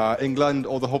 England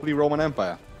or the Holy Roman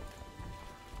Empire.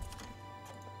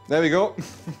 There we go.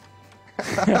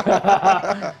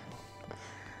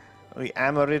 The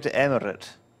Amorid Emirate.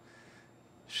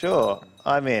 Sure,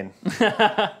 I'm in.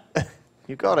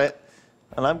 You got it.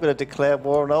 And I'm going to declare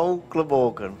war on old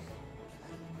Glamorgan.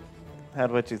 How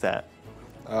do I do that?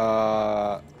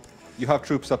 You have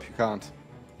troops up, you can't.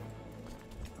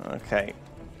 Okay.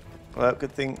 Well,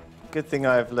 good thing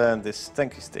I've learned this.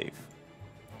 Thank you, Steve.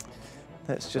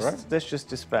 Let's just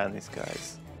disband these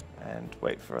guys and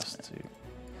wait for us to.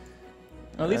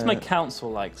 Well, at least my council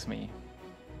likes me.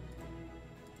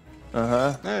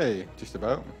 Hey, just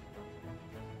about.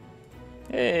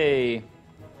 Hey.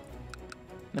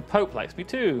 The Pope likes me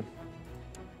too.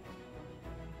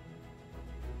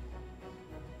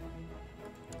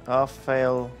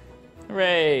 Arfail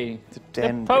Hooray! to The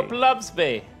Denby. Pope loves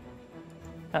me.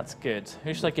 That's good.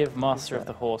 Who should I give Master of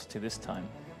the Horse to this time?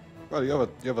 Well, you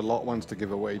have a lot of ones to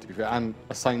give away, to be fair, and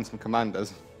assign some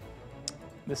commanders.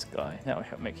 This guy. That will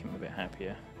help make him a bit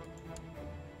happier.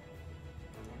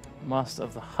 Master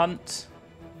of the Hunt.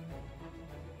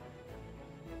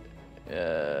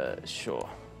 Sure.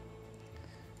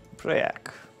 Break.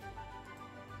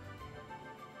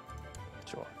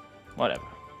 Sure. Whatever.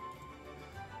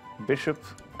 Bishop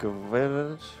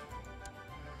Gavellard.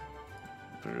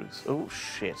 Bruce. Oh,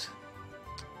 shit.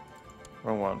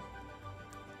 Wrong one.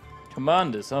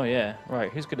 Commanders. Oh, yeah.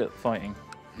 Right. Who's good at fighting?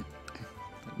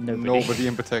 Nobody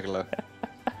in particular.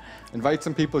 Invite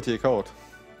some people to your court.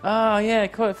 Oh, yeah.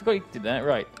 Cool. I forgot you did that.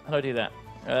 Right. How do I do that?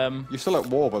 You're still at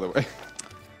war, by the way.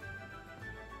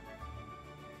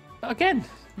 Again.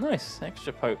 Nice.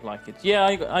 Extra Pope like it. Yeah,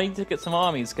 I need to get some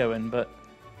armies going, but...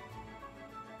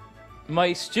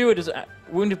 My steward is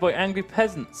wounded by angry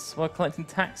peasants while collecting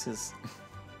taxes.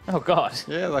 Oh, God.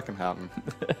 Yeah, that can happen.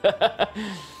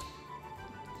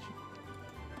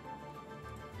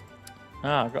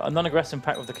 I've got a non-aggressive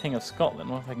pact with the King of Scotland.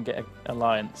 What if I can get an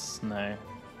alliance? No.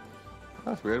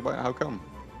 That's weird. How come?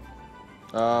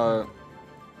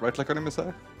 Right-click on him,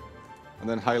 and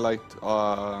then highlight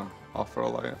offer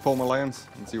alliance, form alliance,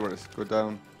 and see where it's go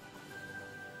down.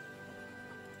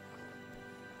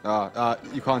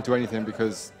 You can't do anything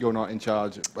because you're not in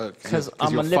charge. Because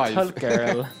I'm a little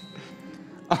girl.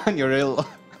 And you're ill.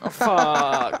 Oh,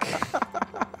 fuck.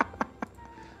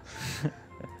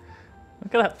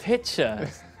 Look at that picture.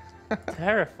 It's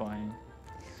terrifying.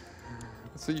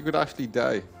 So you could actually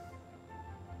die.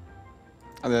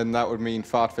 And then that would mean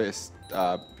Fartface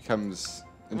becomes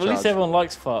in charge. At least everyone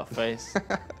likes Fartface.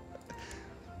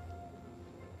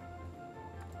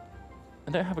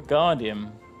 I don't have a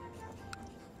guardian.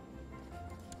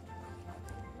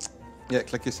 Yeah,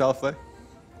 click yourself there.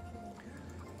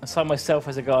 Assign myself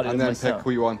as a guardian. And then myself. pick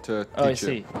who you want to teach I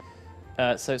see.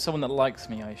 So someone that likes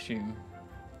me, I assume.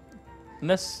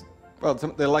 Unless... Well,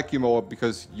 they like you more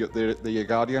because they're your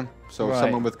guardian. So Right.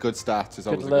 someone with good stats is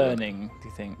always good learning, do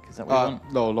you think? Is that what you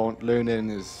want? No, learning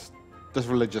is just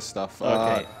religious stuff.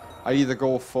 Okay. I either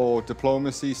go for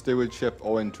diplomacy, stewardship,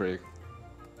 or intrigue.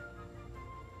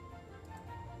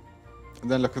 And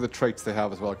then look at the traits they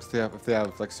have as well, because if they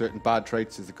have like certain bad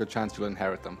traits, there's a good chance you'll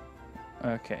inherit them.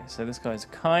 Okay, so this guy's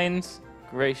kind,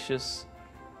 gracious,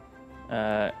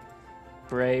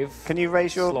 brave. Can you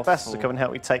raise your slothful, vassals to come and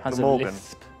help me take has the a Morgan?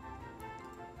 lisp.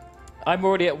 I'm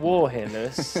already at war here,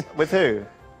 Lewis. With who?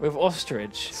 With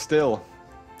Ostrich. Still.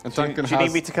 And Do you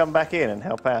need me to come back in and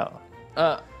help out?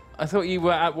 I thought you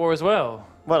were at war as well.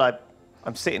 Well,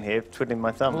 I'm sitting here twiddling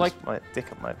my thumbs, Well, my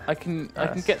dick up my... I can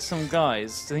get some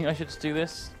guys. Do you think I should just do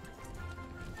this?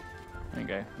 There you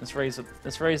go. Let's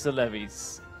raise the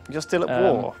levies. You're still at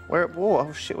war. We're at war.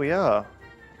 Oh shit, we are.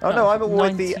 Oh no, I'm at war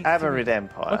with the 93. Amarid Why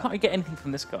Empire. can't I get anything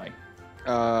from this guy?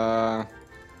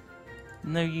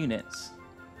 No units.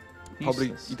 Probably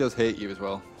Useless. he does hate you as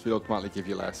well, so he'll automatically give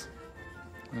you less.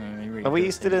 He really Are we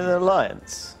does still hate in me. an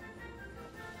alliance?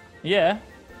 Yeah.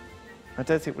 I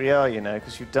don't think we are, you know,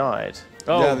 because you died.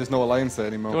 Oh, Yeah, there's no alliance there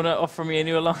anymore. do you want to offer me a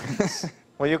new alliance?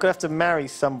 Well, you're going to have to marry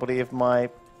someone in my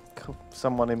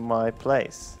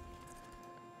place.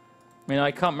 I mean, I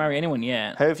can't marry anyone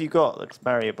yet. Who have you got that's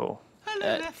marryable?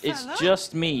 It's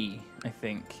just me, I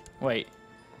think. Wait.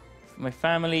 My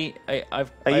family, Are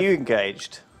you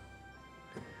engaged?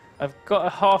 I've got a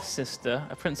half-sister,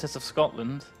 a princess of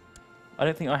Scotland. I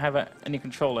don't think I have any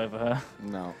control over her.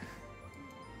 No.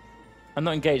 I'm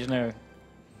not engaged, no.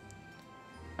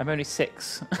 I'm only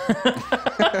 6.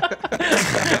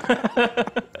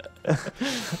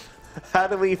 How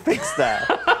do we fix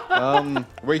that?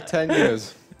 Wait 10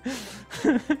 years.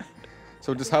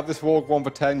 So just have this war go on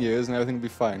for 10 years and everything will be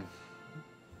fine.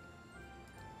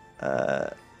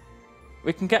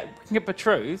 We can get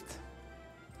betrothed.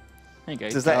 There you go.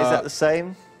 Is that the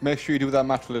same? Make sure you do that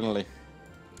matrilineally.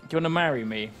 Do you want to marry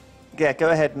me? Yeah, go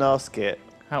ahead and ask it.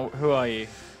 Who are you?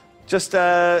 Just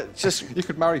You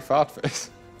could marry Fartface.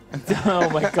 Oh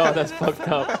my god, that's fucked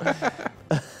up.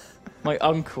 My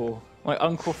uncle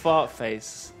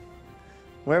Fartface.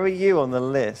 where are you on the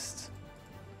list?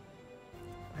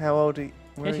 How old are you?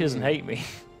 He doesn't hate me,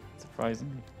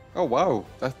 surprisingly. Oh wow,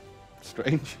 that's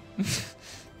strange.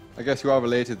 I guess you are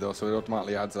related though, so it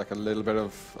automatically adds like a little bit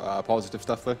of positive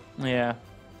stuff there. Yeah.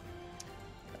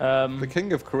 The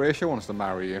King of Croatia wants to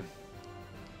marry you.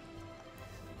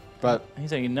 But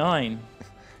He's only 9.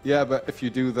 yeah, but if you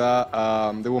do that,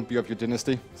 they won't be of your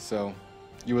dynasty, so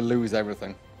you will lose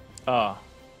everything. Ah.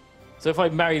 So if I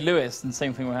marry Lewis, then the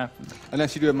same thing will happen.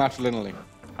 Unless you do it matrilineally.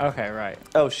 Okay, right.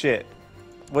 Oh shit!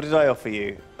 What did I offer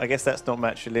you? I guess that's not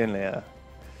matrilinear.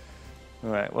 All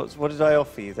right. What did I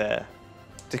offer you there?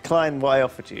 Decline what I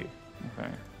offered you. Okay.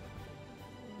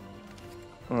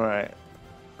 All right.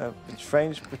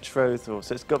 Strange betrothal.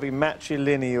 So it's got to be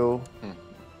matrilineal.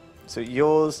 So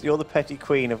you're the petty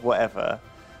queen of whatever,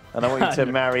 and I want you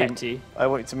to marry. Petty. I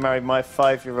want you to marry my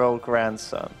 5-year-old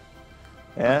grandson.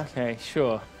 Yeah. Okay,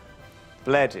 sure.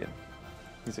 Bledin.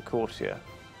 He's a courtier.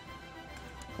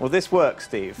 Will this work,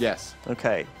 Steve? Yes.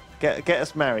 Okay. Get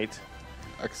us married.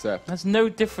 accept. There's no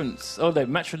difference. Oh, no,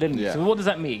 matrilineal. Yeah. So what does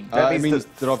that mean? It means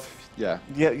that yeah.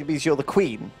 Yeah, it means you're the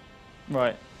queen.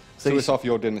 Right. So it's off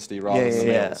your dynasty rather than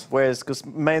males. Whereas, because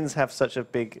men's have such a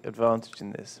big advantage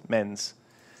in this. Men's.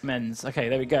 Okay,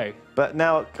 there we go. But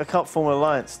now I can't form an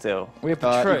alliance still. We're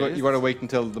betrothed. You got to wait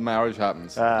until the marriage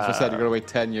happens. As I said, you got to wait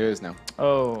 10 years now.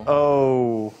 Oh.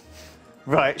 Oh.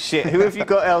 Right, shit. Who have you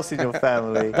got else in your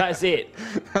family? That's it.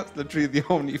 That's literally the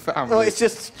only family. Oh, it's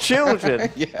just children.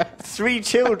 Yeah. 3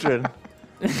 children.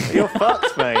 You're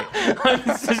fucked, mate. I'm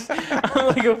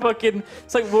like a fucking...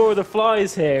 It's like War of the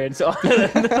Flies here. And so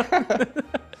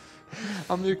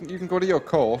you can go to your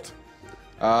court.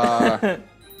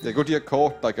 Yeah, go to your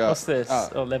court like a... What's this?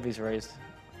 Levy's raised.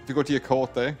 If you go to your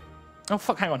court there... Oh,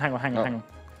 fuck, hang on.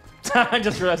 I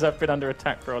just realised I've been under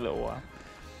attack for a little while.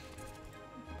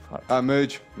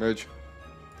 Merge. There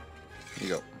you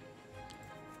go.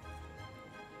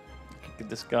 Give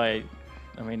this guy...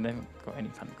 I mean, they haven't got any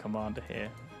kind of commander here.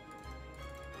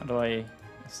 How do I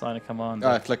assign a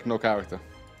commander? Click no character.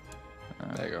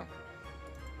 There you go.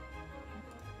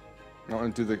 I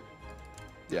want to do the...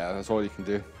 Yeah, that's all you can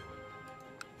do.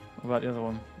 What about the other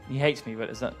one? He hates me, but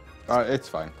is that... It's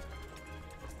fine.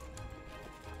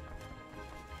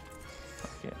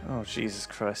 Yeah. Oh, Jesus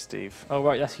Christ, Steve. Oh,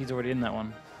 right, he's already in that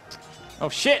one. Oh,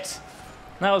 shit!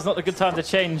 Now is not a good time to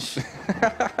change.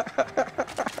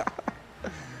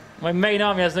 My main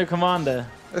army has no commander.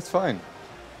 It's fine.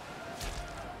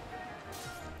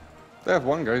 They have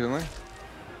one guy, don't they?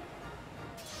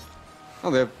 Oh,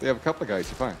 they have a couple of guys.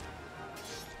 You're fine.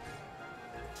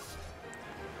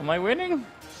 Am I winning?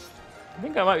 I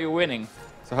think I might be winning.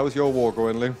 So how's your war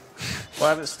going, Lou? Well, I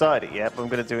haven't started it yet, but I'm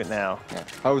going to do it now. Yeah.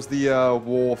 How's the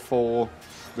war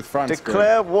with France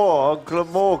Declare war on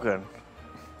Glamorgan.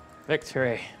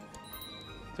 Victory.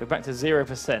 So we're back to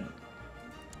 0%.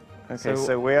 Okay,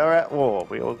 so we are at war.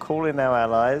 We will call in our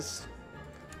allies.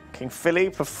 King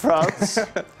Philippe of France.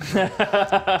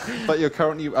 But you're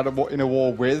currently in a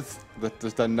war with that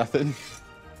has done nothing.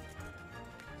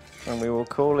 And we will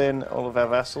call in all of our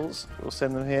vassals. We'll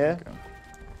send them here. Okay.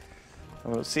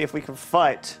 And we'll see if we can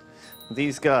fight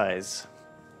these guys.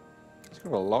 He's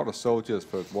got a lot of soldiers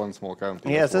for one small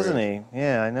county. Yes, doesn't he?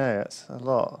 Yeah, I know. That's a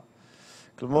lot.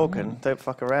 Glamorgan, don't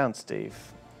fuck around, Steve.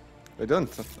 They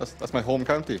don't. That's my home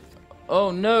county. Oh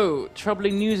no!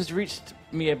 Troubling news has reached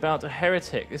me about a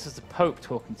heretic. This is the Pope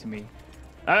talking to me.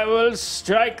 I will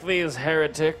strike these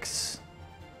heretics.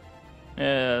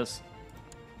 Yes.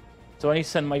 So I need to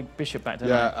send my bishop back, don't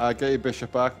I? Get your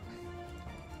bishop back.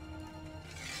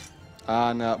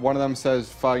 And one of them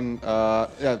says, fine,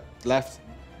 left.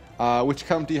 Which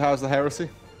county has the heresy?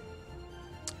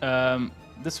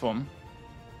 This one.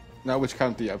 No, which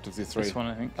county out of the 3? This one,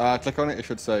 I think. Click on it, it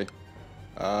should say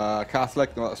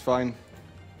Catholic. No, that's fine.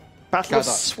 Battle of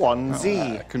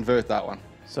Swansea. Convert that one.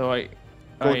 So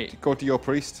Go to your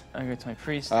priest. I go to my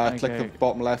priest. Click the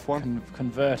bottom left one.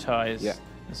 Convertize. Yeah.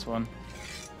 This one.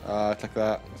 Click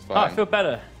that. That's fine. Oh, I feel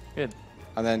better. Good.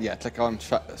 And then, click on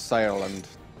sail and...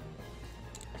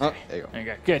 Oh, there you go. There you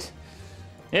go. Good.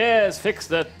 Yes, fix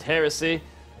that heresy.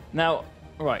 Now,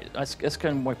 right, let's go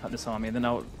and wipe out this army, and then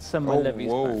I'll send my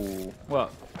levies back.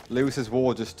 What? Lewis's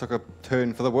war just took a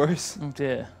turn for the worse. Oh,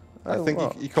 dear. I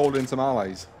think he called in some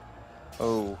allies.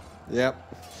 Oh.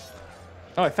 Yep.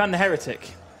 Oh, I found the heretic.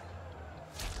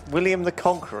 William the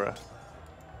Conqueror.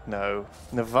 No.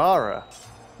 Navarra.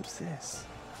 What's this?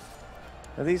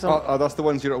 Are these on... Oh, that's the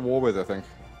ones you're at war with, I think.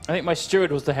 I think my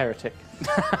steward was the heretic.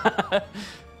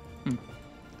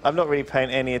 I'm not really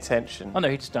paying any attention. Oh no,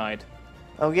 he just died.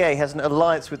 Oh yeah, he has an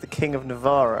alliance with the King of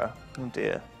Navarra. Oh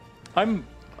dear.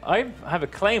 I have a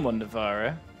claim on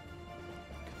Navarra.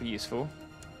 Could be useful.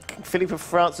 King Philippe of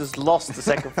France has lost the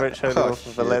Second French Holy War for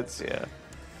Valencia.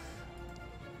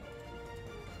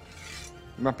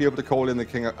 You might be able to call in the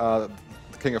King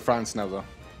of France now, though.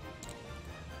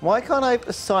 Why can't I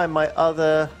assign my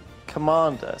other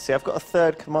commander? See, I've got a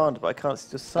third commander, but I can't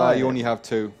just assign You it. only have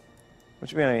 2. What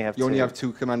do you mean I only have 2? You only have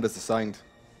 2 commanders assigned.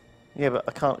 Yeah, but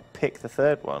I can't pick the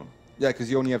third one. Yeah,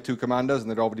 because you only have 2 commanders and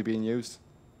they're already being used.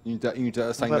 You need to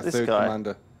assign about the this 3rd guy?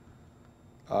 commander.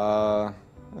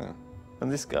 Yeah.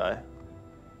 And this guy.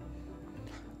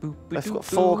 Boop, I've got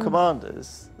 4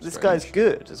 commanders. This guy's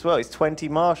good as well. He's 20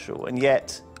 marshal, and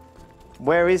yet,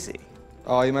 where is he?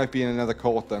 Oh, he might be in another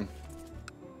court then.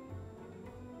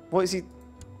 What is he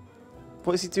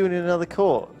doing in another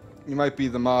court? You might be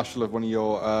the marshal of one of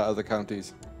your other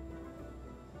counties.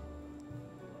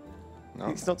 No.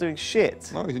 He's not doing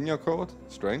shit. No, he's in your court.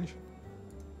 Strange.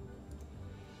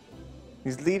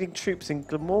 He's leading troops in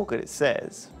Glamorgan, it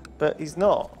says, but he's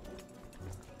not.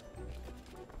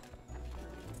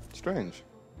 Strange.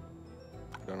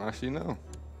 don't actually know.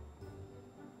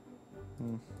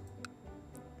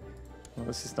 Well,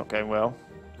 this is not going well.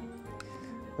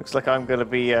 Looks like I'm going to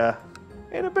be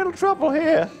in a bit of trouble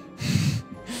here.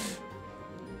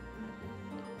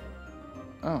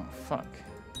 Oh, fuck.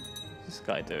 What's this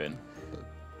guy doing?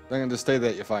 I'm going to stay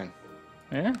there, you're fine.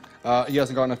 Yeah? He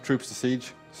hasn't got enough troops to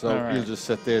siege, so Alright. he'll just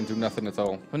sit there and do nothing at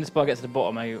all. When this bar gets to the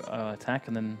bottom, I attack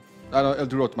and then... No, he'll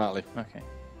do it automatically. Okay.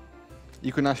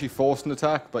 You can actually force an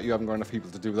attack, but you haven't got enough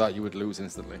people to do that, you would lose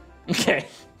instantly. Okay,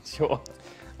 sure.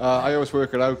 I always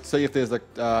work it out. Say if there's like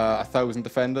 1,000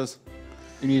 defenders,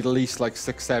 you need at least like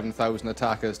 6,000-7,000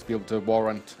 attackers to be able to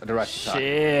warrant a direct attack.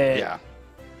 Shit. Yeah.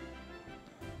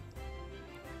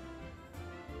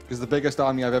 Because the biggest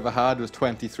army I've ever had was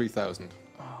 23,000.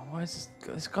 Oh, why is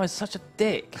this guy's such a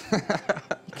dick?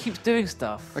 He keeps doing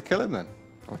stuff. I kill him then.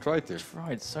 I've tried to.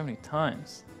 Tried so many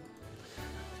times.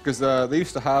 Because they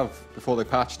used to have, before they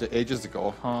patched it ages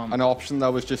ago, an option that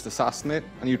was just assassinate,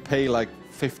 and you'd pay like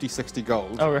 50, 60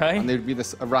 gold. Oh, right? And there'd be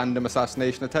a random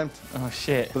assassination attempt. Oh,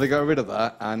 shit. But they got rid of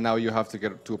that, and now you have to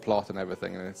get to a plot and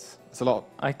everything, and it's a lot.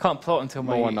 I can't plot until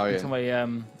More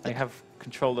annoying. I have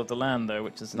control of the land, though,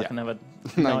 which is like another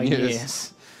 9 9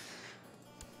 years.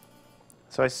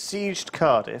 So I sieged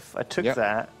Cardiff. I took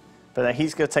that, but then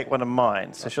he's going to take one of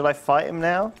mine. So should I fight him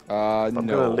now? I'm going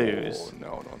to lose.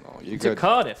 No. You To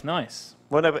Cardiff, nice.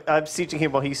 Well, no, but I'm sieging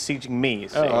him while he's sieging me.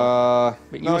 So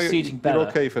But you're sieging better. You're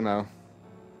okay for now.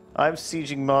 I'm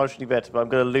sieging marginally better, but I'm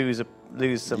going to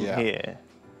lose some here.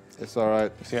 It's all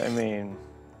right. See what I mean?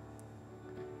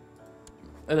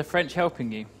 Are the French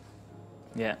helping you?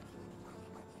 Yeah.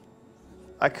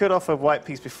 I could offer white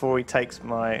peace before he takes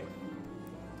my...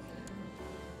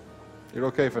 You're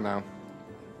okay for now.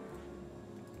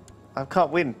 I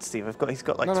can't win, Steve. He's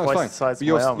got like No, twice it's fine. the size But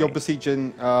of my army. you're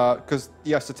besieging, because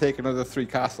he has to take another 3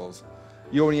 castles.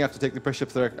 You only have to take the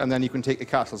bishops there, and then you can take the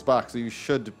castles back, so you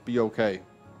should be okay.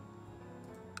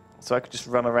 So I could just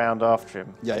run around after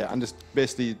him. Yeah, and just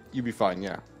basically, you'll be fine,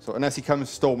 yeah. So unless he comes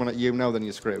storming at you now, then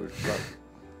you're screwed. But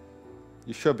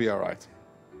you should be all right.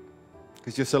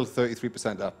 Because you're still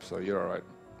 33% up, so you're all right.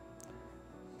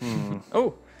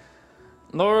 Oh,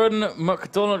 Lauren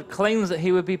MacDonald claims that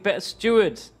he would be better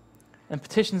steward, and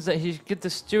petitions that he should get the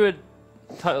steward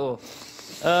title.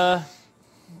 Oh,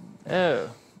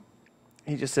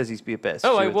 He just says he's be a better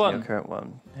Oh, I steward won. than your current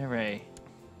one. hooray!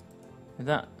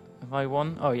 Have I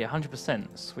won? Oh yeah, 100%.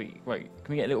 Sweet. Right,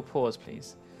 can we get a little pause,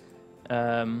 please?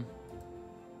 Do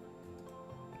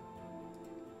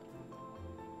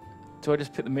I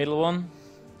just pick the middle one?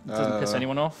 It doesn't piss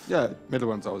anyone off? Yeah, middle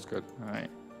one's always good.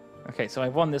 Alright. Okay, so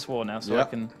I've won this war now, so I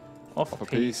can offer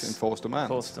peace, enforce demands.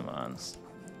 Force demands.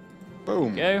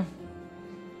 Boom. Go.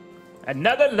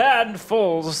 Another land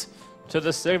falls to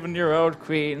the 7-year-old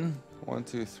queen. 1,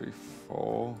 2, 3,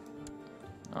 4.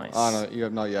 Nice. Oh no, you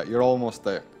have not yet. You're almost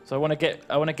there. So I want to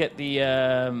get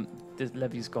the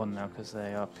levies gone now because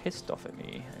they are pissed off at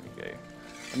me. There we go.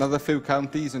 Another few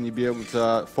counties, and you'll be able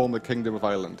to form the Kingdom of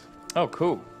Ireland. Oh,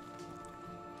 cool.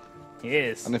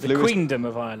 Yes, And if the Queendom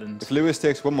of Ireland. If Lewis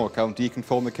takes one more county, he can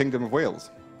form the Kingdom of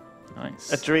Wales.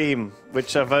 Nice. A dream,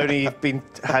 which I've only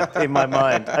had in my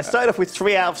mind. I started off with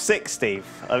 3 out of 6, Steve.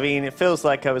 I mean, it feels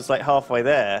like I was like halfway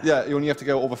there. Yeah, you only have to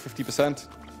go over 50%.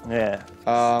 Yeah.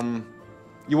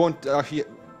 You won't actually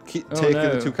take the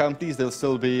other 2 counties. They'll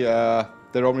still be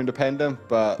their own independent,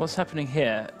 but... What's happening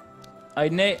here? I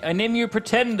name you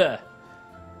Pretender.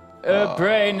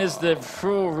 Brain is the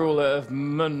true ruler of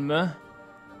Munma.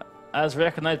 As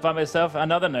recognized by myself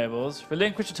and other nobles,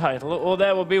 relinquish the title, or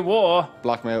there will be war.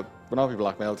 Blackmailed. Will not be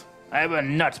blackmailed. I will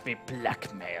not be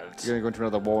blackmailed. You're going to go into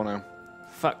another war now.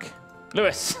 Fuck.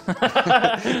 Lewis.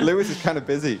 Lewis is kind of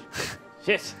busy.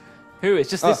 Shit. Who is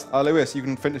just this? Lewis, you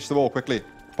can finish the war quickly.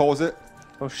 Pause it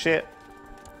Oh, shit.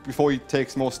 before he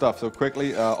takes more stuff. So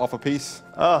quickly, offer peace,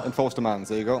 enforce demands.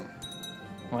 There you go.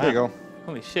 Wow. There you go.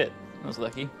 Holy shit. That was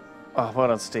lucky. Oh, well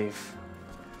done, Steve.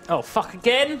 Oh, fuck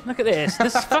again? Look at this.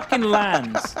 This fucking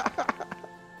lands.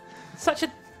 Such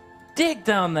a dick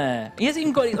down there. He hasn't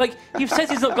even got, like, he says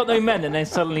he's not got no men, and then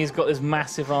suddenly he's got this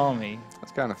massive army.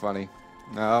 That's kind of funny.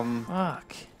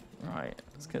 Fuck. Right,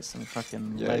 let's get some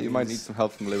fucking Yeah, you might need some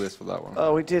help from Lewis for that one.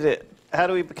 Oh, we did it. How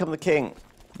do we become the king?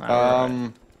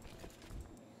 Click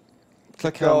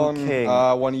Become on king.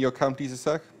 one of your counties a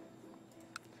sec.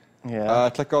 Yeah.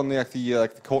 Click on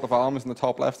the coat of arms in the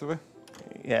top left of it.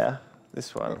 Yeah.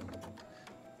 This one.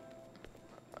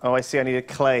 Oh, I see. I need a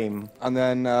claim. And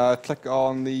then click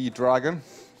on the dragon.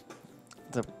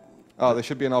 There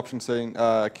should be an option saying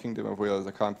Kingdom of Wales.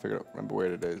 I can't remember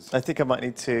where it is. I think I might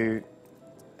need to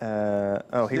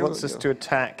He wants us to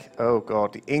attack. Oh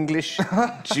God, the English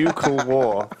ducal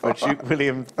war for Duke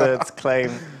William III's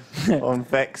claim on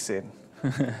Vexin.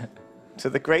 To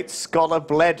the great scholar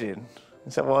Bledin.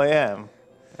 Is that what I am?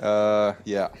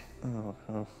 Yeah.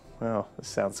 Oh, well, this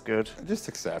sounds good. Just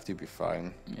accept, you'll be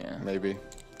fine. Yeah. Maybe.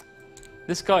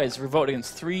 This guy is revolted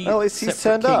against 3 he's separate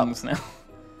turned up. kings now.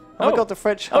 Oh my God, the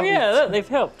French. Oh yeah, look, they've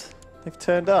helped. They've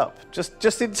turned up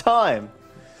just in time.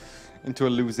 Into a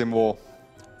losing war.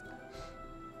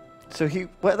 So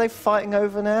what are they fighting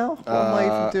over now? What am I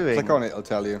even doing? Click on it, I'll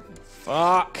tell you.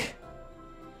 Fuck.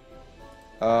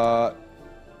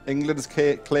 England's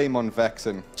claim on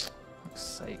Vexin. Fuck's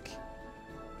sake.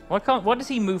 Why does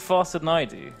he move faster than I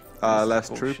do? Less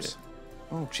bullshit. troops.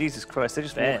 Oh Jesus Christ! They're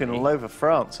just Barely. walking all over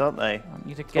France, aren't they? I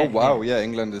need to get Oh wow, here. yeah,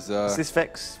 England is. Is this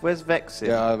Vex? Where's Vexin?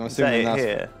 Yeah, I'm Is that assuming it that's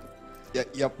here. Yeah,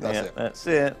 yep, that's Yeah, it. that's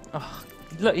it. Oh,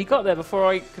 look, he got there before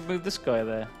I could move this guy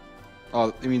there.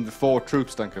 Oh, you mean the 4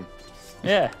 troops, Duncan?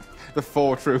 Yeah. The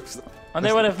 4 troops. And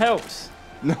they would have helped.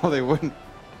 No, they wouldn't.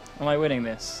 Am I winning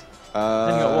this?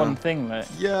 I've only got one thing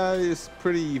left. Yeah, it's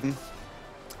pretty even.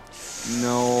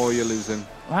 No, you're losing.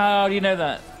 How do you know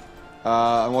that?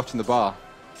 I'm watching the bar.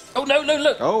 Oh, no,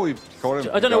 look. Oh, he caught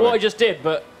him. I don't know what I just did,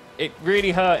 but it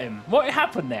really hurt him. What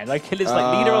happened there? Did I kill his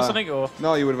leader or something? Or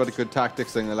No, you would have had a good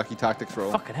tactics thing, a lucky tactics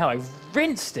roll. fucking hell, I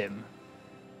rinsed him.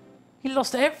 He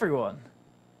lost everyone.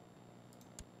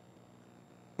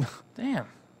 Damn.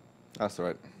 That's all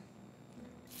right.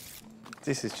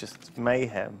 This is just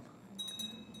mayhem.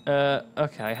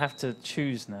 Okay, I have to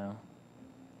choose now.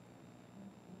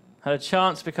 Had a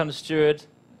chance to become steward.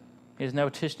 He is now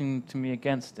petitioning to me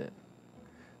against it.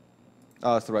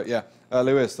 Oh, that's all right, yeah.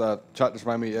 Lewis, chat just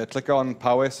remind me, click on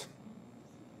Powys.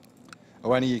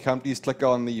 Or any counties, click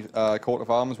on the coat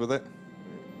of arms with it.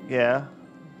 Yeah.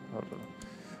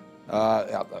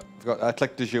 Yeah,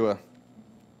 click de jure.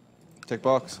 Tick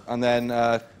box. And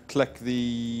then click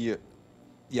the...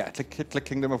 Yeah, click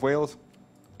Kingdom of Wales.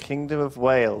 Kingdom of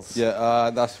Wales.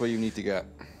 Yeah, that's where you need to get.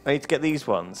 I need to get these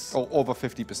ones. Oh, over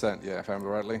 50%, yeah, if I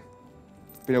remember rightly.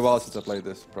 It's been a while since I played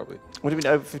this, probably. What do you mean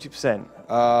over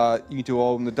 50%? You need to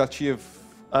own the Duchy of...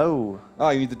 Oh. Oh,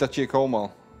 you need the Duchy of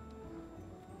Cornwall.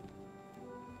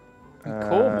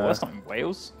 Cornwall? That's not in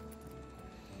Wales.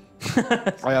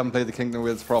 I haven't played the Kingdom of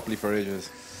Wales properly for ages.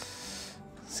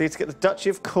 See, to get the Duchy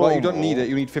of Cornwall. Well, you don't need it.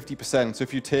 You need 50%. So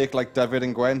if you take, like, David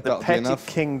and Gwent, The that'll be petty enough.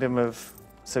 kingdom of...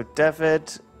 So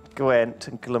David, Gwent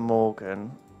and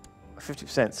Glamorgan.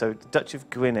 50%. So the Duchy of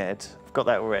Gwynedd. I've got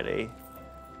that already.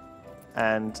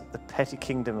 And the petty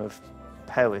kingdom of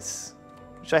Powys.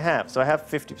 Which I have. So I have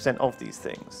 50% of these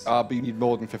things. But you need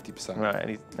more than 50%.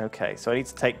 Right. Okay. So I need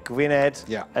to take Gwynedd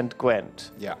Yeah. and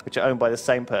Gwent. Yeah. Which are owned by the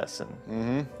same person.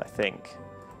 Mm-hmm. I think.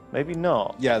 Maybe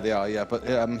not. Yeah, they are, yeah. But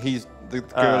the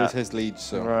girl is his liege,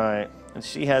 so... Right. And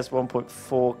she has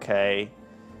 1.4k.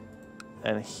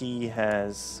 And he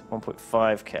has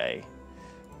 1.5k.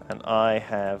 And I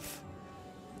have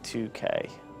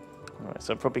 2k. Alright,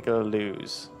 so I'm probably going to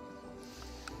lose.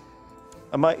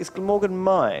 Is Glamorgan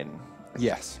mine?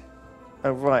 Yes.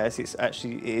 Oh, right. I see.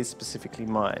 It is specifically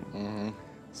mine. Mm-hmm.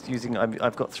 It's using.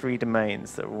 I've got 3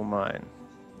 domains that are all mine.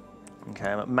 Okay,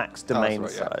 I'm at max domain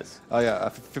right, yeah. size. Oh, yeah.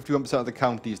 51% of the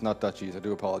counties, not duchies. I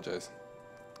do apologise.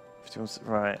 51,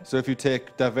 right. So if you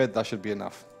take David, that should be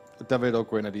enough. David or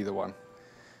Gwynedd, either one.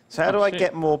 So how do I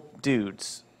get more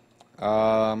dudes?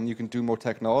 You can do more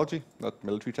technology, not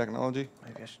military technology.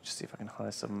 Maybe I should just see if I can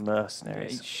hire some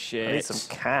mercenaries. Great shit. I need some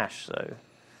cash, though.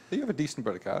 You have a decent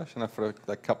bit of cash, enough for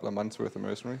a couple of months' worth of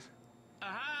mercenaries.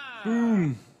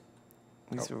 Boom.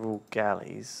 These are all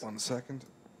galleys. 1 second.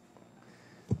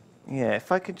 Yeah,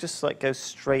 if I could just like go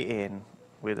straight in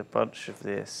with a bunch of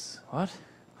this. What?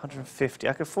 150.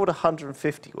 I could afford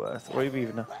 150 worth, or maybe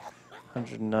even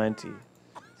 190.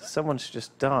 Someone's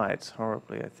just died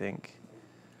horribly, I think.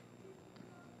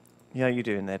 Yeah, how you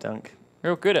doing there, Dunk?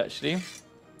 Real good, actually.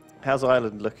 How's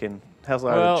Ireland looking? How's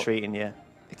Ireland treating you?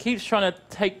 It keeps trying to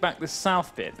take back the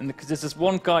south bit, and because there's this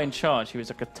one guy in charge who is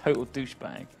like a total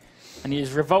douchebag, and he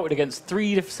is revolted against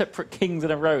 3 separate kings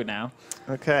in a row now.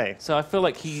 Okay. So I feel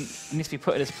like he needs to be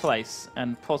put in his place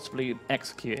and possibly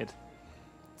executed.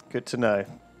 Good to know.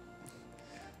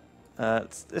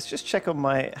 Let's just check on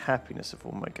my happiness of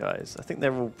all my guys. I think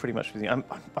they're all pretty much with me. I'm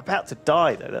about to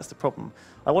die, though. That's the problem.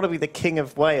 I want to be the King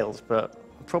of Wales, but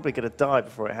I'm probably going to die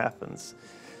before it happens.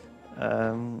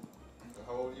 How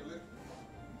old are you, Luke?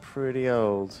 Pretty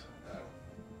old.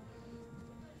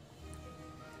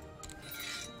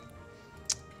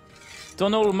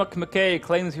 Donald McMackay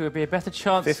claims he would be a better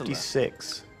chancellor.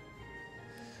 56.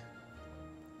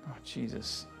 Oh,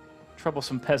 Jesus.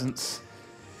 Troublesome peasants.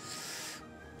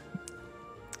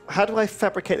 how do I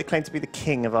fabricate the claim to be the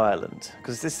king of Ireland?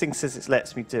 Because this thing says it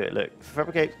lets me do it. Look,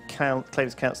 fabricate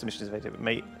claims council missions evaded.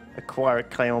 May acquire a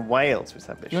claim on Wales with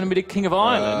ambition. You want to be the king of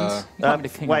Ireland? You can't be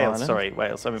the king Wales, of Ireland. sorry,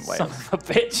 Wales. I mean Wales. Son of a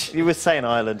bitch. You were saying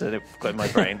Ireland and it got in my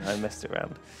brain. I messed it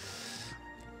around.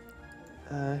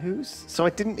 So I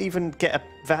didn't even get a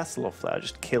vassal off that. I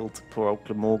just killed poor old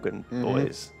Glamorgan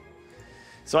boys.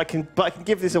 So I can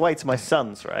give this away to my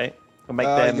sons, right? I'll make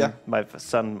them my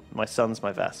sons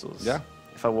my vassals. Yeah.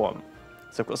 If I want.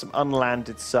 So I've got some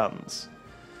unlanded sons.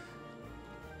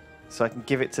 So I can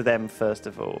give it to them first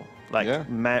of all. Like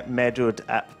Medud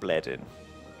ap Bledin.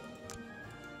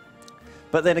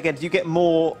 But then again, do you get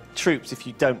more troops if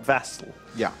you don't vassal?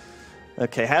 Yeah.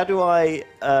 Okay, how do I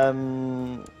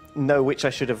know which I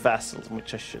should have vassaled and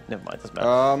which I should? Never mind, doesn't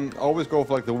matter. Always go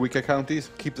for like the weaker counties.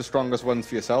 Keep the strongest ones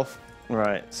for yourself.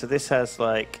 Right, so this has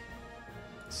like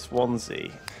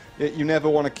Swansea. You never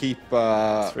want to keep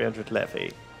 300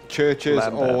 levy. Churches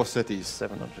Lambeth, or cities.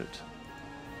 700.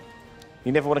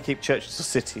 You never want to keep churches or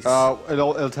cities.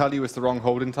 It'll tell you it's the wrong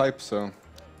holding type, so...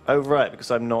 Oh, right,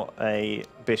 because I'm not a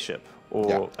bishop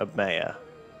or a mayor.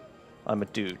 I'm a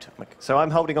dude. So I'm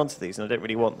holding on to these and I don't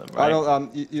really want them, right? I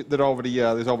don't, they're already,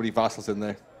 there's already vassals in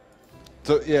there.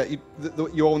 So, yeah,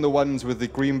 you own the ones with the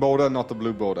green border, not the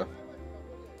blue border.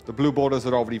 The blue borders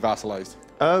are already vassalized.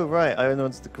 Oh, right, I own the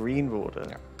ones with the green border.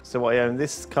 Yeah. So I own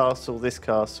this castle, and this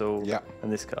castle.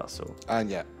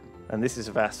 And And this is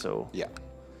a vassal. Yeah.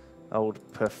 Old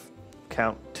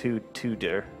Count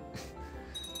Tudor.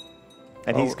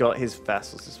 And he's got his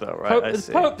vassals as well, right?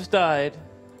 The Pope's died.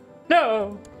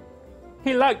 No!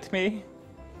 He liked me.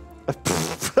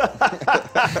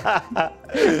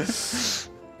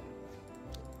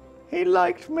 He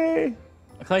liked me.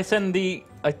 Can I send the...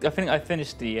 I think I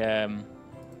finished the...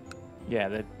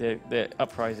 the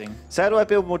uprising. So how do I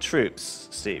build more troops,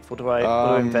 Steve? What do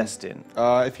I invest in?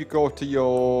 If you go to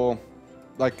your...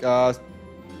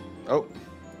 oh.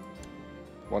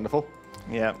 Wonderful.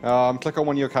 Yeah. Click on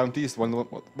one of your counties, one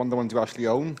of the ones you actually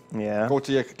own. Yeah.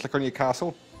 Click on your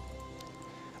castle.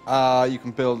 You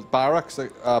can build barracks.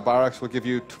 Barracks will give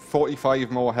you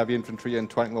 45 more heavy infantry and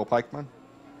 20 more pikemen.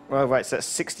 Well, right, so that's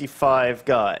 65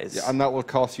 guys. Yeah, and that will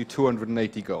cost you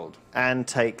 280 gold. And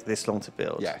take this long to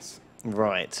build. Yes.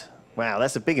 Right. Wow,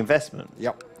 that's a big investment.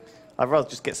 Yep. I'd rather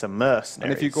just get some mercenaries.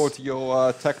 And if you go to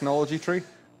your technology tree,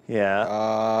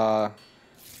 yeah,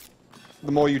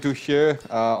 the more you do here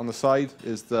on the side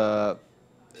is it'll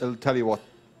tell you what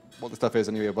the stuff is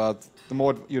anyway. But the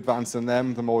more you advance in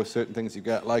them, the more certain things you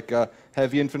get. Like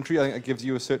heavy infantry, I think it gives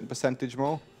you a certain percentage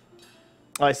more.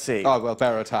 I see. Oh well,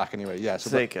 better attack anyway. Yeah, so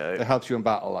there you go. It helps you in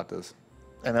battle. That does.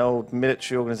 An old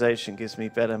military organisation gives me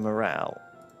better morale.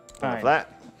 Fine.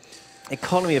 That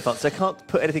economy advance. I can't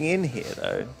put anything in here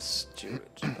though. Stupid.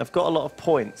 I've got a lot of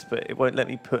points, but it won't let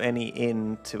me put any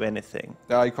into anything.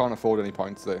 You can't afford any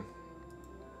points there.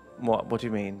 What do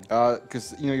you mean?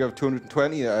 Because you have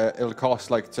 220. It'll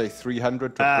cost like say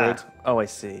 300 to upgrade. Oh, I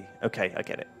see. Okay, I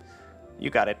get it.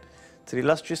 You got it. To the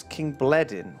illustrious King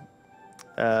Bledin,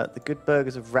 the good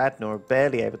burghers of Radnor are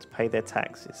barely able to pay their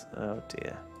taxes. Oh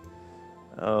dear.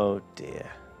 Oh dear.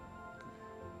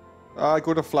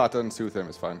 Go to Flatter and soothe him.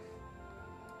 It's fine.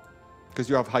 Because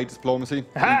you have high diplomacy. You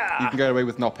can get away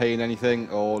with not paying anything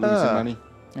or losing money.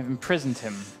 I've imprisoned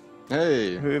him.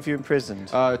 Hey. Who have you imprisoned?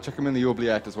 Chuck him in the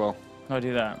oubliette as well. How do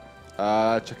I do that?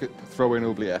 Throw in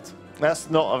oubliette. That's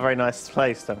not a very nice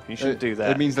place, Duncan. You shouldn't do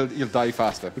that. It means that you'll die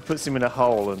faster. He puts him in a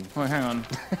hole and... Oh, hang on.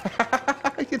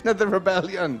 Another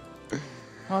rebellion.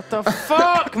 What the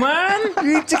fuck, man?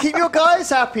 You need to keep your guys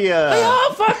happier. They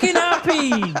are fucking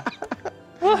happy.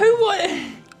 Well, who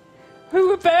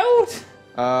rebelled?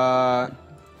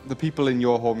 The people in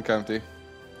your home county.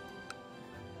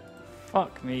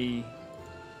 Fuck me.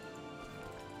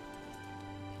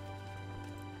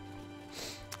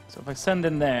 So if I send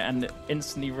in there and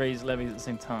instantly raise levies at the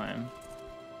same time.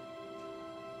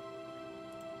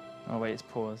 Oh wait, it's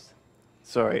paused.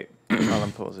 Sorry, I'll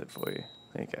unpause it for you.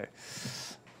 There you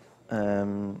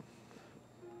go.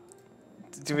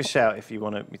 Do a shout if you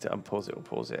want me to unpause it or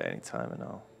pause it at any time, and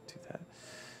I'll do that.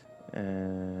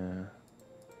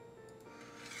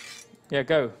 Yeah,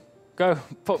 go,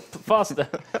 faster. There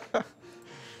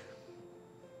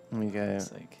we go.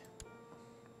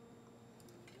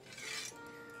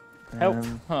 Help!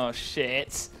 Oh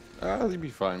shit! You'll be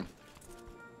fine.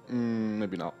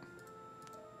 Maybe not.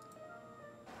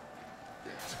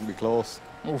 It's gonna be close.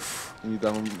 Oof. You need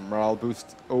that morale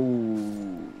boost. Oh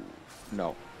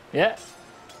no. Yeah.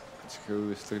 It's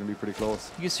cool. It's still gonna be pretty close.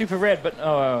 You get super red, but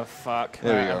oh fuck!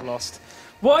 There we go. I've lost.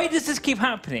 Why does this keep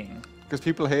happening? Because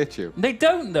people hate you. They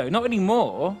don't though. Not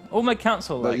anymore. All my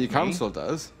council like your me. council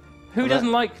does. Who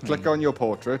doesn't like me? Click on your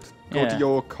portrait. Go to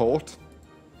your court.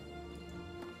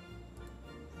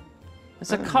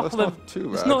 There's a couple that's of. not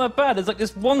too It's bad. not that bad. There's like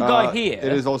this one guy here.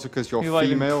 It is also because you're who I've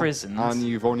female imprisoned. and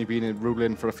you've only been in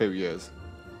ruling for a few years.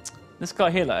 This guy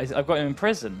here, like, I've got him in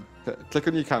prison. Click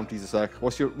on your counties a sec.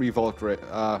 What's your revolt rate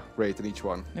in each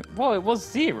one? Well, it was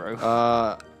 0.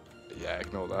 Yeah,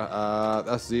 ignore that.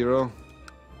 That's 0.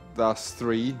 That's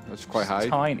 3, which is quite high.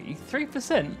 Tiny.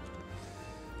 3%.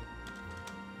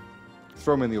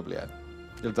 Throw him in the oubliette.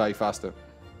 You'll die faster.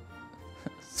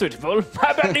 Suitable.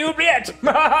 How about the oubliette?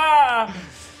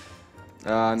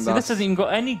 And See, this hasn't even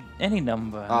got any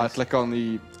number. click on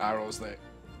the arrows there.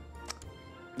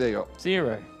 There you go.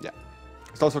 0. Yeah.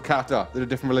 It's also Kata. They're a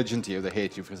different religion to you. They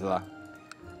hate you because of that.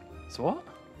 So what?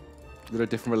 They're a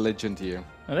different religion to you.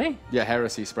 Are they? Yeah,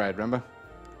 heresy spread, remember?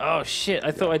 Oh shit!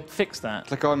 I thought I'd fixed that.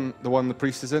 Click on the one the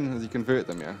priest is in as you convert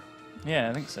them, yeah? Yeah,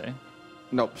 I think so.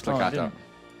 Nope, just click I Kata. didn't.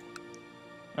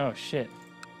 Oh shit!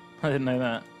 I didn't know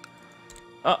that.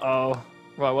 Uh-oh.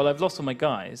 Right, well, I've lost all my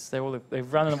guys.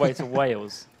 They've run away to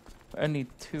Wales. Only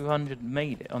 200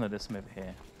 made it. Oh no, there's some over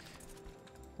here.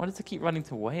 Why does it keep running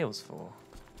to Wales for?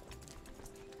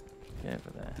 Get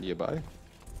over there. Nearby.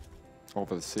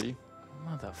 Over the sea.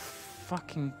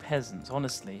 Motherfucking peasants,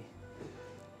 honestly.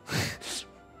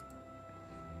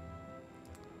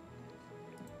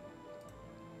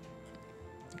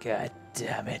 God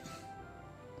damn it.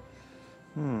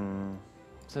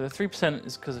 So the 3%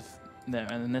 is because of there,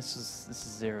 and then this is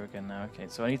 0 again now. Okay,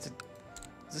 so I need to.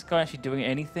 Is this guy actually doing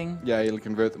anything? Yeah, you'll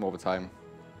convert them over time.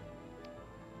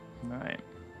 Right.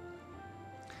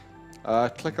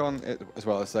 Click on it as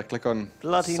well as click on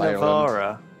Bloody Silent.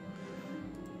 Navarra.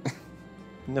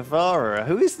 Navarra.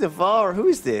 Who is Navarra? Who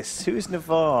is this? Who is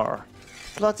Navarra?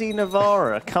 Bloody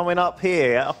Navarra coming up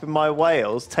here, up in my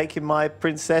Wales, taking my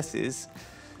princesses.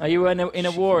 Are you in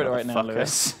a war right now,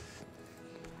 Lewis?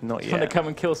 Not Trying to yet. come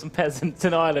and kill some peasants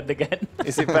in Ireland again.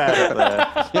 Is it bad up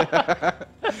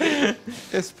there?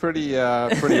 It's pretty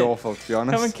awful, to be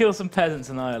honest. Come and kill some peasants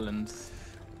in Ireland.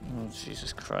 Oh,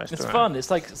 Jesus Christ. It's all right. fun. It's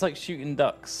like shooting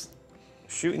ducks.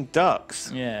 Shooting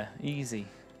ducks. Yeah, easy.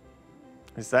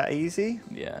 Is that easy?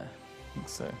 Yeah, I think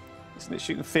so. Isn't it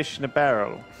shooting fish in a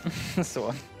barrel? That's the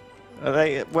one. Are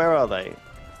they? Where are they?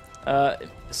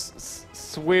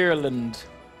 Swearland.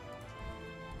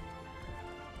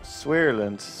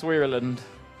 Swearland. Swearland.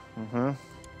 I'm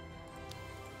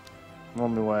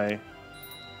on my way.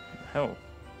 Hell.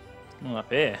 Not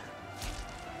up here.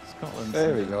 Scotland.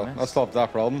 There we go. I'll stop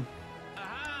that problem.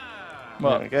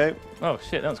 Well, There we go. oh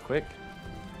shit, that was quick.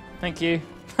 Thank you.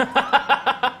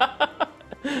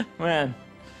 Man,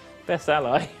 best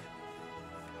ally.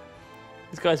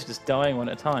 These guys are just dying one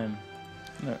at a time.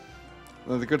 No.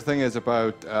 Now, the good thing is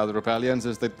about the rebellions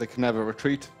is that they can never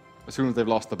retreat. As soon as they've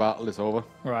lost the battle, it's over.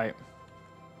 Right.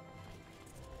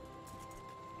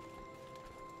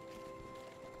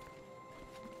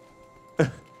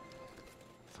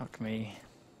 Fuck me.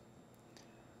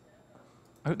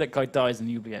 I hope that guy dies in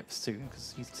the UBF soon,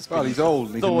 because he's just Well, been he's old.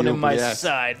 And he's thorn in my yes.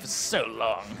 side for so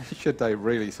long. He should die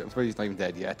really soon. I suppose he's not even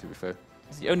dead yet, to be fair.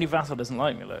 He's the only vassal doesn't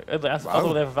like me, look.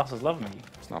 Other vassals love me.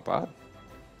 It's not bad.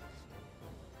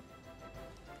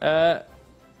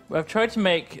 Well, I've tried to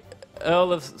make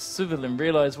Earl of Sutherland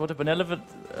realise what a benevolent...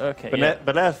 Okay, yeah.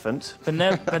 Benevolent.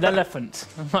 Benevolent.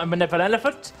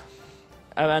 Benevolent.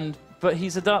 But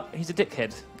he's a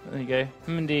dickhead. There you go.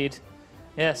 Indeed.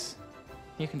 Yes.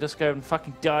 You can just go and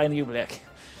fucking die in the Ublick.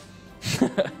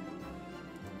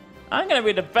 I'm gonna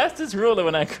be the bestest ruler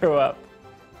when I grow up.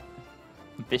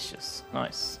 Ambitious.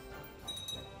 Nice.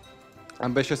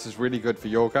 Ambitious is really good for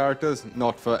your characters,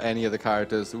 not for any of the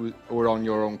characters who are on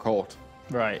your own court.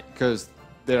 Right. Because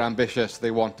they're ambitious,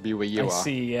 they want to be where you I are.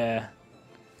 see, yeah.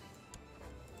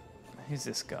 Who's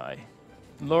this guy?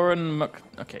 Lauren Mc...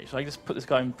 Okay, shall I just put this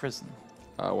guy in prison?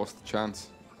 What's the chance?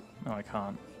 No, I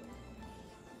can't.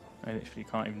 I literally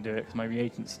can't even do it because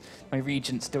my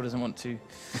regent still doesn't want to.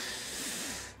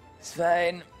 It's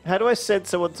fine. How do I send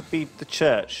someone to be the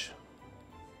church?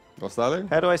 What's that, Lou?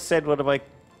 How do I send one of my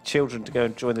children to go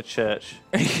and join the church?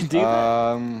 You can do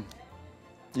that.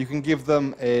 You can give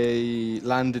them a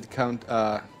landed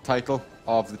title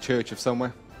of the church of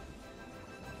somewhere.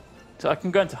 So I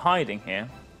can go into hiding here.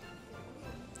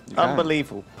 You can.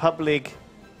 Unbelievable. Public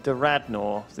de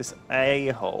Radnor, this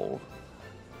a-hole,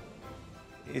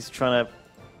 is trying to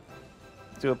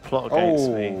do a plot against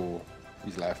me.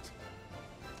 He's left.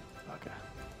 Okay.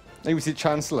 He was the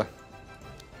Chancellor.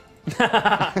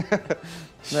 No,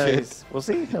 Shit. was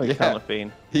he? No, he Yeah. can't have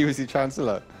been. He was the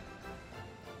Chancellor.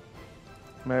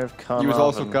 Mayor of Carnarvon. He was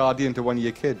also guardian to one of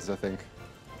your kids, I think.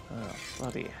 Oh,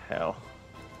 bloody hell.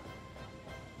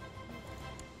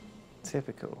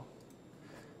 Typical.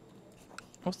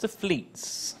 What's the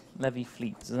fleets? Levy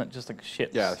fleets? Isn't that just like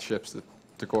ships? Yeah, ships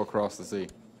to go across the sea.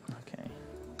 Okay.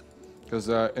 Because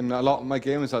in a lot of my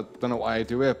games, I don't know why I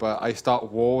do it, but I start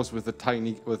wars with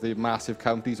the massive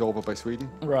counties over by Sweden.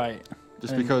 Right.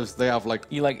 Just because they have like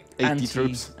you like 80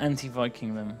 troops.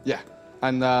 Anti-Viking them. Yeah,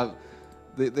 and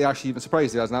they actually, I'm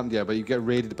surprised it hasn't happened yet, but you get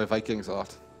raided by Vikings a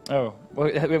lot. Oh, well,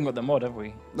 we haven't got the mod, have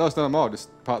we? No, it's not a mod, it's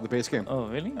part of the base game. Oh,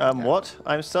 really? What?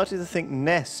 I'm starting to think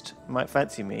Nest might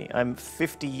fancy me. I'm the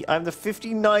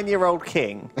 59-year-old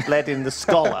king, bled in the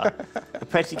scholar, the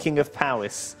petty king of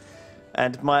Powys.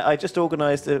 And I just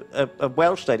organised a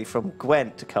Welsh lady from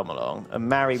Gwent to come along and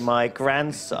marry my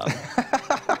grandson,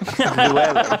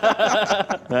 Llewellyn.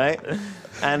 Right?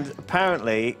 And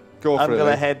apparently, I'm going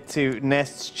to head to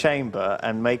Nest's chamber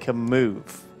and make a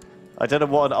move. I don't know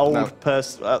what an old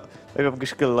person... maybe I'm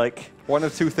just going to like... One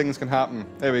of two things can happen.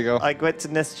 There we go. I went to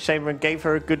Nest's chamber and gave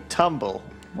her a good tumble.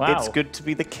 Wow. It's good to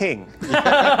be the king.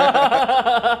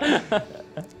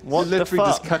 What you literally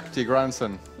just cucked your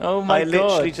grandson. Oh my god. I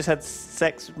literally just had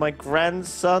sex with my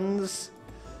grandson's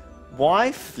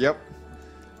wife. Yep.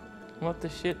 What the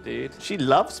shit, dude? She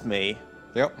loves me.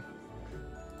 Yep.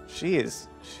 She is.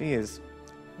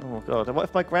 Oh my god. What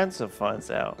if my grandson finds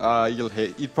out? You'll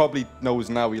hate. He probably knows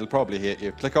now. He'll probably hate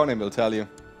you. Click on him. He'll tell you.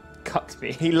 Cucked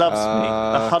me. He loves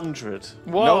me. 100.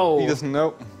 Whoa. No, he doesn't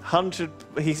know. 100.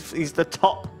 He's the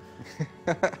top,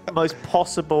 most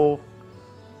possible.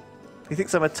 He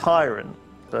thinks I'm a tyrant,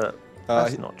 but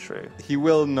that's not true. He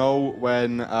will know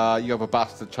when you have a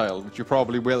bastard child, which you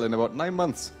probably will in about 9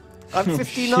 months. I'm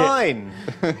 59.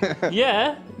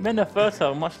 Yeah, men are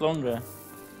fertile much longer.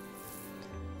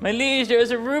 My liege, there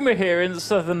is a rumour here in the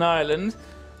Southern Island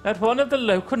that one of the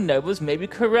local nobles may be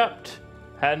corrupt.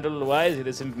 Handled wisely,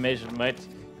 this information might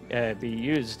be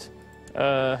used.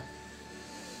 Oh.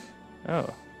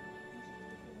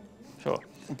 Sure.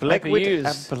 Might be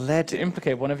used to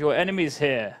implicate one of your enemies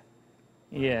here.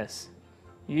 Yes.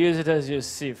 Use it as you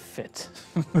see fit.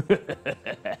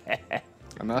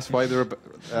 And that's why the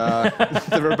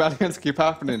rebellions keep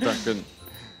happening, Duncan.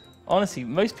 Honestly,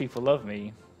 most people love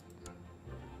me.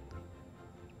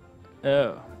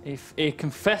 Oh. If he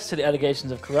confessed to the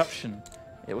allegations of corruption,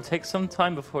 it will take some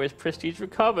time before his prestige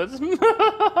recovers.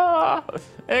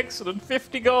 Excellent,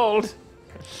 50 gold.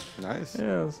 Nice.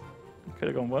 Yes. Could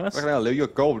have gone worse. Look at that, Lou. Your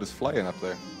gold is flying up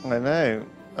there. I know.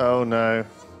 Oh no.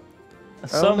 A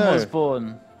son was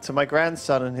born. To my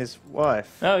grandson and his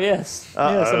wife. Oh, yes.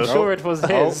 Yes, I'm sure it was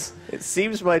his. It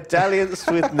seems my dalliance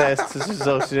with Nest has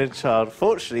resulted in a child.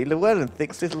 Fortunately, Llewellyn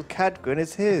thinks little Cadgwyn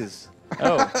is his.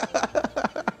 Oh.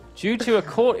 Due to a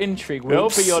court intrigue well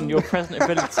beyond your present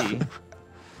ability,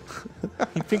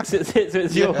 he thinks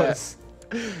it's yours.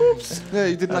 Oops. Yeah,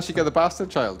 you didn't actually get the bastard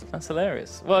child. That's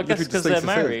hilarious. Well, I guess because they're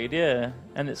married, yeah.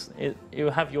 And it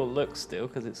will have your looks still,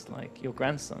 because it's like your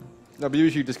grandson. No, but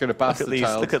usually you just get a bastard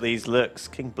child. Look at these looks.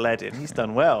 King Bledin. He's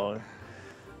done well.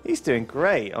 He's doing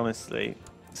great, honestly.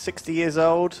 60 years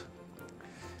old.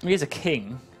 He's a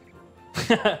king.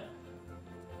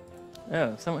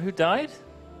 Oh, someone who died?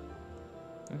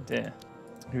 Oh dear.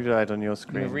 Who died on your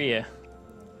screen? Maria.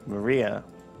 Maria?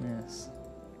 Yes.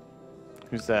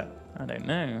 Who's that? I don't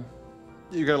know.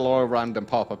 You get a lot of random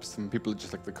pop-ups from people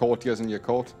just like the courtiers in your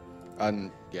court.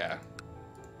 And, yeah.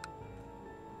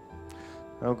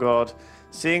 Oh god.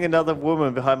 Seeing another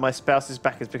woman behind my spouse's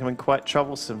back is becoming quite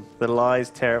troublesome. The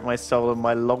lies tear at my soul and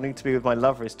my longing to be with my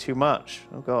lover is too much.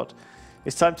 Oh god.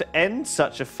 It's time to end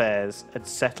such affairs and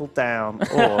settle down.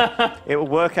 Or it will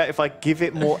work out if I give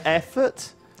it more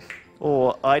effort.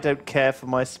 Or I don't care for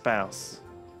my spouse.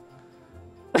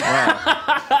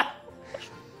 Wow.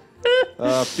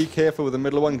 Be careful with the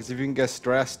middle one, because if you can get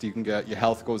stressed, you can get your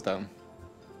health goes down.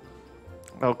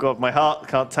 Oh god, my heart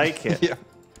can't take it. Yeah.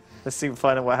 Let's see,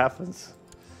 find out what happens.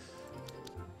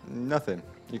 Nothing.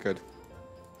 You could.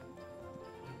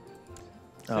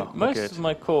 So most of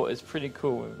my court is pretty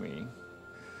cool with me,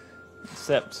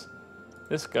 except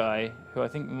this guy, who I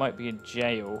think might be in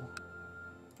jail,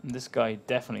 and this guy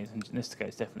definitely is. This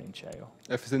guy's definitely in jail.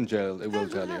 If it's in jail, it will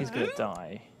tell you. He's gonna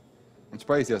die. I'm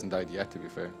surprised he hasn't died yet, to be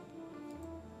fair.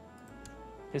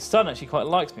 His son actually quite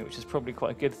likes me, which is probably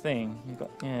quite a good thing.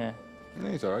 Yeah.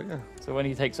 He's alright, yeah. So when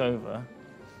he takes over,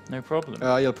 no problem.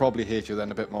 He'll probably hate you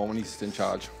then a bit more when he's in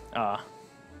charge. Ah.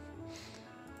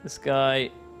 This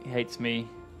guy, he hates me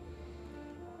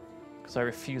because I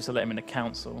refuse to let him in the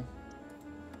council.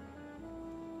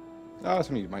 Oh, it's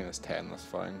only -10, that's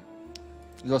fine.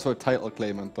 He's also a title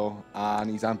claimant, though, and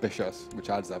he's ambitious, which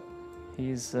adds up.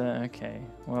 He's, okay.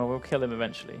 Well, we'll kill him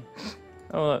eventually.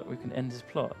 Oh, look, we can end his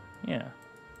plot. Yeah.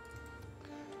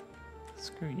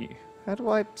 Screw you. How do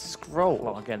I scroll?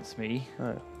 Plot against me.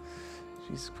 Oh,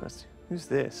 Jesus Christ. Who's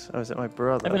this? Oh, is that my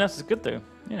brother? Everyone else is good though.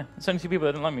 Yeah, there's only 2 people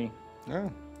that don't like me. Yeah.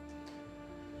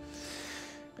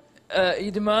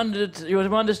 Your demand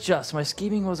is just. My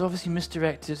scheming was obviously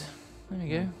misdirected. There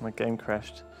you go. My game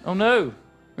crashed. Oh no!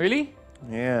 Really?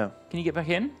 Yeah. Can you get back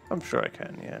in? I'm sure I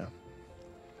can, yeah.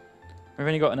 We've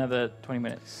only got another 20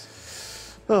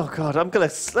 minutes. Oh God, I'm gonna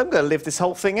live this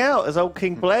whole thing out as old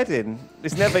King Bledin.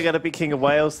 He's never gonna be King of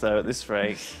Wales though at this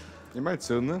rate. You might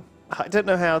soon though. I don't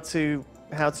know how to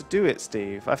do it,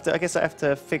 Steve. I guess I have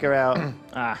to figure out.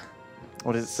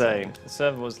 What is it saying? The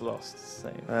server was lost.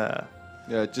 Save.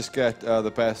 Yeah, just get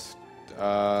the best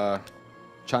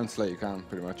chancellor you can,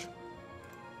 pretty much.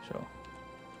 Sure.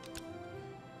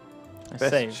 I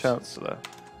Best saved. Chancellor.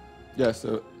 Yeah,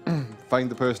 so find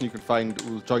the person you can find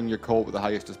who will join your court with the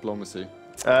highest diplomacy.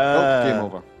 Game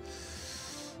over.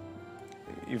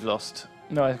 You've lost.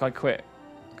 No, I quit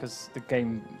because the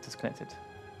game disconnected.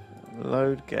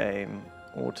 Load game.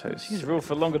 Auto. She's ruled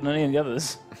for longer than any of the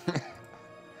others.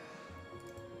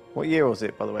 What year was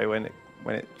it, by the way, when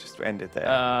it just ended there?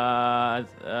 I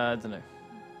don't know.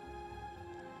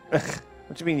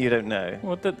 What do you mean you don't know?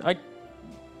 What did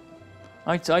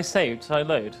I saved? So I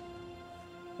load.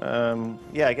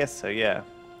 Yeah, I guess so. Yeah.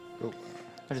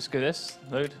 I just go this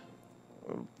load.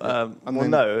 Well,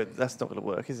 no, that's not going to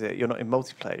work, is it? You're not in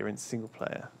multiplayer. You're in single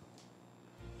player.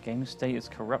 Game state is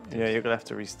corrupted. Yeah, you're going to have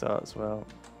to restart as well.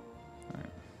 Right.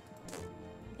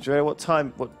 Do you know what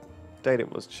date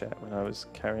it was, chat, when I was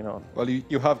carrying on? Well,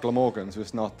 you have Glamorgan, so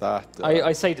it's not that.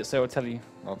 I saved it, so I'll tell you.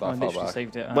 Not that I far literally back.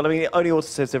 saved it. Well, I mean, it only also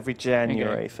says every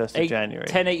January, 1st of January.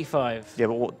 1085. Yeah,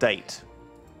 but what date?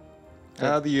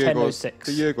 The year 1006.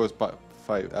 The year goes by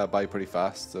pretty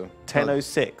fast. So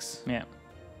 1006. Yeah.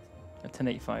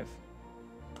 1085.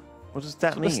 What does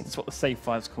that mean? That's what the save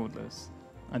file's called, Lewis.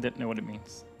 I don't know what it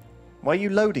means. Why are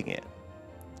you loading it?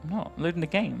 I'm not loading the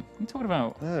game. What are you talking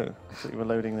about? Oh, I thought you were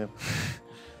loading the.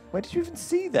 Where did you even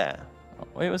see that?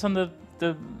 It was on the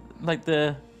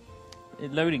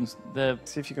loadings. The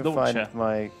See if you can launcher.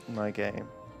 find my game.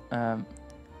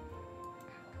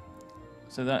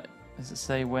 So that does it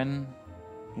say when?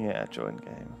 Yeah, join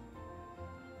game.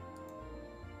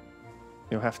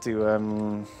 You'll have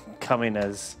to come in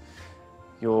as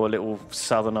your little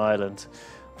southern island.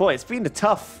 Boy, it's been a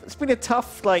tough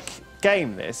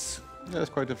game, this. yeah, it's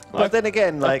quite difficult. But then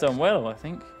again, I've done well, I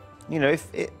think. you know,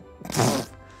 if it.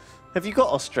 Have you got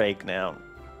Australia now?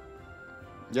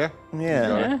 Yeah. Yeah.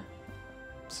 got it. Yeah.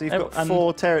 So you've got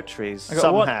 4 territories I got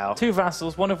somehow. 2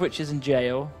 vassals, one of which is in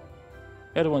jail.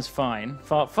 The other one's fine.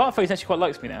 Farface actually quite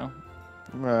likes me now.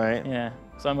 Right. Yeah.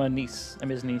 So I'm her niece. I'm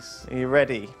his niece. Are you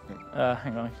ready?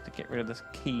 Hang on, I have to get rid of this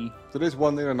key. So there's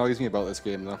one thing that annoys me about this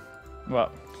game, though.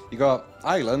 What? You got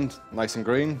Ireland, nice and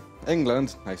green.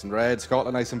 England, nice and red.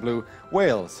 Scotland, nice and blue.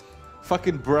 Wales,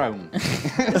 fucking brown.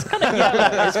 It's kind of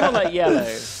yellow. It's more like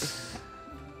yellow.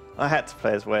 I had to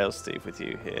play as Wales, Steve, with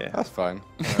you here. That's fine.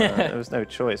 There was no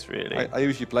choice, really. I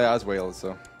usually play as Wales,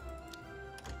 so.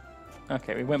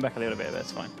 Okay, we went back a little bit.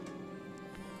 That's fine.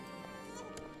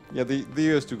 Yeah, the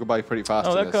years do go by pretty fast.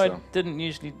 Oh, in that this, guy so.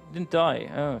 didn't die.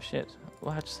 Oh shit!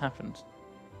 What just happened?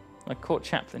 My court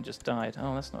chaplain just died.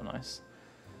 Oh, that's not nice.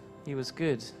 He was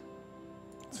good.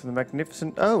 So the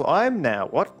magnificent. Oh, I'm now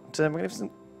what?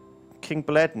 Magnificent King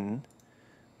Bledin.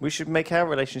 We should make our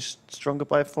relations stronger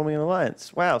by forming an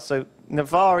alliance. Wow! So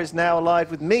Navarre is now allied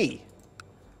with me.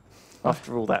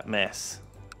 After all that mess.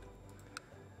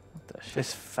 What the shit?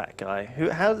 This fat guy.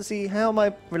 How am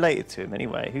I related to him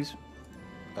anyway? Who's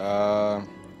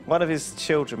one of his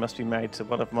children must be married to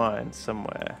one of mine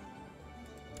somewhere.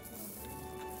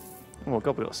 Oh my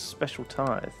god, we got a special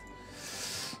tithe.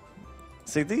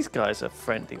 See, these guys are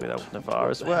friendly with old Navarre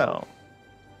as well.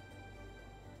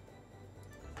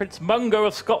 Prince Mungo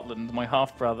of Scotland, my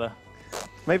half-brother.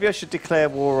 Maybe I should declare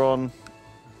war on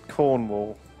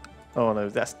Cornwall. Oh no,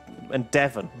 and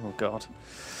Devon. Oh god.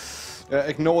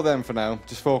 Ignore them for now.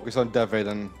 Just focus on David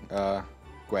and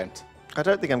Gwent. I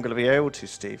don't think I'm going to be able to,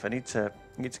 Steve. I need to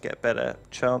get a better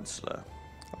chancellor.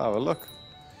 Oh, well, look.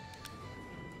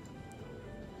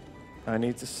 I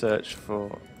need to search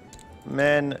for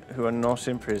men who are not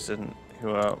in prison,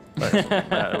 who are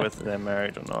whether they're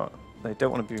married or not. They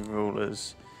don't want to be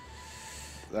rulers.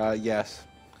 Yes.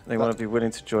 They want to be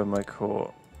willing to join my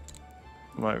court,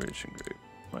 my religion group,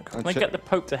 my Can court. I get the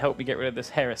Pope to help me get rid of this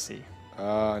heresy?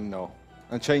 No.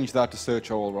 And change that to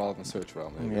search all rather than search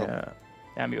realm. There you Yeah.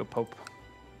 Damn you, Pope.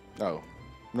 go. No.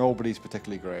 Nobody's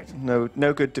particularly great. No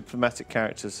good diplomatic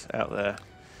characters out there.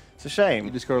 It's a You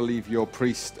shame. just got to leave your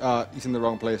priest. He's in the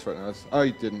wrong place right now. Oh,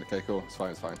 you didn't. Okay, cool. It's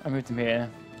fine. It's fine. I moved him here.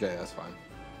 Yeah, that's fine.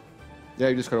 Yeah,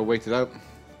 you just gotta wait it out.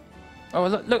 Oh,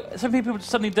 look, some people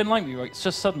suddenly don't like me, right? It's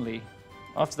just suddenly,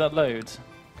 after that load.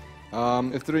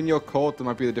 If they're in your court, there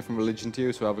might be a different religion to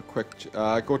you, so have a quick...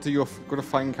 go to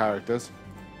find characters.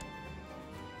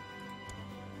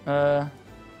 Oh,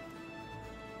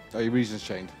 your region's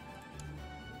changed.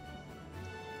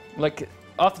 Like,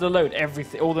 after the load,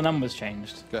 all the numbers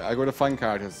changed. Okay, I go to find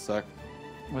characters a sec.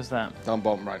 What's that? Down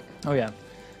bottom right. Oh, yeah.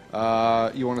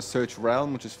 You want to search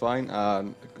realm, which is fine.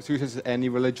 So it says any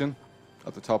religion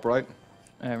at the top right.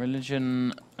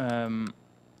 Religion, No,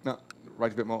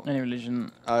 right a bit more. any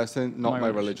religion. So not my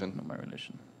religion. Not my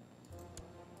religion.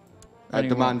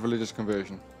 Demand religious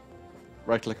conversion.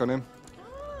 Right click on him.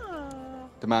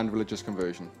 Demand religious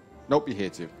conversion. Nope, he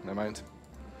hates you. Never mind.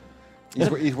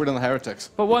 He's winning the heretics.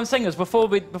 But one thing is, before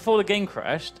the game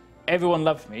crashed, everyone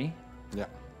loved me. Yeah.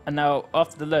 And now,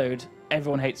 after the load,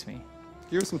 everyone hates me.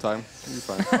 Give it some time. You'll be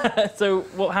fine. So,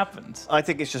 what happened? I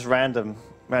think it's just random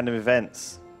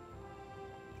events.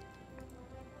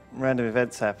 Random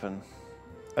events happen.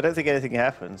 I don't think anything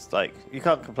happens. Like, you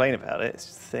can't complain about it. It's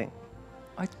just a thing.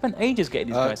 I spent ages getting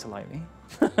these guys to like me.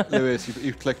 Lewis,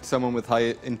 you've clicked someone with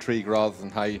high intrigue rather than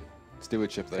high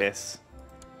stewardship there. Yes.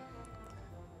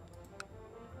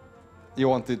 You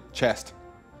want the chest,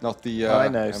 not the I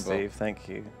know, envelope. Steve. Thank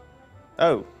you.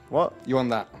 Oh, what? You want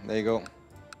that. There you go.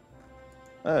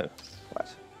 Oh,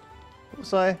 what? What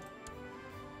was I?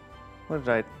 What did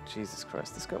I... Jesus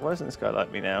Christ. This guy... Why doesn't this guy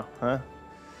like me now? Huh?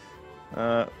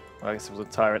 Well, I guess it was a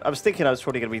tyrant. I was thinking I was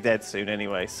probably going to be dead soon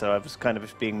anyway, so I was kind of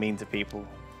just being mean to people.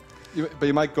 But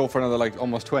you might go for another, like,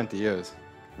 almost 20 years.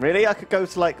 Really? I could go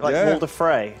to, like Yeah. Walder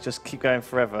Frey. Just keep going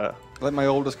forever. Like, my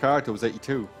oldest character was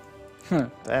 82.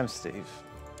 Damn, Steve.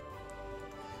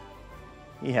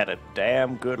 He had a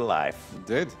damn good life. He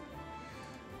did.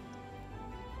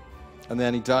 And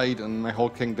then he died, and my whole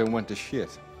kingdom went to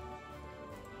shit.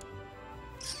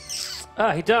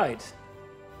 Ah, he died.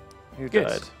 Who Good.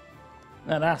 died?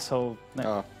 That asshole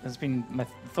has been my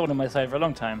thorn in my side for a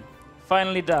long time.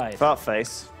 Finally died.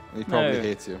 Fartface. He probably No.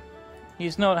 hates you.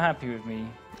 He's not happy with me.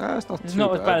 It's not He's too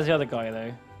not bad. as bad as the other guy,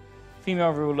 though.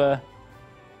 Female ruler.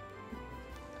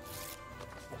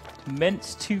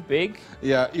 Ment's too big.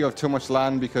 Yeah, you have too much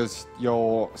land because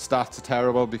your stats are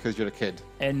terrible because you're a kid.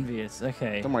 Envious.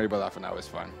 Okay. Don't worry about that for now, it's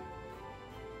fine.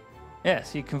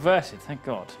 Yes, he converted. Thank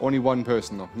God. Only one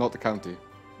person, though, not the county.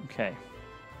 Okay.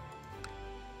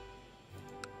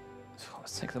 Oh,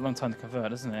 it takes a long time to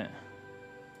convert, doesn't it?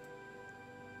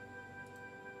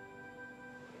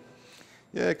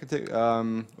 Yeah, it could take.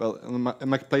 Well, in my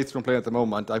playthrough I'm playing at the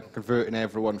moment, I'm converting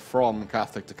everyone from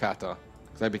Catholic to Kata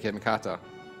because I became a Kata.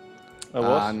 Oh,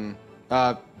 what? And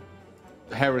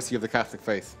heresy of the Catholic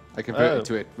faith. I converted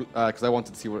to it because I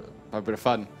wanted to see have a bit of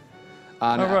fun.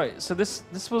 And, right. So this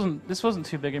wasn't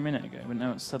too big a minute ago, but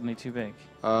now it's suddenly too big.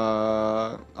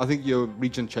 I think your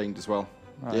region changed as well.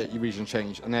 Right. Yeah, your region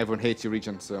changed, and everyone hates your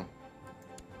region. So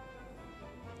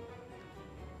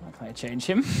Can I change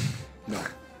him? no.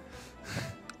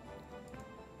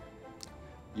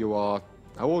 You are.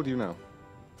 How old are you now?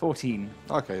 14.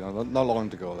 Okay, not long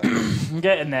to go then. I'm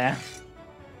getting there.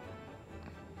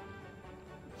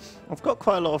 I've got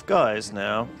quite a lot of guys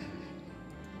now.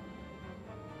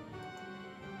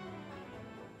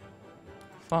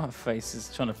 Farface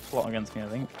is trying to plot against me, I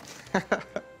think.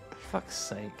 Fuck's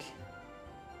sake.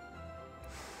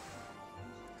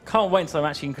 Can't wait until I'm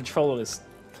actually in control of this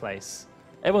place.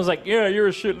 Everyone's like, yeah, you're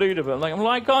a shit leader, but I'm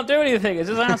like, I can't do anything. It's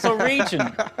just an asshole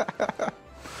region.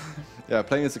 Yeah,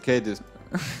 playing as a kid is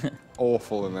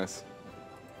awful in this.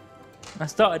 I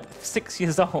started 6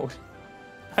 years old.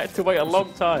 I had to wait a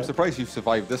long time. I'm surprised you've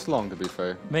survived this long, to be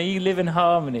fair. May you live in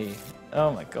harmony.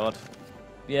 Oh my god.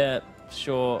 Yeah,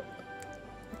 sure.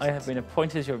 I have been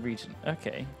appointed as your regent.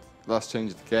 Okay. That's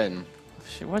changed again.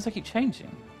 Shit, why does that keep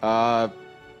changing?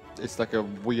 It's like a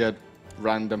weird,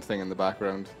 random thing in the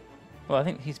background. Well, I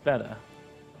think he's better.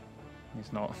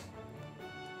 He's not.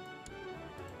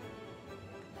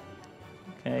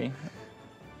 Okay.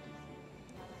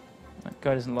 That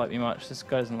guy doesn't like me much. This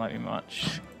guy doesn't like me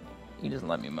much. He doesn't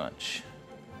like me much.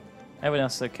 Everyone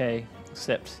else is okay,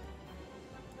 except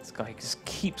this guy just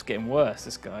keeps getting worse,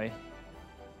 this guy.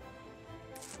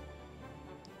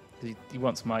 He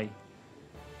wants my...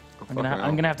 I'm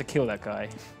gonna have to kill that guy.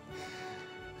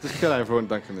 Just kill everyone,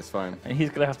 Duncan, it's fine. And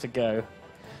he's gonna have to go.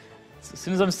 So as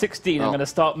soon as I'm 16, I'm gonna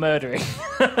start murdering.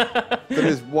 There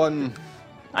is one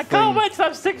I can't wait till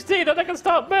I'm 16 and I can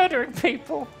start murdering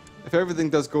people. If everything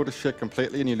does go to shit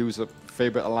completely and you lose a fair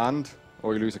bit of land,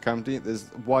 or you lose a county, there's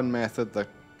one method that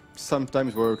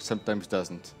sometimes works, sometimes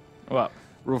doesn't. What?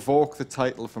 Revoke the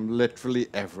title from literally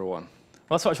everyone.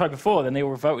 Well, that's what I tried before, then they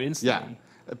all revolted instantly. Yeah.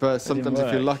 But sometimes if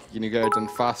you're work. lucky and you get it done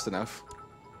fast enough.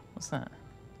 What's that?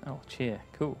 Oh, cheer.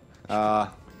 Cool.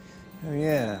 Oh,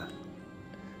 yeah. It can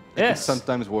Yes.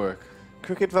 sometimes work.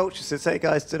 Crooked Vulture says, hey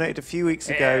guys, donated a few weeks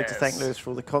ago to Yes. thank Lewis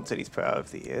for all the content he's put out over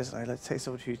the years. And I'd like to take this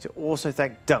opportunity to also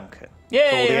thank Duncan Yay,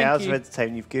 for all the thank hours you. of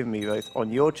entertainment you've given me both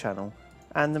on your channel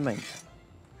and the main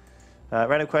channel.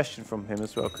 Random question from him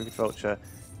as well, Crooked Vulture.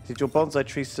 Did your bonsai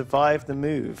tree survive the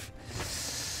move?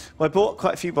 Well, I bought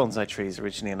quite a few bonsai trees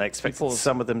originally and I expected pause.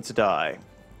 some of them to die.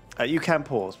 You can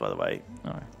pause, by the way.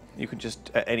 All right. You can just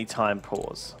at any time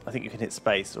pause. I think you can hit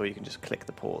space or you can just click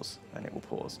the pause and it will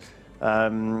pause.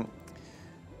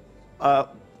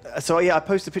 So yeah, I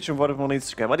posted a picture of one of them on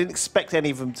Instagram. I didn't expect any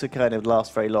of them to kind of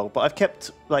last very long, but I've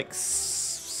kept like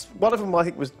one of them I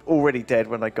think was already dead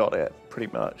when I got it,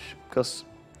 pretty much, because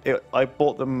I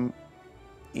bought them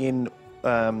in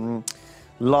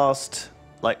last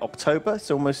like October,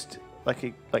 so almost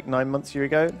like 9 months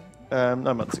ago. 9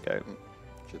 months ago.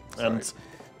 Shit, And sorry.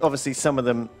 obviously some of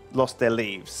them lost their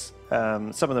leaves.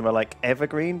 Some of them are like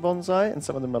evergreen bonsai, and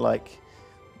some of them are like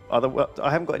other. I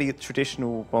haven't got any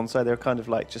traditional bonsai. They're kind of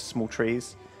like just small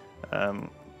trees.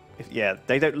 Yeah,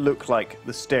 they don't look like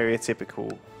the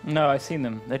stereotypical. No, I've seen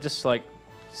them. They're just like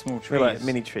small They're trees. like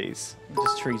mini trees.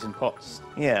 Just trees in pots.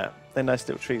 Yeah, they're nice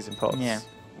little trees in pots. Yeah.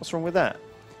 What's wrong with that?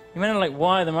 You meant to like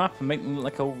wire them up and make them look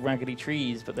like old raggedy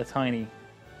trees, but they're tiny.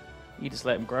 You just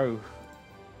let them grow.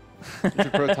 You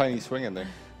should put a tiny swing in there.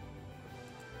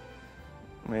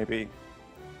 Maybe.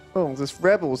 Oh, there's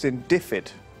rebels in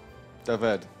Diffid.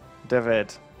 David.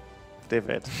 David.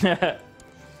 David.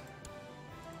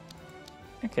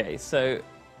 Okay, so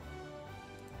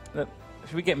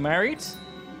should we get married?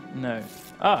 No.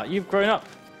 Ah, you've grown up.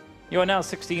 You are now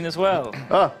 16 as well.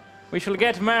 Ah, We shall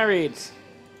get married.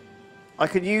 I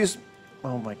could use.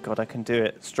 Oh my god, I can do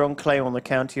it. Strong claim on the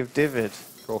county of Divid.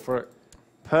 Go for it.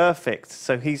 Perfect.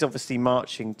 So he's obviously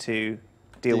marching to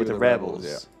deal with the rebels.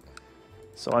 yeah.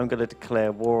 So I'm going to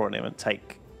declare war on him and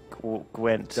take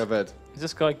Gwent. David. Is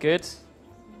this guy good?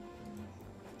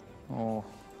 Oh,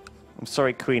 I'm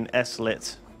sorry, Queen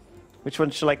Eslit. Which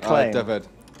one shall I claim? David.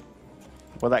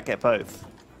 Will that get both?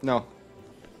 No.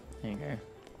 there you go.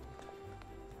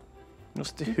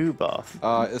 What's the Who Bath?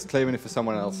 It's claiming it for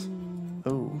someone else.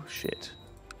 Oh, shit.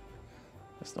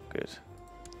 That's not good.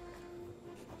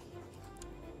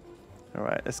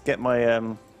 Alright, let's get my...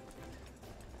 Do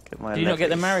you not get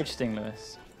the levies. marriage thing,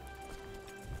 Lewis?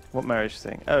 What marriage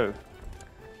thing? Oh.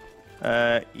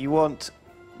 You want...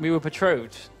 We were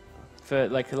betrothed for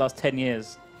like the last 10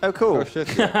 years. Oh, cool. Oh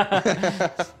shit,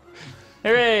 yeah.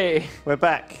 Hooray! We're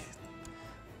back.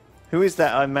 Who is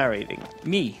that I'm marrying?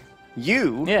 Me.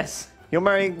 You? Yes. You're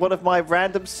marrying one of my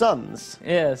random sons.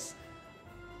 Yes.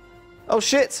 Oh,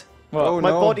 shit. Well, Oh, My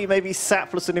no. body may be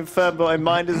sapless and infirm, but my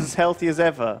mind is as healthy as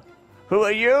ever. Who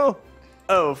are you?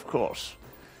 Oh, of course.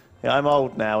 Yeah, I'm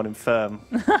old now and infirm.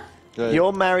 Good.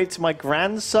 You're married to my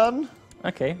grandson?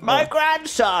 okay. My well,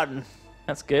 grandson!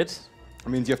 that's good. It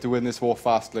means you have to win this war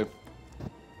fast, Lou.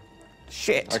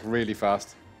 Shit. Like really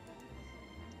fast.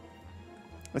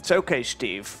 It's okay,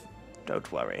 Steve. Don't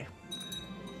worry.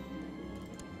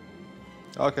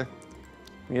 Okay.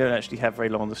 We don't actually have very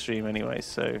long on the stream anyway,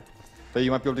 so But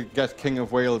you might be able to get King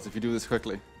of Wales if you do this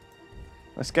quickly.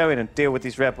 let's go in and deal with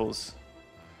these rebels.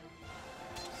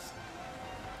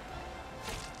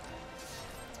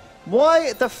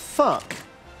 Why the fuck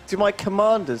do my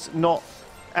commanders not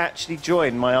actually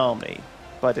join my army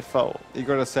by default? You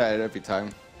gotta set it every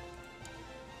time.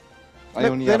 I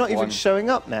Look, only they're have not one. even showing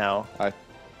up now.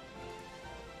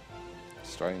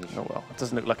 Strange. Oh well, it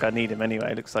doesn't look like I need him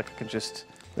anyway. It looks like I can just...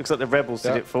 Looks like the rebels did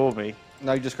Yeah. it for me.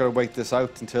 Now you just gotta wait this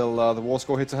out until the war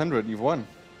score hits 100 and you've won.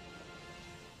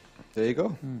 There you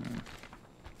go.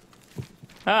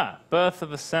 Ah, Birth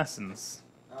of Assassins.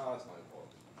 Oh, that's not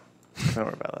important. Don't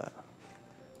worry about that.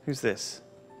 Who's this?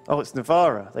 Oh, it's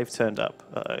Navarra. They've turned up.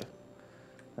 Uh-oh.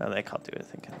 No, they can't do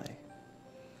anything, can they?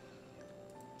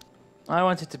 I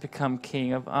wanted to become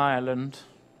King of Ireland.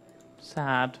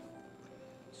 Sad.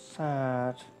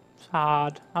 Sad.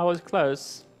 Sad. I was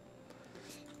close.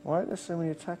 Why are there so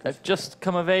many attackers? I've just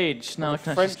come of age. Now I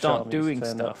can actually start doing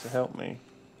stuff. to help me.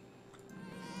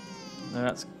 No,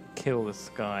 let's kill this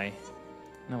guy.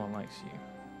 No one likes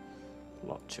you.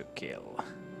 Lot to kill.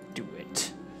 Do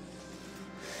it.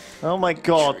 Oh my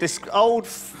god, this old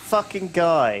fucking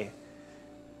guy.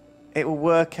 It will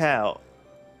work out.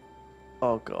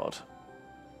 Oh god.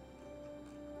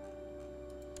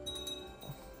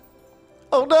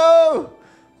 Oh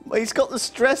no! He's got the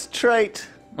stress trait.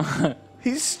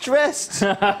 He's stressed.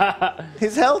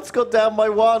 His health's got down by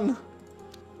 1.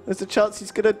 There's a chance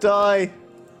he's gonna die.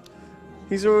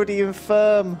 He's already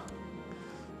infirm.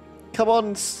 Come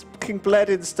on, King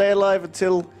Bledin, stay alive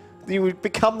until you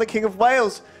become the King of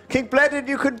Wales. King Bledin,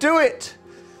 you can do it!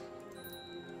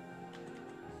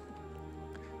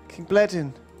 King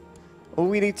Bledin, all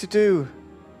we need to do...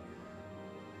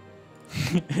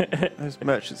 Those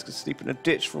merchants can sleep in a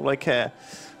ditch for all I care.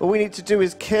 All we need to do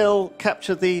is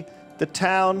capture the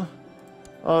town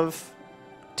of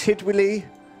Tidwilly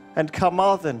and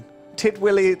Carmarthen.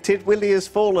 Tidwilly has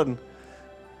fallen.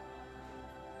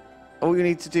 All you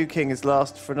need to do, King, is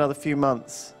last for another few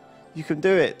months. You can do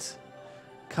it.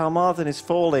 Carmarthen is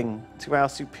falling to our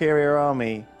superior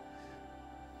army.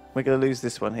 We're going to lose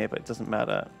this one here, but it doesn't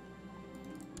matter.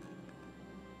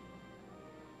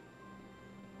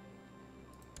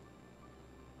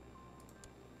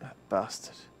 That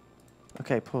bastard.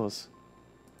 Okay, pause.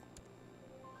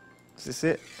 Is this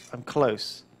it? I'm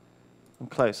close. I'm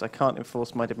close. I can't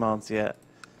enforce my demands yet.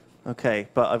 Okay,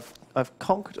 but I've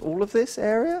conquered all of this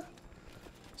area?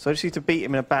 So I just need to beat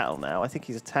him in a battle now. I think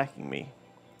he's attacking me.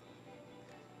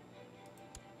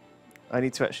 I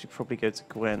need to actually probably go to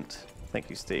Gwent. Thank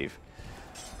you, Steve.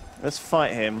 Let's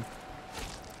fight him.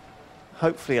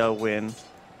 Hopefully I'll win.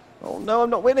 Oh no, I'm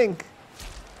not winning!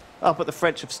 Oh, but the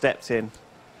French have stepped in.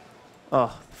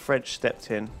 Oh, the French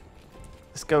stepped in.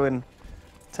 Let's go and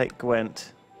take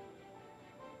Gwent.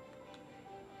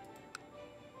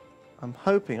 I'm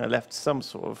hoping I left some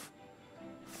sort of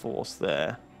force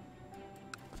there.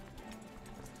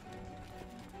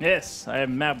 Yes, I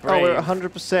am now brave. Oh, we're at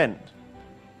 100%.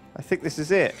 I think this is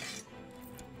it.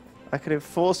 I can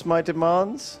enforce my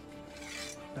demands.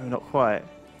 No, not quite.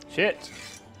 Shit.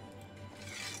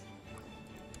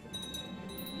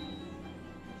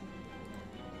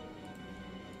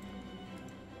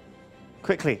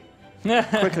 Quickly.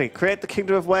 Quickly, create the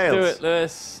Kingdom of Wales. Do it,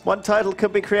 Lewis. One title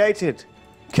can be created.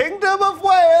 Kingdom of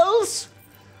Wales!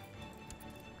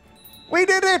 We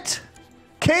did it!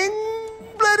 King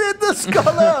Bledin the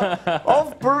Scholar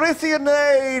of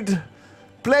Brithianaid!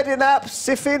 Bledin ap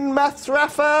Siffin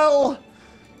Mathrafel!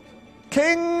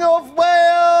 King of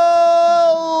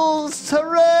Wales!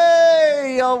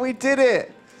 Hooray! Oh, we did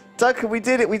it! Duncan, we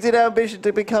did it. We did our ambition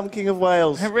to become King of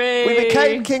Wales. Hooray! We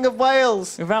became King of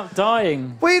Wales. Without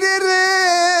dying. We did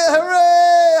it!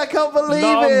 Hooray! I can't believe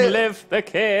Long it. Long live the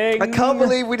king! I can't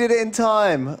believe we did it in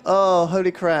time. Oh,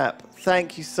 holy crap.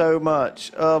 Thank you so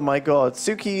much. Oh my god.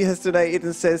 Suki has donated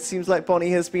and says, seems like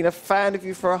Bonnie has been a fan of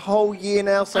you for a whole year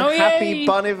now, so happy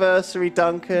Bonniversary,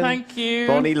 Duncan. Thank you.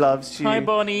 Bonnie loves you. Hi,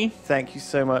 Bonnie. Thank you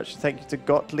so much. Thank you to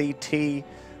Gottlieb T.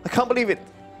 I can't believe it.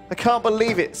 I can't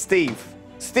believe it, Steve.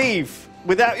 Steve,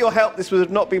 without your help, this would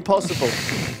have not been possible.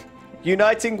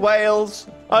 Uniting Wales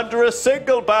under a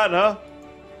single banner,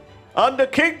 under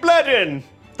King Bledin,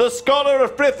 the Scholar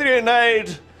of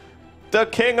Brithianaid, the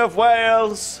King of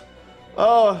Wales.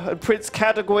 Oh, and Prince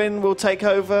Cadwyn will take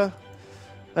over.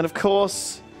 And of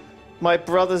course, my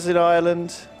brothers in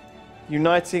Ireland,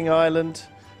 uniting Ireland,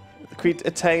 the Queen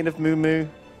Attain of Mumu.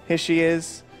 Here she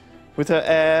is, with her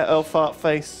heir, Earl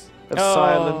Fartface of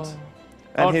Sireland.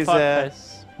 And his heir,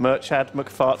 Murchad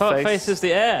McFartface. Fartface is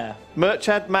the heir.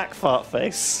 Murchad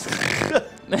McFartface.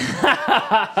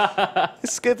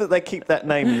 It's good that they keep that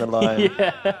name in the line.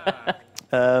 Yeah.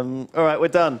 All right, we're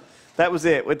done. That was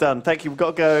it. We're done. Thank you. We've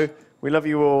got to go. We love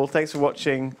you all. Thanks for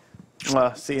watching.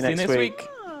 See you next week.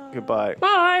 Goodbye.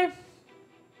 Bye.